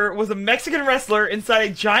gobbledygooker was a Mexican wrestler inside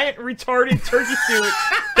a giant retarded turkey suit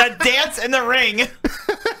that danced in the ring.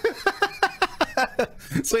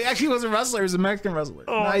 So he actually was a wrestler. He was a Mexican wrestler.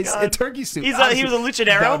 Oh my Nice. God. A turkey suit. He was a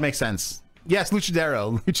luchadero? That would make sense. Yes,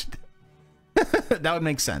 luchadero. That would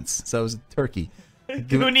make sense. So it was a turkey.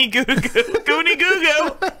 Goonie goo goo. Goonie goo goo.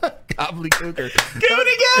 Gobbledygooker.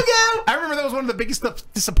 Goonie goo goo. I remember that was one of the biggest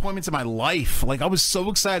disappointments of my life. Like, I was so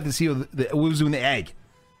excited to see who was doing the egg.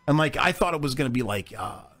 And, like, I thought it was going to be, like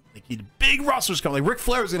big wrestlers coming. Like, Ric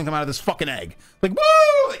Flair was going to come out of this fucking egg. Like,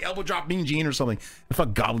 woo! Like, elbow drop Mean Gene or something. And fuck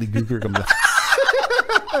gobbledygooker comes out.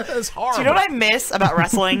 That's horrible. Do you know what I miss about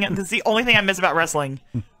wrestling? This is the only thing I miss about wrestling.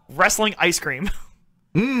 Wrestling ice cream.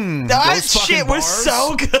 That those fucking shit was bars.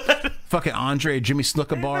 so good. Fucking Andre Jimmy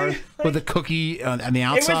Snuka bar with the cookie on the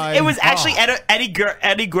outside. It was actually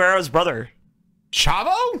Eddie Guerrero's brother.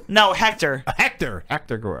 Chavo? No, Hector. Hector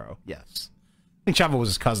Guerrero. Yes. I think Chavo was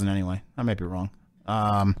his cousin anyway. I might be wrong.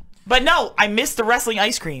 But no, I missed the wrestling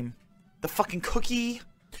ice cream. The fucking cookie.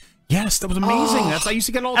 Yes, that was amazing. That's I used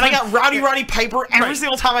to get all the and time. I got Roddy Piper every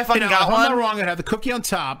single time I fucking got if one. I'm not wrong, I'd have the cookie on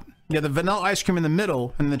top, you have the vanilla ice cream in the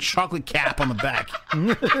middle, and the chocolate cap on the back. Oh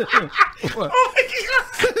my god!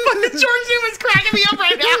 Fucking George Newman's cracking me up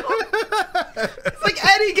right now. It's like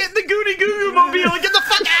Eddie getting the Goody Goo Goo mobile and get the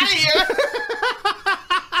fuck out of here.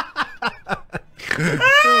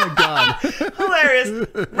 Oh god! Hilarious.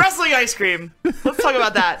 Wrestling ice cream. Let's talk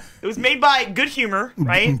about that. It was made by Good Humor,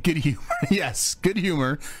 right? Good Humor. Yes, Good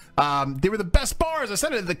Humor. They were the best bars. I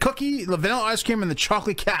said it. The cookie, the vanilla ice cream, and the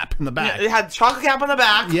chocolate cap in the back. It had chocolate cap on the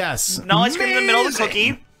back. Yes. Vanilla ice cream in the middle of the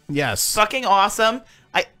cookie. Yes. Fucking awesome.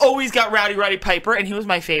 I always got Roddy Piper, and he was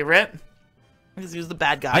my favorite. Because he was the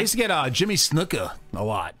bad guy. I used to get Jimmy Snuka a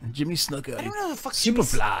lot. Jimmy Snuka. I don't know who the fuck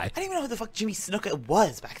Superfly. I didn't even know who the fuck Jimmy Snuka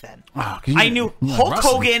was back then. Oh, I knew Hulk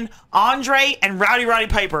Hogan, Andre, and Roddy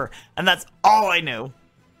Piper, and that's all I knew.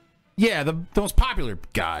 Yeah, the most popular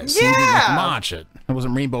guys. Yeah. You didn't, like, watch it. It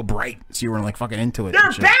wasn't Rainbow Bright, so you were like fucking into it. They're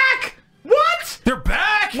and shit. back! What? They're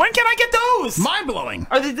back! When can I get those? Mind blowing.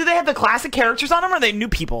 Do they have the classic characters on them, or are they new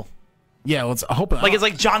people? Yeah, let's hope. Like it's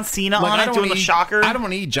like John Cena on it doing the shocker. I don't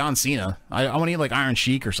want to eat John Cena. I want to eat like Iron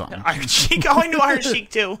Sheik or something. Iron Sheik. Oh, I knew Iron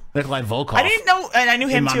Sheik too. Nikolai Volkov. I didn't know, and I knew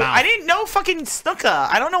him In my too. mouth. I didn't know fucking Snuka.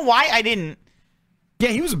 I don't know why I didn't. Yeah,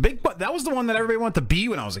 he was a big. But that was the one that everybody wanted to be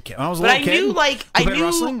when I was a kid. When I was a But little I kid. knew, like, who I played knew-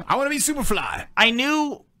 wrestling. I want to be Superfly. I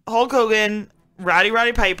knew Hulk Hogan,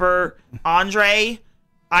 Roddy Piper, Andre,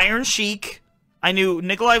 Iron Sheik. I knew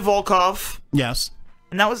Nikolai Volkov, Yes.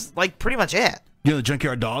 and that was like pretty much it. You know the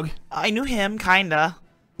Junkyard Dog? I knew him kinda.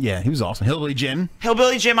 Yeah, he was awesome. Hillbilly Jim.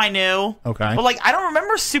 Hillbilly Jim, I knew. Okay. But like, I don't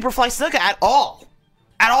remember Superfly Snuka at all.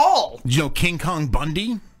 At all. Did you know King Kong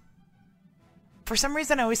Bundy? For some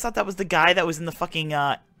reason, I always thought that was the guy that was in the fucking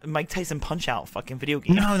Mike Tyson Punch-Out fucking video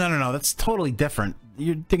game. No. That's totally different.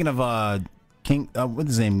 You're thinking of King. What's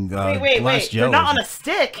his name? Wait. Glass They're Joe. not on a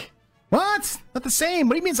stick. What? Not the same.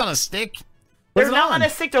 What do you mean it's on a stick? They're What's it not on a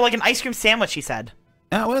stick. They're like an ice cream sandwich, he said.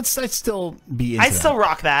 Well, I'd still be into I'd still that.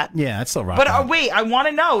 rock that. Yeah, I'd still rock But that. wait, I want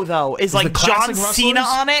to know, though. Is the like classic John Cena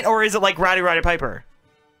wrestlers? on it, or is it like Roddy Piper?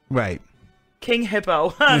 Right. King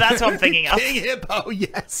Hippo. That's what I'm thinking of. King Hippo,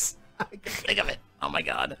 yes. I can think of it. Oh my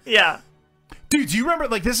god. Yeah. Dude, do you remember,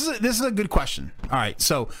 like, this is a good question. All right,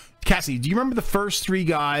 so, Cassie, do you remember the first three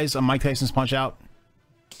guys on Mike Tyson's Punch-Out?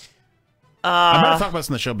 I might have talked about this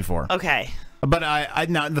on the show before. Okay. But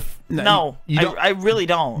No, I really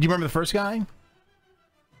don't. Do you remember the first guy?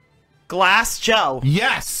 Glass Joe.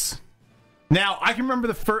 Yes. Now, I can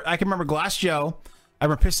remember Glass Joe. I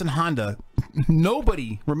remember Piston Honda.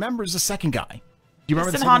 Nobody remembers the second guy. Do you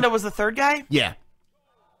remember Piston the Honda was the third guy? Yeah.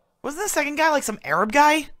 Wasn't the second guy like some Arab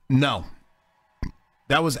guy? No.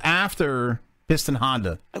 That was after Piston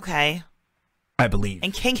Honda, Okay. I believe.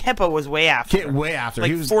 And King Hippo was way after. Way after.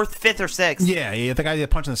 Like He was- fourth, fifth, or sixth. Yeah, the guy that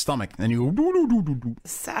punched in the stomach. And you go, doo, doo, doo, doo, doo.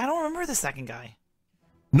 I don't remember the second guy.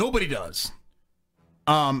 Nobody does.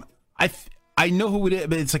 I know who it is,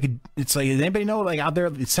 but it's like does anybody know like out there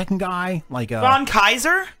the second guy like Von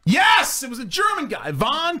Kaiser? Yes, it was a German guy,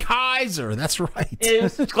 Von Kaiser. That's right. It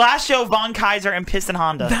was Glasshow, Von Kaiser, and Piston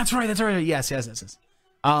Honda. That's right. Yes.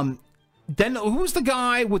 Then who was the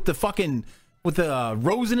guy with the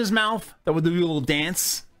rose in his mouth that would do a little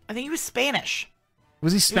dance? I think he was Spanish.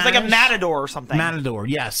 Was he He Spanish? was like a matador or something. Matador,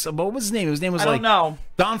 yes. But what was his name? His name was I like don't know.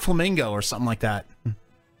 Don Flamingo or something like that.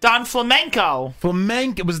 Don Flamenco.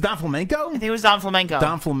 Flamenco. Was it Don Flamenco? I think it was Don Flamenco.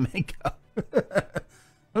 Don Flamenco.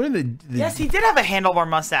 Yes, he did have a handlebar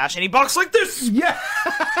mustache, and he boxed like this. Yeah,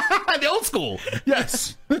 the old school.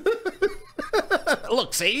 Yes.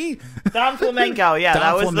 Look, see? Don Flamenco. Yeah, Don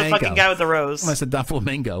that was Flamenco. the fucking guy with the rose. I said Don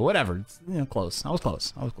Flamingo. Whatever. It's, close. I was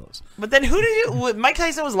close. But then who did you... Mike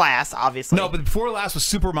Tyson was last, obviously. No, but before last was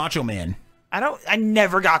Super Macho Man. I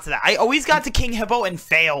never got to that. I always got to King Hippo and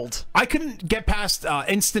failed. I couldn't get past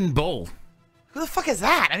Instant Bull. Who the fuck is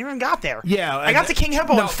that? I never even got there. Yeah. I got to King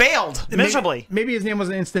Hippo and failed miserably. Maybe his name was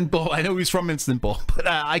Instant Bull. I know he's from Instant Bull, but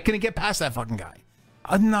I couldn't get past that fucking guy.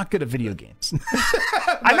 I'm not good at video games.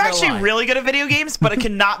 I'm actually really good at video games, but I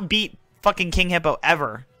cannot beat fucking King Hippo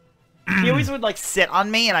ever. He always would like sit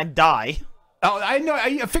on me and I'd die. Oh, I know.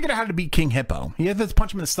 I figured out how to beat King Hippo. You have to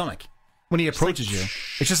punch him in the stomach when he approaches you.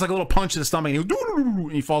 It's just like a little punch in the stomach,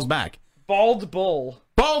 and he falls back. Bald Bull.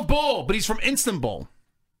 Bald Bull, but he's from Istanbul.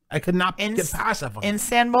 I could not get past that.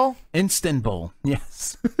 Istanbul? Istanbul,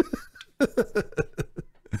 yes.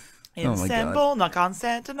 Istanbul, not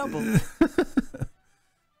Constantinople.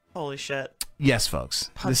 Holy shit. Yes,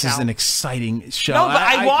 folks. Punch This is out. an exciting show. No, but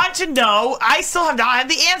I want to know. I still have not had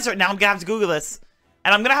the answer. Now I'm gonna have to Google this,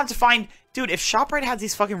 and I'm gonna have to find, dude. If ShopRite has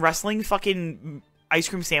these fucking wrestling fucking ice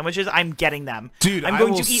cream sandwiches, I'm getting them. Dude, I'm I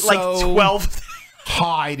going will to eat like so 12.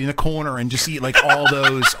 Hide in a corner and just eat like all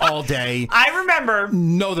those all day. I remember.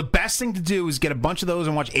 No, the best thing to do is get a bunch of those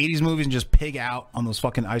and watch 80s movies and just pig out on those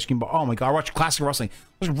fucking ice cream bars. Oh my god, I watch classic wrestling.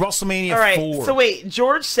 It was WrestleMania All right. 4. So wait,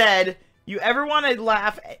 George said, "You ever want to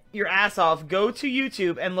laugh your ass off? Go to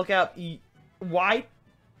YouTube and look up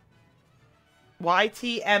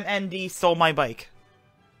YTMND stole my bike."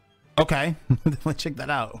 Okay, let's check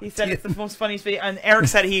that out. He said it's the most funniest video, and Eric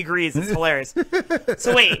said he agrees. It's hilarious.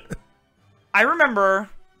 So wait, I remember.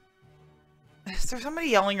 Is there somebody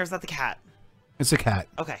yelling, or is that the cat? It's a cat.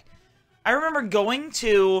 Okay, I remember going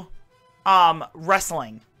to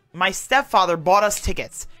wrestling. My stepfather bought us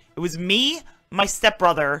tickets. It was me, my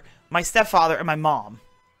stepbrother, my stepfather, and my mom.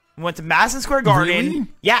 We went to Madison Square Garden. Really?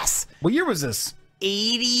 Yes. What year was this?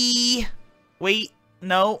 80. Wait,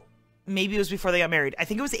 no. Maybe it was before they got married. I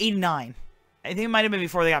think it was 89. I think it might have been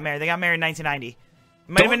before they got married. They got married in 1990. It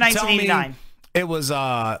might have been Don't tell me 1989. It was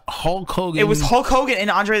Hulk Hogan. It was Hulk Hogan and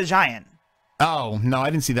Andre the Giant. Oh, no, I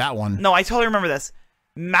didn't see that one. No, I totally remember this.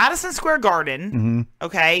 Madison Square Garden. Mm-hmm.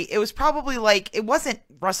 Okay, it was probably like, it wasn't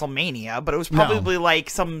WrestleMania, but it was probably like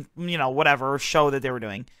some, whatever show that they were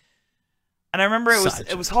doing. And I remember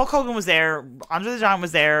it was Hulk Hogan was there, Andre the Giant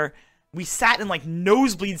was there. We sat in like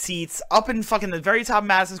nosebleed seats up in fucking the very top of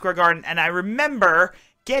Madison Square Garden, and I remember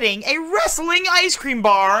getting a wrestling ice cream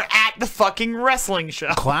bar at the fucking wrestling show.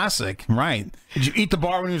 Classic, right? Did you eat the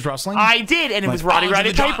bar when he was wrestling? I did, and it was Roddy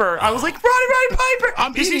Piper. I was like, Roddy Piper!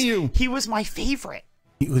 I'm eating you. He was my favorite.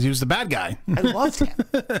 He was the bad guy. I loved him.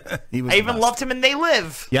 He was I the even best. loved him in They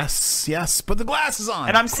Live. Yes. Put the glasses on.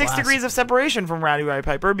 And I'm 6 Classic. degrees of separation from Roddy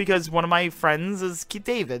Piper because one of my friends is Keith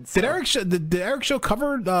David. So. Did Eric Show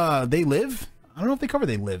cover They Live? I don't know if they covered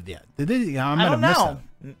They Lived yet. Did they? I might I don't have know.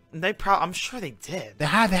 missed I'm sure they did. They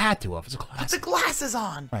had to have. It's a classic. Put the glasses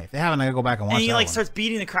on. Right. If they haven't, I gotta go back and watch And he that like one. starts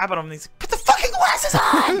beating the crap out of him. And he's like, put the fucking glasses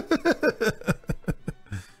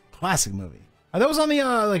on. Classic movie. That was on the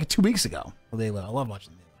like 2 weeks ago. They Live. I love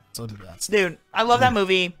watching They Live. So that's Dude, I love that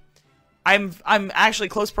movie. I'm actually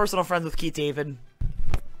close personal friends with Keith David.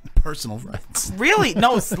 personal friends. Really?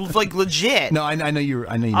 No, it's like legit. No, I know you.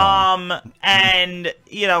 I know you. Know. And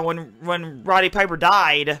when Roddy Piper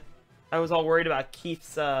died, I was all worried about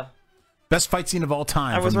Keith's. Best fight scene of all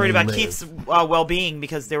time. I was from worried They about Live. Keith's well-being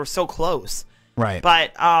because they were so close. Right.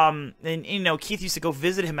 But and Keith used to go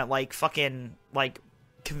visit him at like fucking like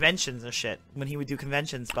conventions and shit when he would do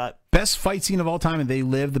conventions. But best fight scene of all time, and They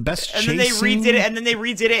Live. The best. and chase then they scene? redid it. And then they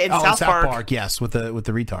redid it in South Park. Yes, with the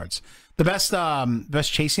retards. The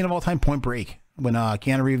best chase scene of all time, Point Break, when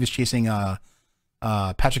Keanu Reeves is chasing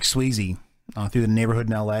Patrick Swayze through the neighborhood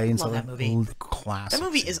in L.A. and Love stuff. that movie. Classic. That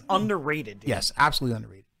movie is underrated. Dude. Yes, absolutely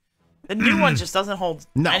underrated. The new one just doesn't hold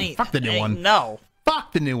No, any. fuck the new one. No.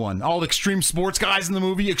 Fuck the new one. All the extreme sports guys in the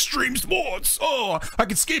movie. Extreme sports. Oh, I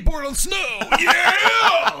can skateboard on snow.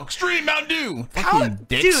 Yeah. Extreme Mountain Dew. Fucking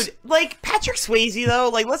dicks. Dude, like Patrick Swayze though,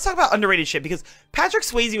 like let's talk about underrated shit because Patrick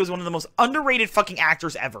Swayze was one of the most underrated fucking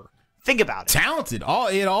actors ever. Think about it. Talented.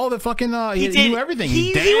 He had all the fucking. He knew everything.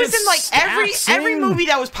 He was in like every movie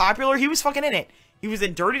that was popular. He was fucking in it. He was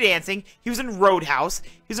in Dirty Dancing. He was in Roadhouse.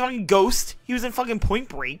 He was in fucking Ghost. He was in fucking Point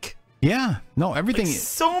Break. Yeah. No, everything. Like,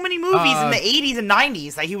 so many movies in the 80s and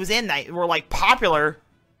 90s that he was in that were like popular.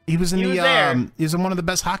 He was in He was there. He was in one of the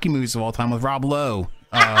best hockey movies of all time with Rob Lowe.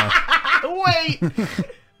 Wait.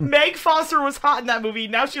 Meg Foster was hot in that movie.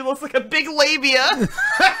 Now she looks like a big labia.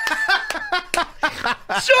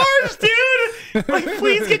 George, dude! Like,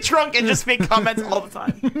 please get drunk and just make comments all the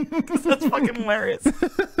time. Because that's fucking hilarious.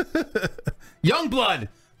 Youngblood.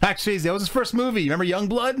 Patrick Swayze. That was his first movie. Remember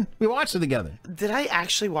Youngblood? We watched it together. Did I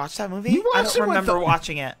actually watch that movie? You I watched don't it with remember the-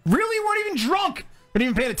 watching it. Really? You weren't even drunk. You weren't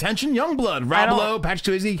even paying attention. Youngblood. I Rob don't- Lowe,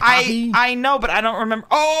 Patrick Swayze, hockey. I know, but I don't remember.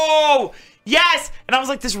 Oh, yes! And I was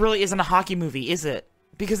like, this really isn't a hockey movie, is it?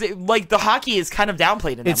 Because the hockey is kind of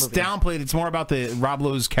downplayed in that It's movie. downplayed. It's more about the Rob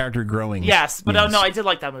Lowe's character growing. Yes, but no, I did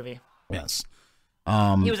like that movie. Yes.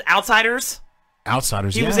 He was Outsiders.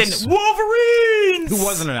 Outsiders. He yes. was in Wolverines. Who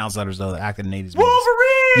wasn't an Outsiders though? That acted in 80s movies. Wolverines.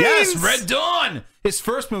 Yes, Red Dawn. His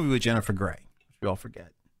first movie with Jennifer Grey. Which we all forget.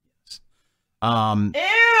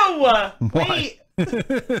 Ew! What? Wait.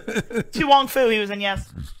 Tu Wong Fu, he was in,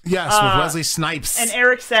 yes. Yes, with Wesley Snipes. And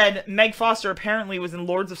Eric said Meg Foster apparently was in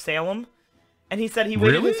Lords of Salem. And he said he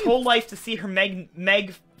waited Really? his whole life to see her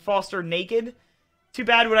Meg Foster naked. Too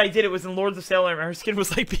bad when I did it was in Lords of Salem and her skin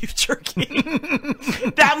was like beef jerky.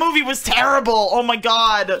 That movie was terrible. Oh my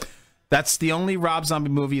god. That's the only Rob Zombie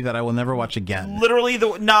movie that I will never watch again. Literally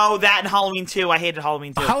that and Halloween 2. I hated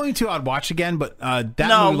Halloween 2. Halloween 2 I'd watch again, but that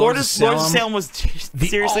No, movie, Lords of Salem was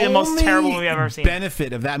seriously the most terrible movie I've ever seen.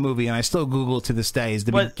 Benefit of that movie, and I still Google it to this day, is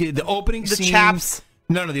the opening the scene. chaps?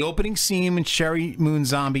 No, the opening scene when Sherry Moon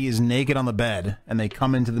Zombie is naked on the bed, and they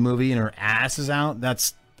come into the movie and her ass is out.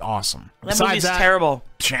 That's awesome. That movie's terrible.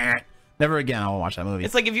 Never again. I will watch that movie.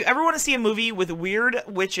 It's like if you ever want to see a movie with weird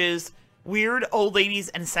witches, weird old ladies,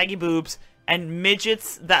 and saggy boobs, and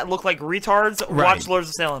midgets that look like retards, watch Lords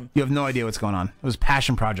of Salem. You have no idea what's going on. It was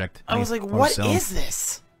Passion Project. I was like, what is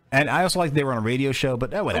this? And I also like they were on a radio show,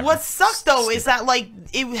 but whatever. What sucked though is that like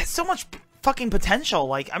it has so much fucking potential.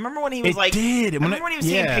 Like I remember when he was It did. I remember when he was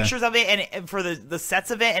seeing yeah. pictures of it and for the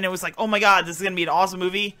sets of it, and it was like, oh my god, this is gonna be an awesome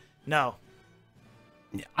movie. No.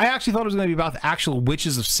 I actually thought it was going to be about the actual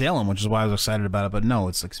witches of Salem, which is why I was excited about it. But no,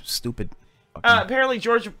 it's like stupid. Apparently,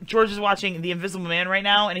 George is watching The Invisible Man right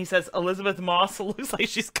now, and he says Elizabeth Moss looks like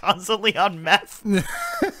she's constantly on meth.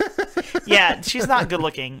 Yeah, she's not good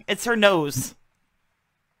looking. It's her nose.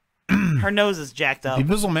 Her nose is jacked up. The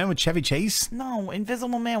Invisible Man with Chevy Chase? No,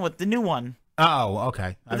 Invisible Man with the new one. Oh,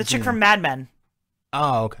 okay. With the chick from Mad Men.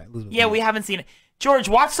 Oh, okay. Elizabeth Yeah, we haven't seen it. George,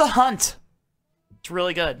 watch The Hunt. It's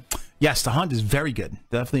really good. Yes, The Hunt is very good.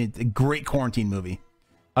 Definitely a great quarantine movie.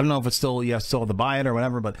 I don't know if it's still have to buy it or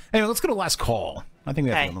whatever, but anyway, let's go to last call. I think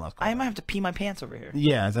we have to Hey, go to last call. I might have to pee my pants over here.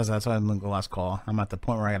 Yeah, that's why I'm going to go last call. I'm at the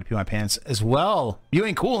point where I got to pee my pants as well. You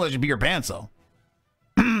ain't cool unless you pee your pants, though.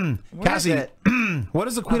 Cassie, is what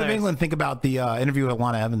does the Queen of there's- England think about the interview with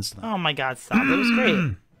Lana Evans? Oh my god, stop. It was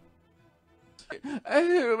great.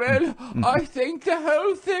 Oh, well, I think the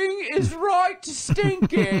whole thing is right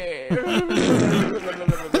stinky.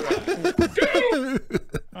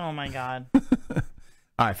 Oh my god.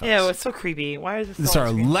 All right, folks. Ew, it's so creepy. Why is this This is so our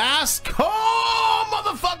on-screen? last call,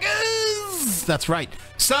 motherfuckers. That's right.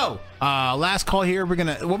 So, last call here.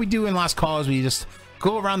 What we do in last call is we just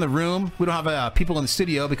go around the room. We don't have people in the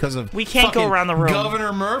studio because of We can't go fucking around the room.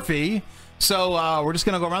 Governor Murphy. So we're just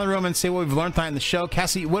gonna go around the room and say what we've learned tonight in the show.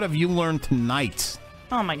 Cassie, what have you learned tonight?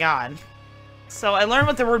 Oh my god. So I learned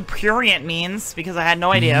what the word prurient means because I had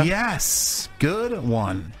no idea. Yes, good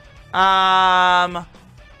one.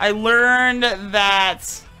 I learned that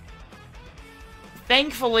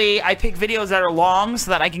thankfully I pick videos that are long so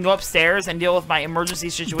that I can go upstairs and deal with my emergency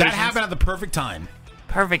situations. That happened at the perfect time.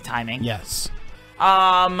 Perfect timing. Yes.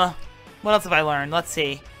 What else have I learned? Let's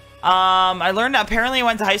see. I learned that apparently I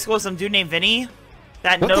went to high school with some dude named Vinny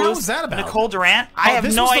that What the knows hell was that about? Nicole Durant. I have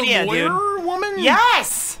this no was the idea, lawyer dude. Woman?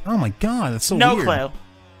 Yes. Oh my god, that's so No weird. clue.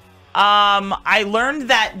 I learned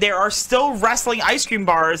that there are still wrestling ice cream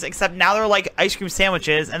bars, except now they're like ice cream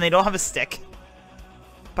sandwiches and they don't have a stick.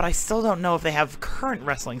 But I still don't know if they have current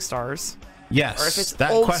wrestling stars. Yes, Or if it's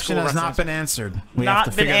that old question school has not wrestlers. been answered. We Not have to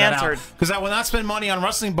been figure that answered. out. Because I will not spend money on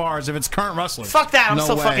wrestling bars if it's current wrestlers. Fuck that! I'm No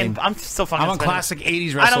still way. fucking. I'm still fucking. I'm on spending. classic 80s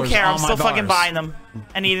I don't wrestlers care. I'm on my still fucking bars. buying them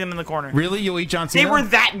and eating them in the corner. Really? You'll eat John Cena? They were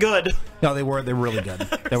that good. No, they were. They're really good.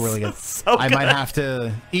 They're really good. So I might good. have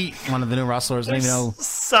to eat one of the new wrestlers. I don't even know.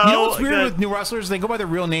 so you know what's weird good. with new wrestlers? They go by their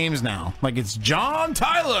real names now. Like it's John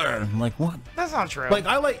Tyler. I'm like, what? That's not true. Like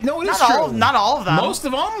I like. No, it is Not true. all- not all of them. Most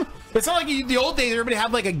of them. It's not like the old days. Everybody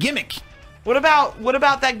had like a gimmick. What about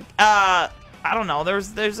that? I don't know.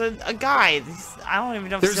 There's a guy. I don't even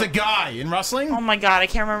know. If There's still- a guy in wrestling. Oh my god, I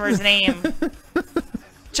can't remember his name.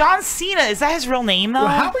 John Cena. Is that his real name though? Well,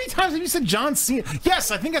 how many times have you said John Cena?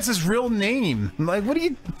 Yes, I think that's his real name. Like, what do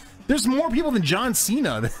you? There's more people than John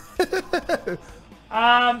Cena.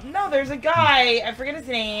 No, there's a guy. I forget his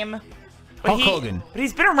name. But Hulk Hogan. But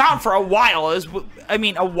he's been around for a while.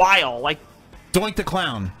 A while. Like Doink the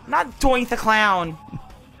Clown. not Doink the Clown,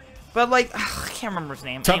 but like I can't remember his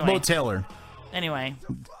name. Tugboat Taylor. Anyway.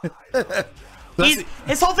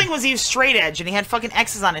 His whole thing was he was straight edge and he had fucking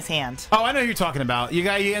X's on his hand. Oh, I know who you're talking about. You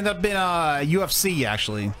end up in UFC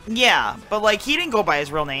actually. Yeah, but like he didn't go by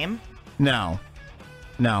his real name. No.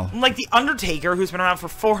 Like the Undertaker, who's been around for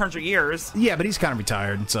 400 years. Yeah, but he's kind of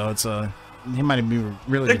retired, so it's he might be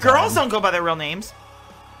really. The retired. girls don't go by their real names.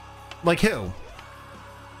 Like who?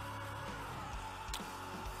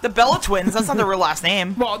 The Bella Twins. That's not their real last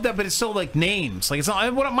name. Well, but it's still like names. Like it's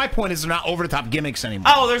not. What my point is, they're not over the top gimmicks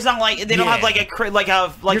anymore. Oh, there's not like they don't have like a You're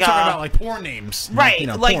talking about like porn names, right? you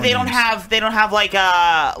know, Like porn they don't names. have like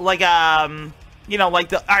like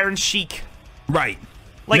the Iron Sheik. Right.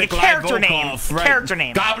 Like Nikolai a character name. Volkov, right. Character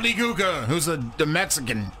name. Gobbledygooker, who's the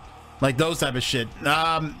Mexican, like those type of shit.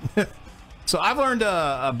 So I've learned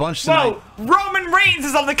a bunch tonight. Whoa! Roman Reigns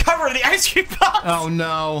is on the cover of the ice cream box. Oh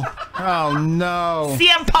no! Oh no!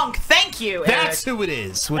 CM Punk. Thank you. That's Eric. who it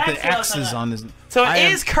is with That's the who I was talking X's about. on his. So I it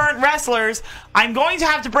am- is current wrestlers. I'm going to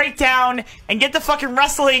have to break down and get the fucking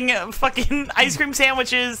wrestling fucking ice cream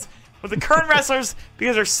sandwiches with the current wrestlers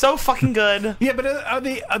because they're so fucking good. Yeah, but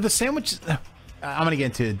are the sandwiches? I'm gonna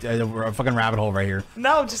get into a fucking rabbit hole right here.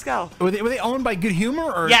 No, just go. Were they owned by Good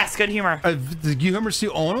Humor or? Yes, Good Humor. Does Good Humor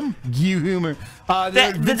still own them? Good Humor.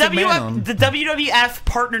 The WWF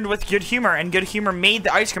partnered with Good Humor, and Good Humor made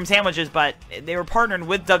the ice cream sandwiches, but they were partnered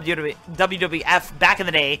with WWF back in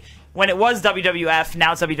the day when it was WWF.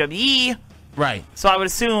 Now it's WWE. Right. So I would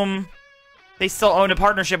assume they still own a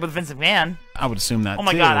partnership with Vince McMahon. I would assume that. Oh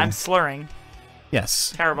my too. god, I'm slurring.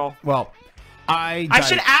 Yes. Terrible. Well, I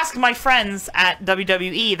should ask my friends at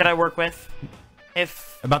WWE that I work with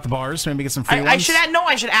if about the bars. Maybe get some free I ones. should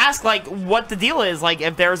I should ask like what the deal is, like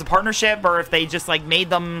if there's a partnership or if they just like made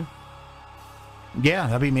them. Yeah,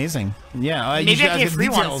 that'd be amazing. Yeah, Maybe you should I can get get free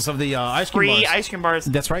details ones. of the ice cream Free bars. ice cream bars.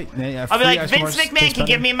 That's right. Yeah, I'll be free like, ice cream Vince bars McMahon tastes can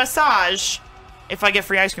give better. me a massage if I get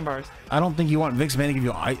free ice cream bars. I don't think you want Vince McMahon to give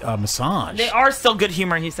you a massage. They are still Good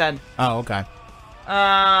Humor, he said. Oh, okay.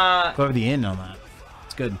 Uh, Go over the end on that.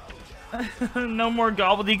 It's good. no more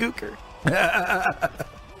gobbledygooker.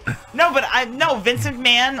 No, but Vince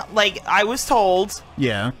McMahon, like I was told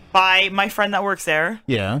Yeah. by my friend that works there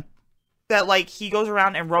Yeah. that like he goes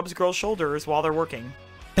around and rubs girls' shoulders while they're working.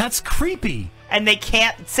 That's creepy. And they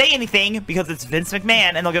can't say anything because it's Vince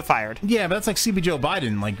McMahon and they'll get fired. Yeah, but that's like CB Joe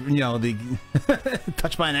Biden, like the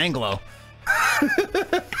touched by an Anglo.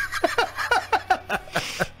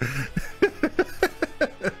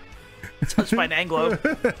 Touched by an Anglo.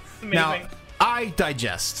 Amazing. Now, I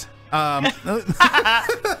digest.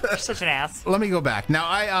 You're such an ass. Let me go back.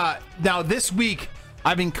 Now now this week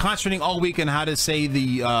I've been concentrating all week on how to say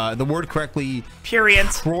the word correctly. Purient.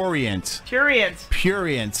 Prurient. Purient.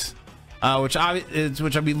 Purient. Which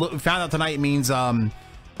found out tonight means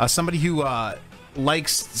somebody who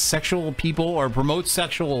likes sexual people or promotes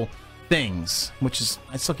sexual things, which is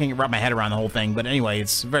I still can't wrap my head around the whole thing. But anyway,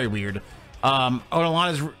 it's very weird.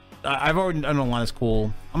 Alana's I've already known Alana's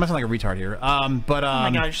cool. I'm not sounding like a retard here. Oh my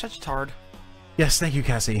god, you're such a tard. Yes, thank you,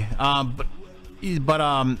 Cassie. But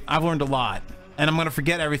I've learned a lot, and I'm gonna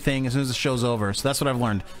forget everything as soon as the show's over. So that's what I've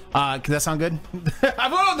learned. Can that sound good?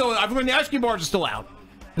 I've learned the ice cream bars are still out.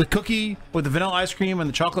 The cookie with the vanilla ice cream and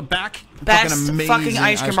the chocolate back. Best amazing fucking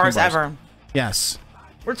ice cream bars ever. Yes.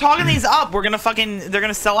 We're talking these up. We're gonna they're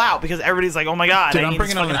gonna sell out because everybody's like, oh my god, Dude, I I'm need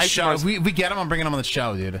bringing this them on fucking the ice cream show. bars. If we get them, I'm bringing them on the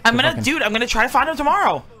show, dude. I'm gonna try to find them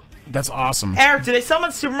tomorrow. That's awesome. Eric, do they sell them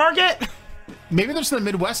at the supermarket? Maybe they're just in the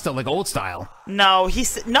Midwest though, like old style. No, he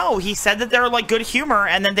said that they're like Good Humor,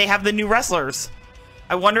 and then they have the new wrestlers.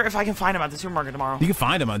 I wonder if I can find them at the supermarket tomorrow. You can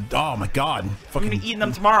find them. Oh my god. I'm gonna be eating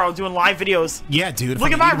them tomorrow, doing live videos. Yeah, dude.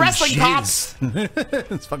 Look at fucking my eat 'em wrestling jizz. pops.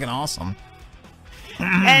 It's fucking awesome.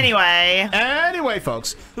 Anyway,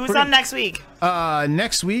 folks. Who's on next week?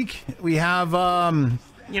 Next week we have.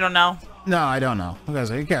 You don't know? No, I don't know. Who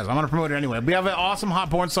cares? I'm gonna promote it anyway. We have an awesome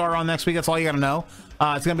hot porn star on next week. That's all you gotta know.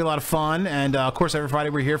 It's gonna be a lot of fun, and of course, every Friday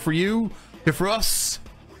we're here for you, here for us.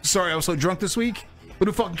 Sorry, I was so drunk this week.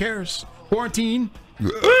 Who fucking cares? Quarantine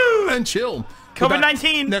and chill.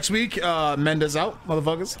 COVID-19. Next week, Mendez out,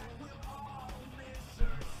 motherfuckers.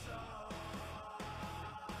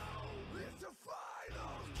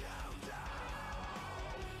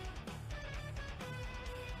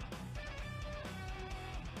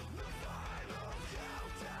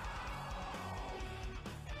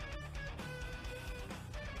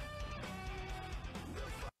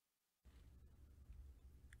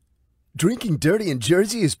 Drinking Dirty in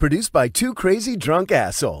Jersey is produced by two crazy drunk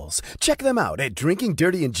assholes. Check them out at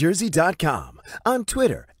drinkingdirtyinjersey.com, on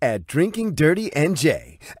Twitter at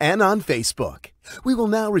drinkingdirtynj, and on Facebook. We will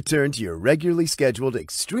now return to your regularly scheduled,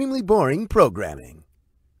 extremely boring programming.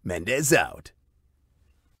 Mendez out.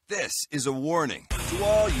 This is a warning to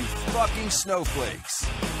all you fucking snowflakes.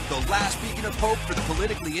 The last beacon of hope for the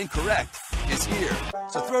politically incorrect is here.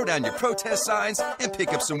 So throw down your protest signs and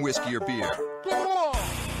pick up some whiskey or beer.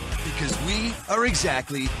 Because we are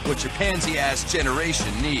exactly what your pansy-ass generation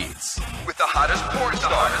needs. With the hottest porn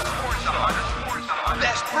stars,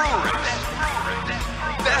 best breweries,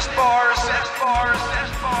 best bars,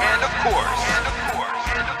 and of course,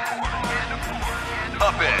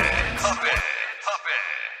 puppets.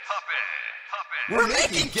 We're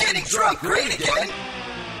making getting drunk great again.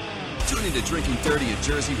 Tune into Drinking Dirty in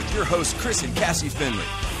Jersey with your hosts Chris and Cassie Finley.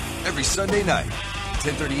 Every Sunday night,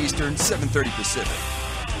 10:30 Eastern, 7:30 Pacific.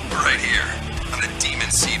 Right here on the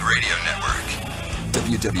Demon Seed Radio Network.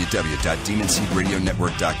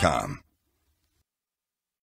 www.demonseedradionetwork.com.